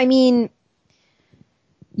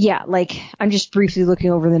 Yeah, I'm just briefly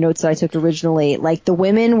looking over the notes that I took originally. The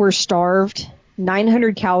women were starved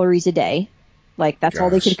 900 calories a day. That's all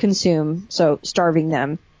they could consume, so starving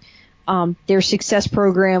them. Their success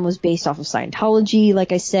program was based off of Scientology,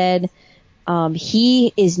 like I said.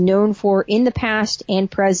 He is known for, in the past and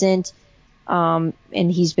present, and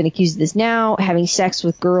he's been accused of this now, having sex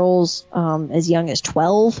with girls as young as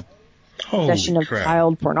 12. Possession of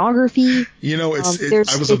child pornography. I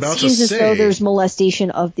was about to say, it seems as though there's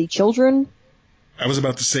molestation of the children. I was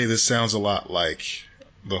about to say this sounds a lot like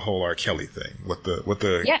the whole R. Kelly thing with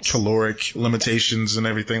the caloric limitations and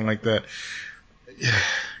everything like that.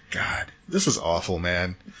 God, this is awful,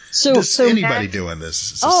 man. So anybody doing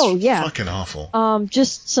this is fucking awful.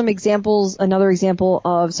 Just some examples. Another example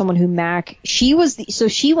of someone who Mac. She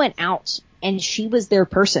went out and she was their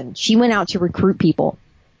person. She went out to recruit people.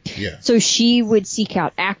 Yeah. So she would seek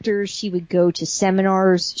out actors. She would go to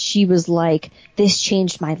seminars. She was like, this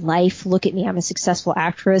changed my life. Look at me. I'm a successful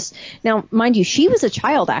actress. Now, mind you, she was a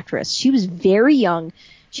child actress. She was very young.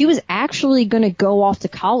 She was actually going to go off to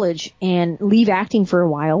college and leave acting for a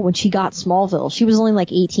while when she got Smallville. She was only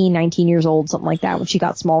 18, 19 years old, something like that, when she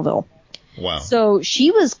got Smallville. Wow. So she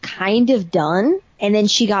was kind of done, and then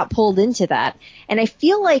she got pulled into that. And I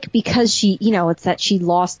feel like because she, it's that she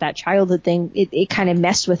lost that childhood thing, it kind of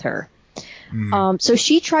messed with her. So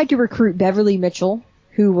she tried to recruit Beverly Mitchell,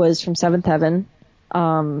 who was from Seventh Heaven,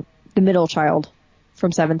 the middle child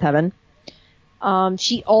from Seventh Heaven.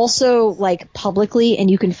 She also, publicly, and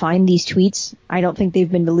you can find these tweets, I don't think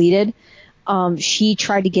they've been deleted, she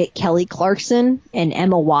tried to get Kelly Clarkson and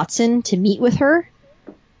Emma Watson to meet with her.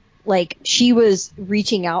 She was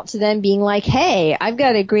reaching out to them being like, hey, I've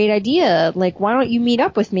got a great idea. Why don't you meet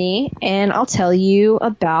up with me and I'll tell you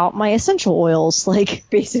about my essential oils,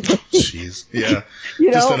 basically. Jeez. Yeah.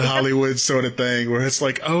 Just that Hollywood sort of thing where it's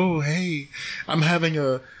like, oh, hey, I'm having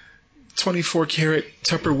a 24 karat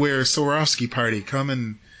Tupperware Swarovski party. Come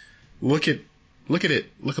and look at it,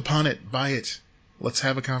 look upon it, buy it. Let's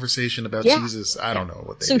have a conversation about Jesus. I don't know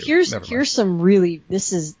what they do. So here's some really,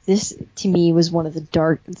 this to me was one of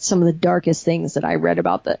some of the darkest things that I read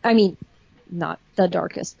about not the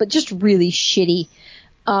darkest, but just really shitty.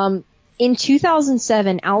 In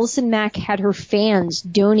 2007, Allison Mack had her fans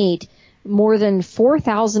donate more than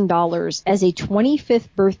 $4,000 as a 25th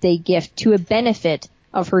birthday gift to a benefit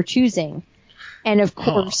of her choosing. And of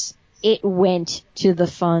course, it went to the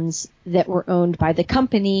funds that were owned by the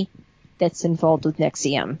company that's involved with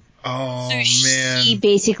NXIVM. Oh, so man. She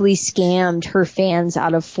basically scammed her fans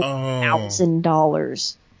out of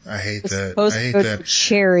 $4,000. I hate that. I hate that. For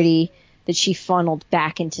charity that she funneled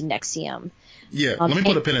back into NXIVM. Yeah, let me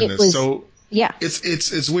put a pin in this. Yeah.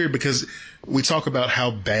 It's weird because we talk about how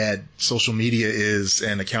bad social media is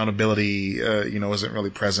and accountability, isn't really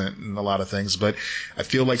present in a lot of things. But I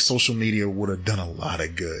feel like social media would have done a lot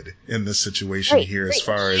of good in this situation here as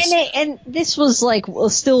far as. And this was like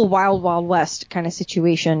still Wild Wild West kind of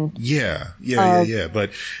situation. Yeah. But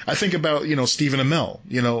I think about, Stephen Amell,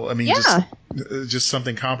 just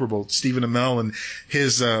something comparable. Stephen Amell and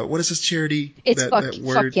his, what is his charity? It's fuck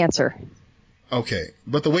cancer. Okay.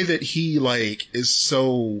 But the way that he is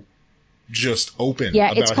so just open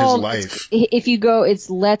about it's called, his life. If you go, it's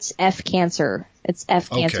Let's F Cancer. It's F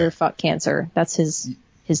Cancer, Fuck Cancer. That's his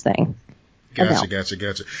thing.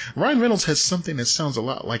 Gotcha. Ryan Reynolds has something that sounds a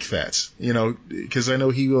lot like that, because I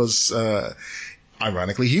know he was,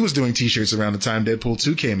 ironically, he was doing t-shirts around the time Deadpool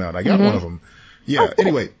 2 came out. I got one of them. Yeah. Oh,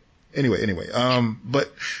 cool. Anyway,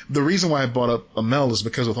 but the reason why I brought up Amell is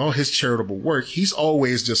because with all his charitable work, he's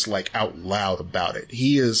always just out loud about it.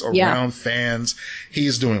 He is around fans. He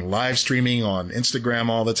is doing live streaming on Instagram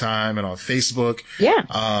all the time and on Facebook. Yeah.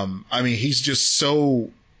 He's just so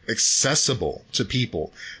accessible to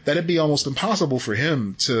people that it'd be almost impossible for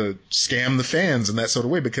him to scam the fans in that sort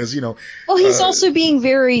of way because, well, he's also being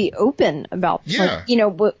very open about,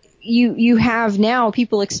 you have now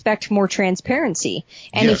people expect more transparency.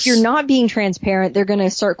 And if you're not being transparent, they're going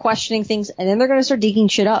to start questioning things and then they're going to start digging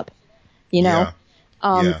shit up,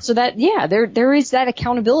 So that, there is that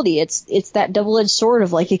accountability. It's that double-edged sword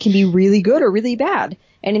of it can be really good or really bad.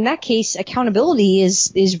 And in that case, accountability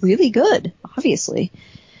is really good, obviously.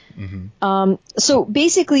 Mm-hmm. So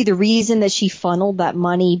basically the reason that she funneled that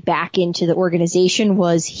money back into the organization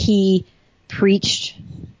was he preached,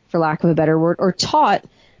 for lack of a better word, or taught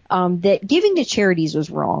that giving to charities was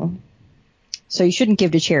wrong. So you shouldn't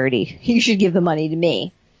give to charity. You should give the money to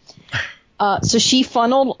me. So she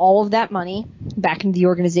funneled all of that money back into the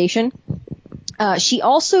organization. She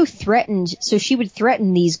also threatened, so she would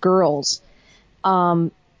threaten these girls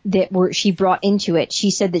she brought into it.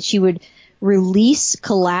 She said that she would release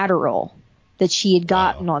collateral that she had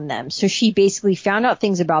gotten on them. So she basically found out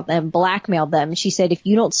things about them, blackmailed them. She said, if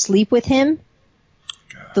you don't sleep with him,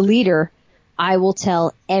 the leader, I will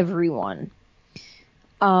tell everyone.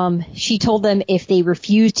 She told them if they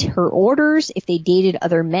refused her orders, if they dated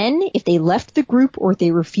other men, if they left the group, or if they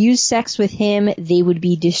refused sex with him, they would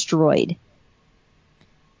be destroyed.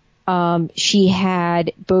 She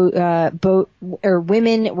had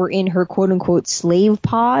women were in her quote unquote slave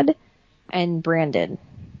pod and branded,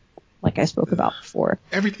 like I spoke about before.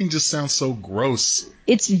 Everything just sounds so gross.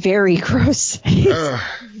 It's very gross. It's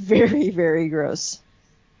very, very gross.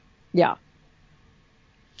 Yeah.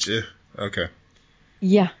 Okay.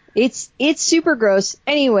 Yeah, it's super gross.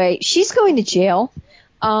 Anyway, she's going to jail.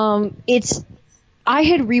 I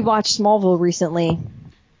had rewatched Smallville recently,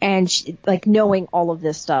 and knowing all of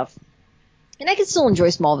this stuff, and I can still enjoy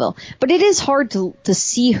Smallville, but it is hard to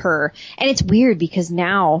see her, and it's weird because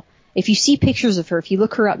now, if you see pictures of her, if you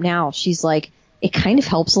look her up now, she's it kind of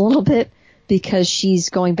helps a little bit because she's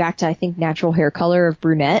going back to, I think, natural hair color of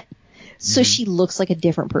brunette. So she looks like a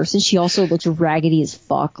different person. She also looks raggedy as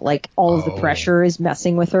fuck. All of the pressure is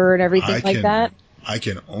messing with her and everything that. I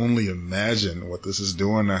can only imagine what this is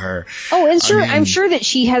doing to her. Oh, and I'm sure that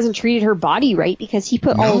she hasn't treated her body right because he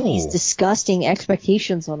put all of these disgusting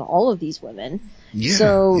expectations on all of these women. Yeah,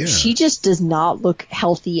 so she just does not look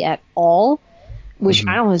healthy at all, which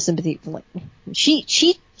I don't have sympathy for.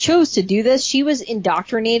 She chose to do this. She was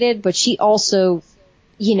indoctrinated, but she also,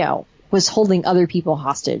 was holding other people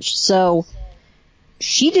hostage. So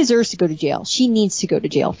she deserves to go to jail. She needs to go to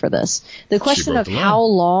jail for this. The question of how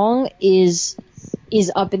long is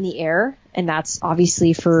up in the air, and that's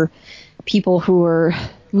obviously for people who are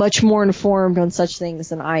much more informed on such things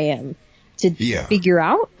than I am to figure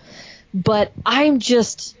out. But I'm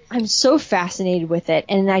so fascinated with it.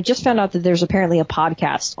 And I just found out that there's apparently a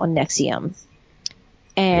podcast on NXIVM.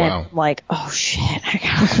 And I'm like, oh shit, I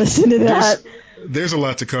gotta listen to that. There's a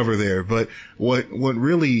lot to cover there, but what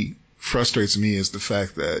really frustrates me is the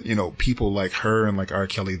fact that, people like her and like R.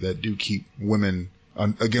 Kelly that do keep women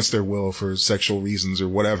against their will for sexual reasons or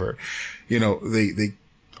whatever, they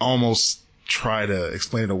almost try to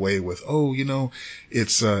explain it away with,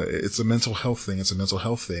 it's a mental health thing. It's a mental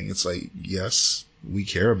health thing. It's yes, we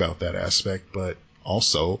care about that aspect, but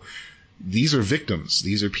also these are victims.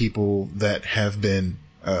 These are people that have been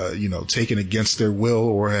taken against their will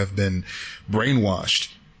or have been brainwashed.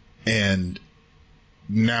 And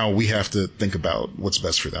now we have to think about what's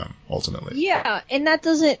best for them, ultimately. Yeah, and that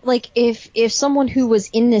doesn't, like, if someone who was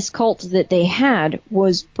in this cult that they had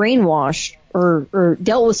was brainwashed or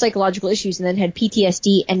dealt with psychological issues and then had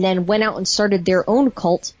PTSD and then went out and started their own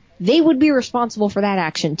cult, they would be responsible for that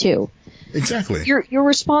action too. Exactly. You're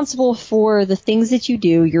responsible for the things that you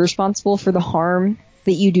do. You're responsible for the harm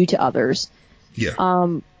that you do to others.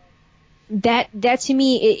 Yeah. That to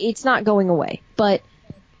me, it's not going away. But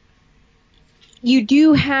you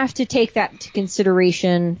do have to take that into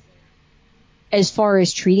consideration as far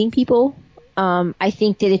as treating people. I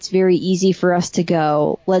think that it's very easy for us to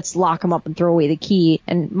go, let's lock them up and throw away the key.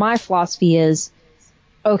 And my philosophy is,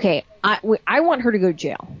 okay, I want her to go to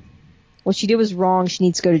jail. What she did was wrong. She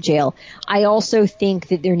needs to go to jail. I also think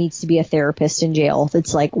that there needs to be a therapist in jail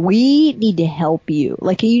that's like, we need to help you.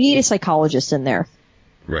 Like, you need a psychologist in there.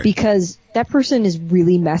 Right. Because that person is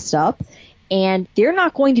really messed up and they're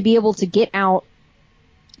not going to be able to get out.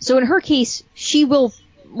 So in her case, she will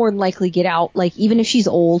more than likely get out. Like, even if she's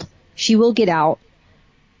old, she will get out.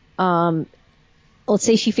 Let's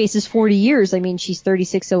say she faces 40 years. I mean, she's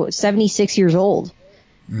 36, so 76 years old.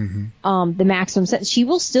 Mm-hmm. The maximum sentence. She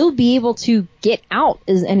will still be able to get out,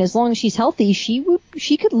 and as long as she's healthy, she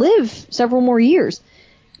could live several more years.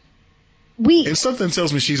 And something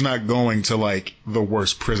tells me she's not going to, like, the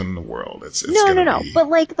worst prison in the world. It's No. But,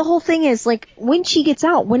 like, the whole thing is, like, when she gets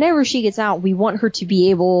out, whenever she gets out, we want her to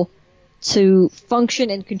be able to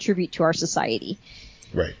function and contribute to our society.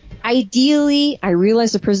 Right. Ideally, I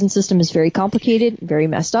realize the prison system is very complicated, very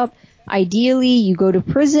messed up. Ideally, you go to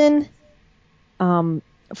prison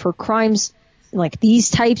for crimes like these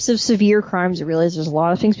types of severe crimes. I realize there's a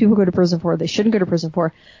lot of things people go to prison for they shouldn't go to prison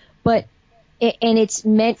for. And it's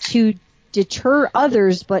meant to deter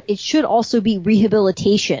others, but it should also be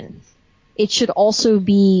rehabilitation. It should also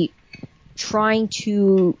be trying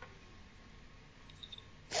to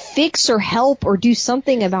fix or help or do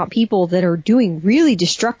something about people that are doing really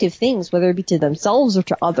destructive things, whether it be to themselves or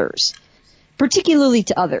to others. Particularly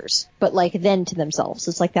to others, but like then to themselves.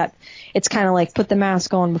 It's like that. It's kind of like put the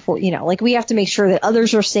mask on before, like we have to make sure that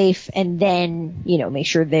others are safe and then, make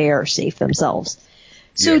sure they are safe themselves.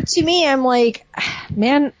 So to me, I'm like,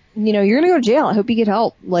 man, you're going to go to jail. I hope you get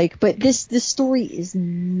help. Like, but this story is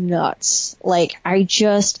nuts. Like, I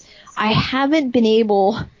haven't been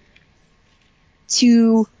able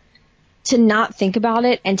to not think about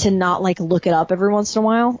it and to not like look it up every once in a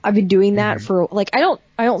while. I've been doing that for like, I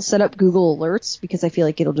don't set up Google alerts because I feel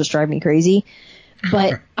like it'll just drive me crazy.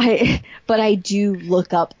 But I do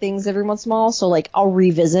look up things every once in a while. So like I'll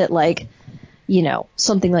revisit like,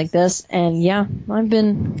 something like this. And yeah, I've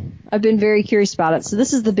been very curious about it. So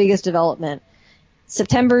this is the biggest development.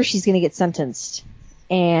 September, she's going to get sentenced.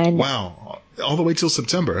 And wow, all the way till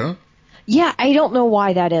September, huh? Yeah, I don't know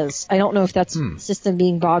why that is. I don't know if that's the system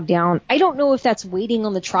being bogged down. I don't know if that's waiting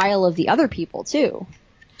on the trial of the other people, too.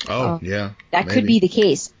 Oh, yeah. That could be the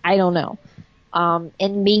case. I don't know.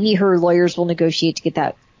 And maybe her lawyers will negotiate to get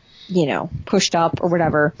that, pushed up or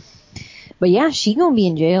whatever. But yeah, she's going to be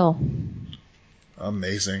in jail.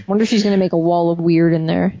 Amazing. Wonder if she's going to make a wall of weird in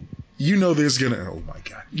there. There's going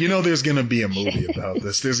to be a movie about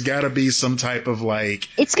this. There's got to be some type of like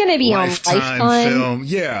it's going to be Lifetime on Lifetime film.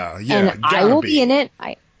 Yeah. And I will be in it.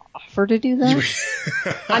 I offer to do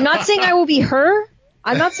that. I'm not saying I will be her.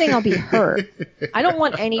 I'm not saying I'll be her. I don't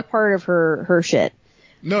want any part of her shit.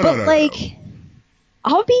 No.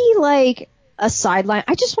 I'll be like a sideline.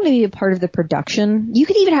 I just want to be a part of the production. You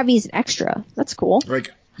could even have me as an extra. That's cool. Like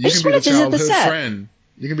you can be the childhood friend.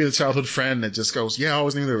 You can be the childhood friend that just goes, yeah, I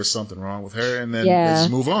always knew there was something wrong with her, and then they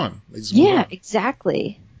just move on.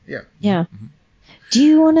 Exactly. Yeah. Yeah. Mm-hmm.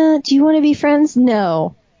 Do you wanna be friends?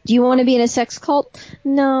 No. Do you want to be in a sex cult?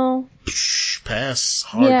 No. Pass.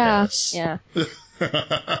 Hard pass. Yeah.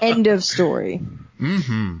 End of story.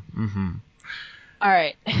 Mm-hmm. All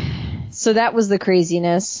right. So that was the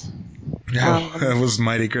craziness. Yeah, that was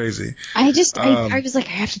mighty crazy. I was like,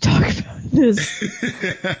 I have to talk about this.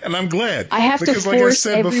 And I'm glad. I have to force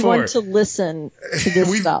everyone to listen to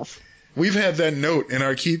this stuff. We've had that note in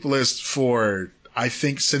our keep list for, I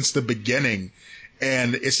think, since the beginning.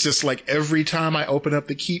 And it's just like every time I open up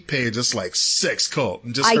the keep page, it's like sex cult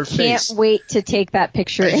and just her face. I can't wait to take that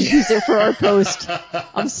picture and use it for our post.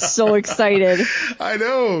 I'm so excited. I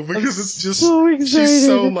know, because it's just, she's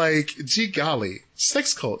so like, gee golly,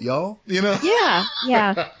 sex cult, y'all, Yeah.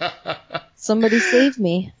 Somebody saved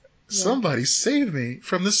me. Somebody saved me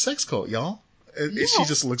from this sex cult, y'all. Yeah. She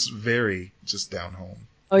just looks very just down home.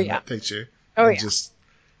 Oh, yeah. That picture. Oh, and yeah. Just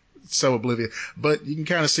so oblivious. But you can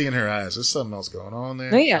kind of see in her eyes, there's something else going on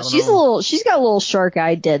there. Oh yeah, she's got a little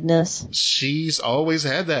shark-eyed deadness. She's always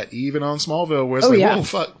had that, even on Smallville, where it's whoa,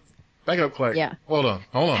 fuck. Back up, Clark. Yeah. Hold on.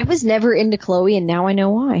 I was never into Chloe, and now I know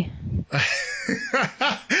why.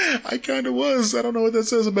 I kind of was. I don't know what that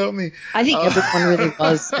says about me. I think everyone really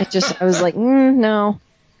was. I was like, no.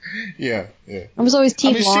 Yeah. I was always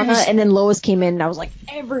Team Lana, and then Lois came in, and I was like,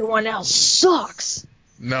 everyone else sucks.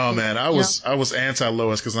 No, man, I was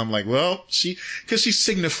anti-Lois because I'm like, well, because she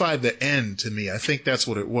signified the end to me. I think that's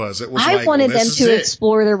what it was. It was I wanted them to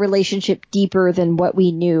explore their relationship deeper than what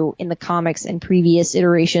we knew in the comics and previous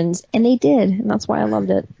iterations, and they did, and that's why I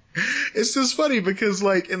loved it. It's just funny because,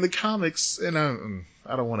 like, in the comics, and I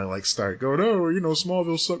don't want to like start going, oh,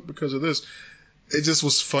 Smallville sucked because of this. It just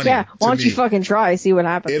was funny. Yeah, why don't you fucking try, see what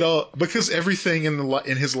happens? Because everything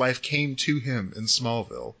in his life came to him in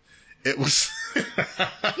Smallville. It was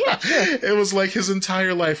yeah, sure. It was like his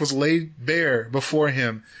entire life was laid bare before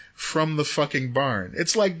him from the fucking barn.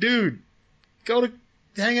 It's like, dude, go to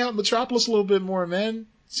hang out in Metropolis a little bit more, man.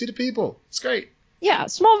 See the people. It's great. Yeah,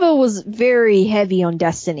 Smallville was very heavy on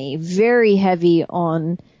destiny, very heavy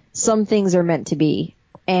on some things are meant to be.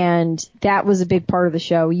 And that was a big part of the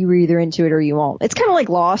show. You were either into it or you won't. It's kind of like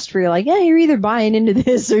Lost, where you're like, yeah, you're either buying into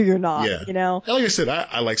this or you're not. Yeah. Like I said,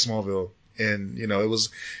 I like Smallville. And,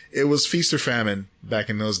 it was feast or famine back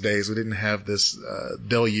in those days. We didn't have this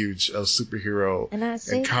deluge of superhero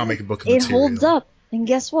and comic book material. It holds up. And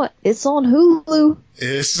guess what? It's on Hulu.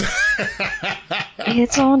 It's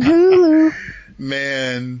on Hulu.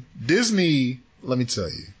 Man, Disney, let me tell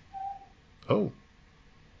you. Oh,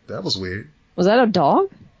 that was weird. Was that a dog?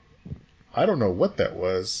 I don't know what that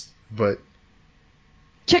was, but...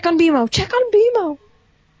 Check on BMO.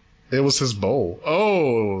 It was his bowl.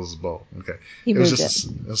 Oh, it was his bowl. Okay. It was just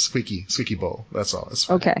a squeaky bowl. That's all. It's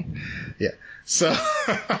fine. Okay. Yeah. So,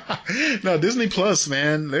 no, Disney Plus,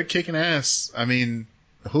 man, they're kicking ass. I mean,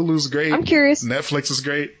 Hulu's great. I'm curious. Netflix is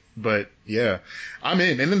great, but yeah, I'm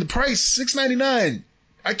in. And then the price, $6.99.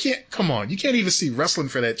 Come on, you can't even see wrestling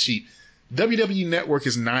for that cheap. WWE Network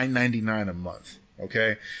is $9.99 a month.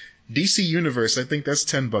 Okay. DC Universe, I think that's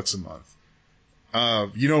 $10 a month.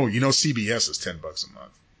 CBS is $10 a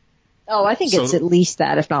month. Oh, I think it's at least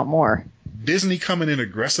that, if not more. Disney coming in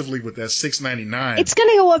aggressively with that $6.99. It's going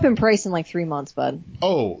to go up in price in like 3 months, bud.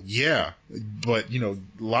 Oh, yeah. But,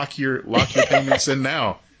 lock your payments in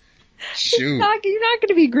now. Shoot. You're not going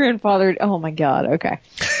to be grandfathered. Oh my God. Okay.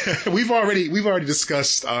 We've already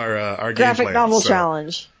discussed our graphic game plan, novel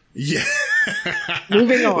challenge. Yeah.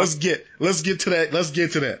 Moving on. Let's get to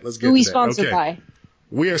that. Who we sponsored by?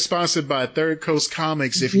 We are sponsored by Third Coast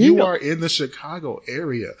Comics. If you are in the Chicago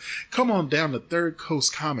area, come on down to Third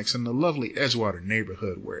Coast Comics in the lovely Edgewater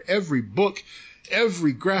neighborhood, where every book,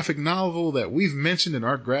 every graphic novel that we've mentioned in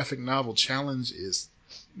our graphic novel challenge is,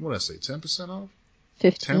 what did I say, 10% off?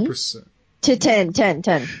 15? 10%. To 10. Sorry.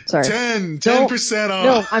 10% off.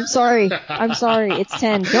 No, I'm sorry. It's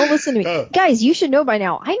 10. Don't listen to me. Guys, you should know by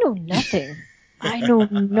now. I know nothing.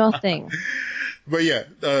 But yeah,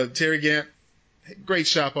 Terry Gant, great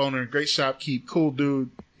shop owner, great shopkeep, cool dude.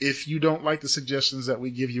 If you don't like the suggestions that we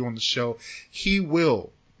give you on the show, he will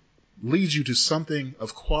lead you to something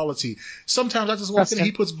of quality. Sometimes I just walk in and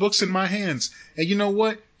he puts books in my hands. And you know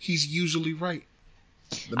what? He's usually right.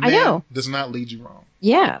 The man does not lead you wrong.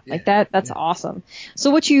 Yeah, like that. That's awesome. So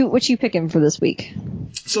what you picking for this week?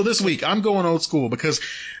 So this week I'm going old school because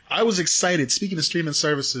I was excited. Speaking of streaming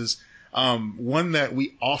services, one that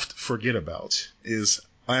we oft forget about is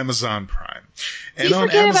Amazon Prime. And we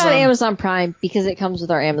forget about Amazon Prime because it comes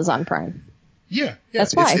with our Amazon Prime. Yeah.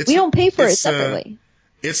 That's why. We don't pay for it separately.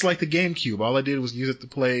 It's like the GameCube. All I did was use it to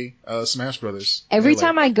play Smash Brothers. Every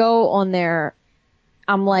time I go on there,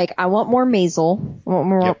 I'm like, I want more Maisel. I want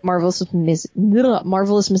more Marvelous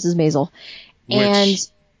Mrs. Maisel. And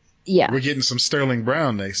yeah. We're getting some Sterling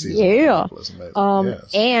Brown next season. Yeah. Yes.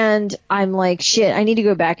 And I'm like, shit, I need to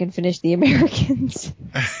go back and finish The Americans.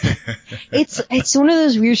 It's one of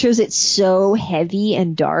those weird shows. It's so heavy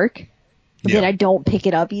and dark that I don't pick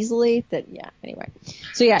it up easily. Anyway.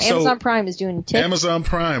 So Amazon Prime is doing Tick. Amazon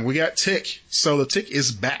Prime, we got Tick. So the Tick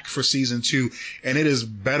is back for season 2, and it is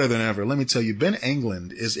better than ever. Let me tell you, Ben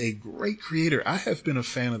Englund is a great creator. I have been a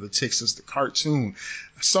fan of the Tick since the cartoon.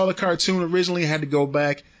 I saw the cartoon originally, had to go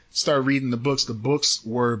back, start reading the books. The books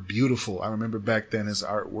were beautiful. I remember back then his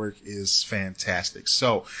artwork is fantastic.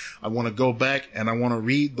 So I want to go back and I want to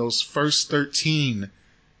read those first 13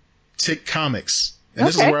 Tick comics. And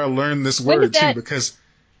this is where I learned this word too, because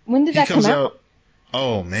when did that come out?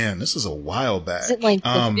 Oh man, this is a while back. Is it like the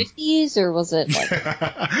 50s or was it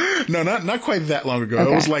like? No, not quite that long ago.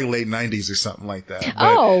 Okay. It was like late 90s or something like that. But,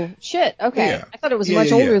 oh shit! Okay, yeah. I thought it was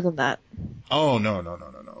much older than that. Oh no.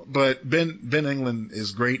 But Ben England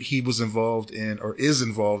is great. He was involved in, or is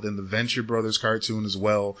involved in, the Venture Brothers cartoon as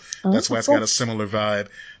well. That's why it's got a similar vibe.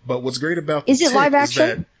 But what's great about the Is it live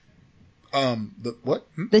action? The what?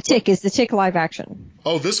 The Tick, is the Tick live action?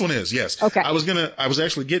 Oh, this one is, yes. Okay. I was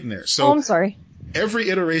actually getting there. So I'm sorry. Every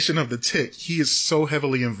iteration of the Tick, he is so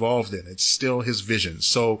heavily involved in. It's still his vision.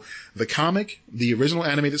 So the comic, the original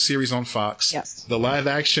animated series on Fox, yes, the live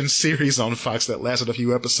action series on Fox that lasted a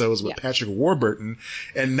few episodes with Patrick Warburton,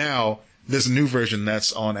 and now this new version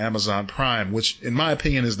that's on Amazon Prime, which in my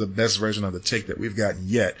opinion is the best version of the Tick that we've gotten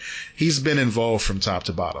yet. He's been involved from top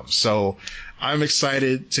to bottom. So I'm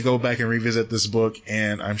excited to go back and revisit this book,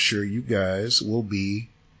 and I'm sure you guys will be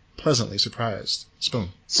pleasantly surprised. Spoon.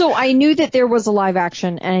 So I knew that there was a live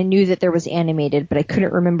action and I knew that there was animated, but I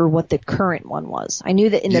couldn't remember what the current one was. I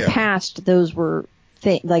knew that in the past those were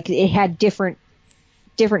like it had different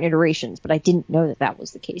iterations, but I didn't know that that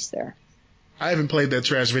was the case there. I haven't played that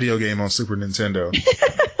trash video game on Super Nintendo.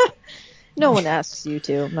 No one asks you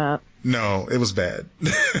to, Matt. No, it was bad.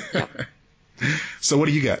 So what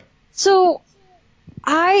do you got? So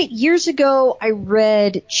years ago I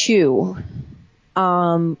read Chew.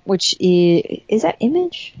 Which is that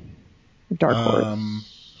Image? Or Dark Horse?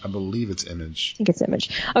 I believe it's Image. I think it's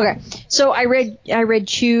Image. Okay. So I read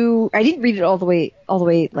Chew. I didn't read it all the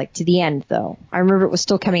way like to the end though. I remember it was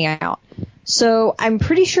still coming out. So I'm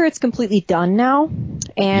pretty sure it's completely done now.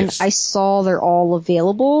 And yes. I saw they're all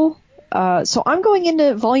available. So I'm going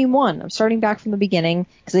into volume 1. I'm starting back from the beginning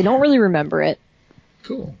because I don't really remember it.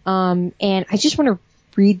 Cool. And I just want to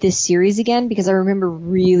read this series again because I remember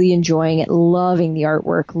really enjoying it, loving the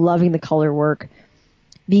artwork, loving the color work,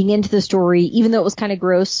 being into the story, even though it was kind of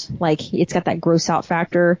gross. Like, it's got that gross out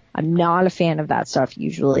factor. I'm not a fan of that stuff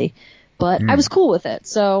usually, but I was cool with it.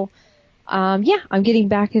 So, I'm getting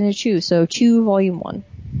back into Chew. So Chew Volume 1.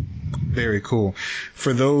 Very cool.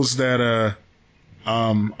 For those that are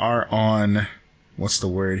on, what's the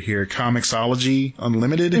word here, Comixology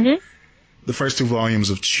Unlimited, the first 2 volumes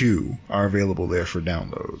of Chew are available there for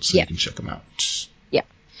download, so you can check them out.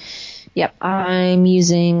 Yep, I'm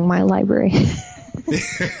using my library.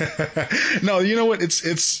 No, you know what?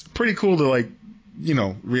 It's pretty cool to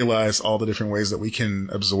realize all the different ways that we can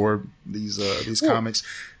absorb these comics.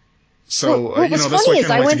 So that's why I kind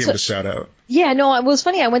of like to give it a shout out. Yeah, no, it was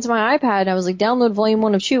funny. I went to my iPad and I was like, download volume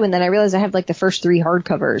 1 of Chew, and then I realized I have like the first 3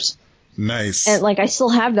 hardcovers. Nice. And like I still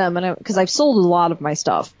have them, and because I've sold a lot of my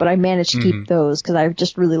stuff, but I managed to keep those because I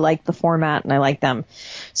just really like the format and I like them.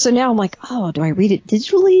 So now I'm like, oh, do I read it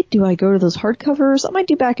digitally? Do I go to those hardcovers? I might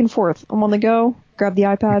do back and forth. I'm on the go, grab the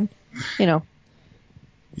iPad,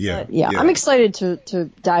 Yeah. I'm excited to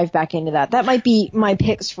dive back into that. That might be my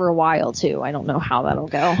picks for a while too. I don't know how that'll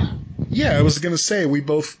go. Yeah, I was going to say, we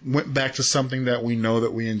both went back to something that we know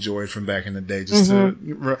that we enjoyed from back in the day. Just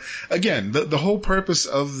to, again, the whole purpose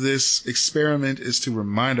of this experiment is to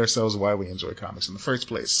remind ourselves why we enjoy comics in the first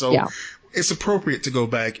place. So it's appropriate to go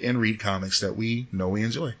back and read comics that we know we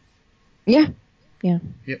enjoy. Yeah. Yep.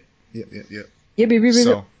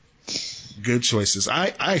 So, good choices.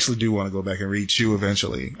 I actually do want to go back and read Chew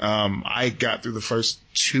eventually. I got through the first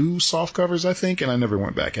 2 soft covers, I think, and I never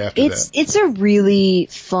went back after that. It's a really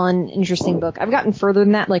fun, interesting book. I've gotten further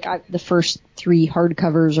than that. Like the first 3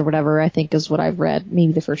 hardcovers or whatever, I think is what I've read.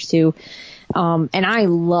 Maybe the first 2. And I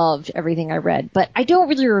loved everything I read, but I don't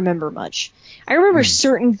really remember much. I remember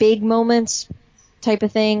certain big moments type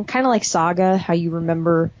of thing, kind of like Saga, how you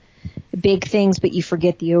remember big things, but you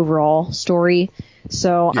forget the overall story.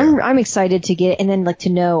 So I'm excited to get, and then like to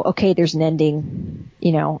know, okay, there's an ending,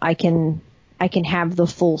 I can have the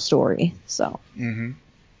full story. So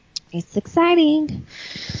it's exciting.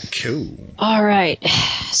 Cool. All right.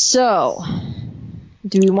 So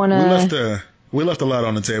do we want to, we left a lot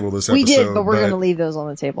on the table this episode. We did, but we're going to leave those on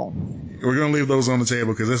the table. We're going to leave those on the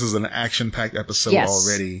table because this is an action-packed episode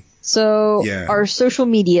already. So our social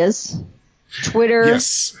medias, Twitter,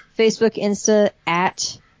 Facebook, Insta,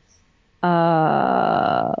 at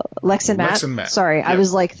Lex and Matt. Sorry, I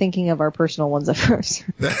was like thinking of our personal ones at first.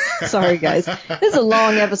 Sorry, guys. This is a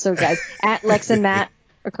long episode, guys. At Lex and Matt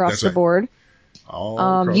across the board.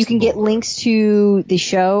 You can get links to the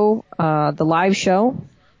show, the live show,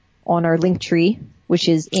 on our link tree, which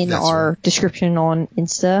is in our description on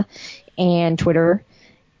Insta and Twitter.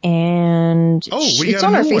 And it's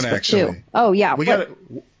on our Facebook too. Oh yeah. We got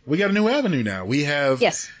a new avenue now. We have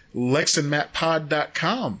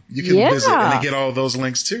lexandmattpod.com. You can visit and get all those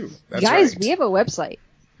links too. That's guys, right. we have a website.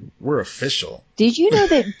 We're official. Did you know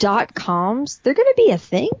that .coms, they're going to be a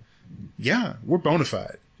thing? Yeah, we're bona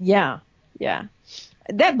fide. Yeah.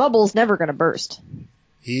 That bubble's never going to burst.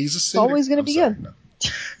 He's a It's singer. always going to be sorry, good. No.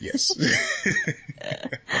 Yes.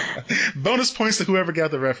 Bonus points to whoever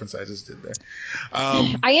got the reference I just did there.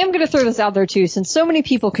 I am going to throw this out there too, since so many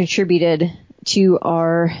people contributed to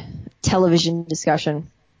our television discussion.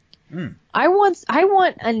 I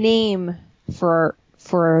want a name for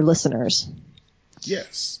our listeners.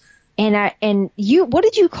 Yes. And you, what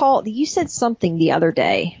did you call? You said something the other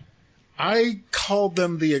day. I called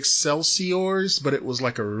them the Excelsiors, but it was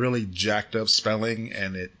like a really jacked up spelling,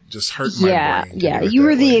 and it just hurt my brain. Yeah, you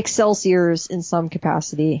were the Excelsiors in some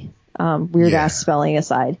capacity. Weird ass spelling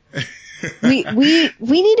aside. we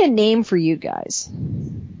need a name for you guys.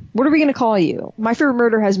 What are we going to call you? My Favorite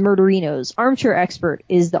Murder has Murderinos. Armchair Expert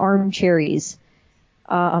is the Armcherries.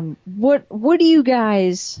 What do you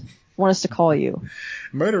guys want us to call you?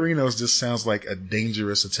 Murderinos just sounds like a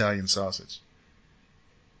dangerous Italian sausage.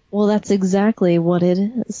 Well, that's exactly what it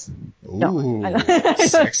is. Ooh,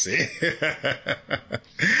 sexy.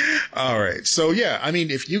 All right. So, yeah, I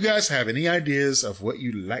mean, if you guys have any ideas of what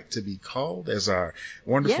you'd like to be called as our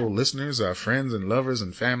wonderful listeners, our friends and lovers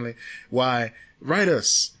and family, why, write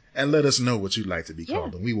us and let us know what you'd like to be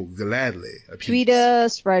called, and we will gladly appease. Tweet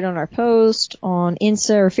us, write on our post, on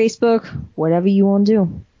Insta or Facebook, whatever you want to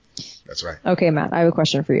do. That's right. Okay, Matt, I have a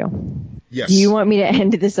question for you. Yes. Do you want me to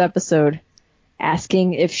end this episode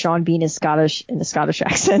asking if Sean Bean is Scottish in a Scottish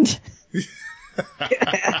accent?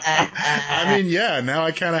 I mean, yeah, now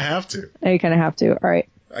I kind of have to. You kind of have to. All right.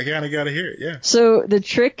 I kind of got to hear it, yeah. So the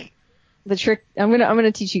trick, I'm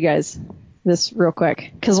gonna teach you guys this real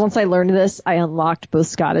quick, because once I learned this, I unlocked both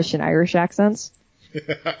Scottish and Irish accents.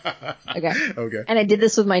 Okay. And I did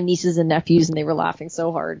this with my nieces and nephews, and they were laughing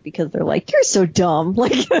so hard because they're like, "You're so dumb."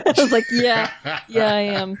 Like, I was like, "Yeah, I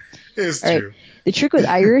am." It's all true. Right. The trick with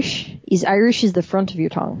Irish is the front of your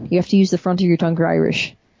tongue. You have to use the front of your tongue for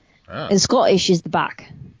Irish. And Scottish is the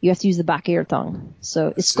back. You have to use the back of your tongue.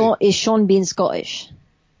 So is Sean Bean Scottish?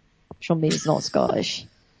 Sean Bean is not Scottish.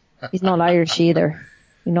 He's not Irish either.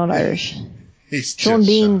 He's not Irish. He's Sean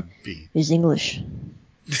Bean is English.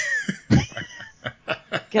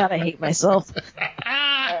 God, I hate myself.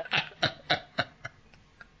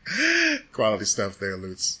 Quality stuff there,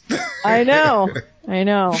 Lutz. I know.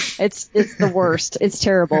 It's the worst. It's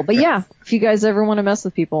terrible. But yeah, if you guys ever want to mess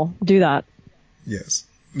with people, do that. Yes.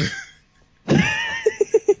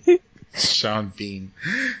 Sean Bean.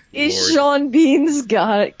 Is Sean Bean's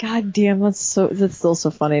God damn, that's still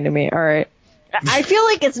so funny to me. All right. I feel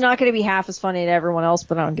like it's not going to be half as funny to everyone else,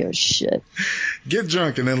 but I don't give a shit. Get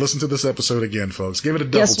drunk and then listen to this episode again, folks. Give it a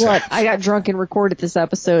double Guess tap. what? I got drunk and recorded this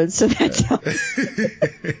episode, so that's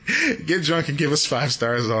Get drunk and give us 5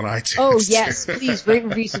 stars on iTunes. Oh, yes. Please rate,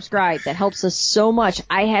 review, subscribe. That helps us so much.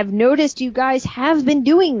 I have noticed you guys have been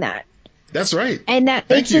doing that. That's right. And that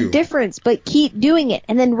makes a difference, but keep doing it.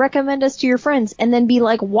 And then recommend us to your friends. And then be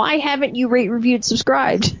like, why haven't you rate, reviewed,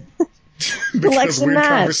 subscribed? Because weird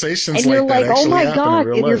conversations and you're like, oh my God.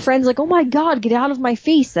 And your life. friend's like, oh my God, get out of my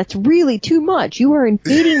face. That's really too much. You are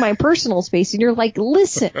invading my personal space. And you're like,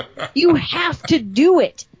 listen, you have to do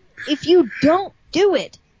it. If you don't do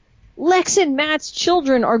it, Lex and Matt's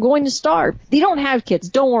children are going to starve. They don't have kids.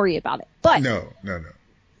 Don't worry about it. But no.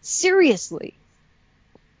 Seriously.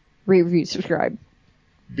 Rate, review, subscribe.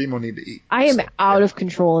 Bimo need to eat. I am out of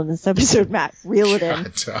control in this episode, Matt. Reel it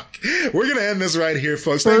in. We're going to end this right here,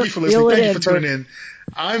 folks. Thank you for listening. Thank you for tuning in.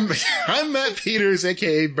 I'm Matt Peters,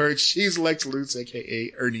 a.k.a. Bert. She's Lex Lutz,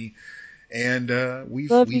 a.k.a. Ernie. And we've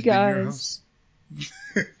you been guys. your hosts.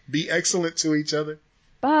 Be excellent to each other.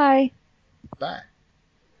 Bye. Bye.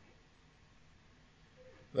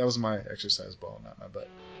 That was my exercise ball, not my butt.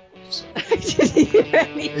 So. The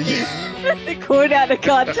quote out of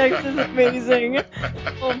context is amazing.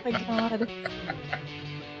 Oh my God.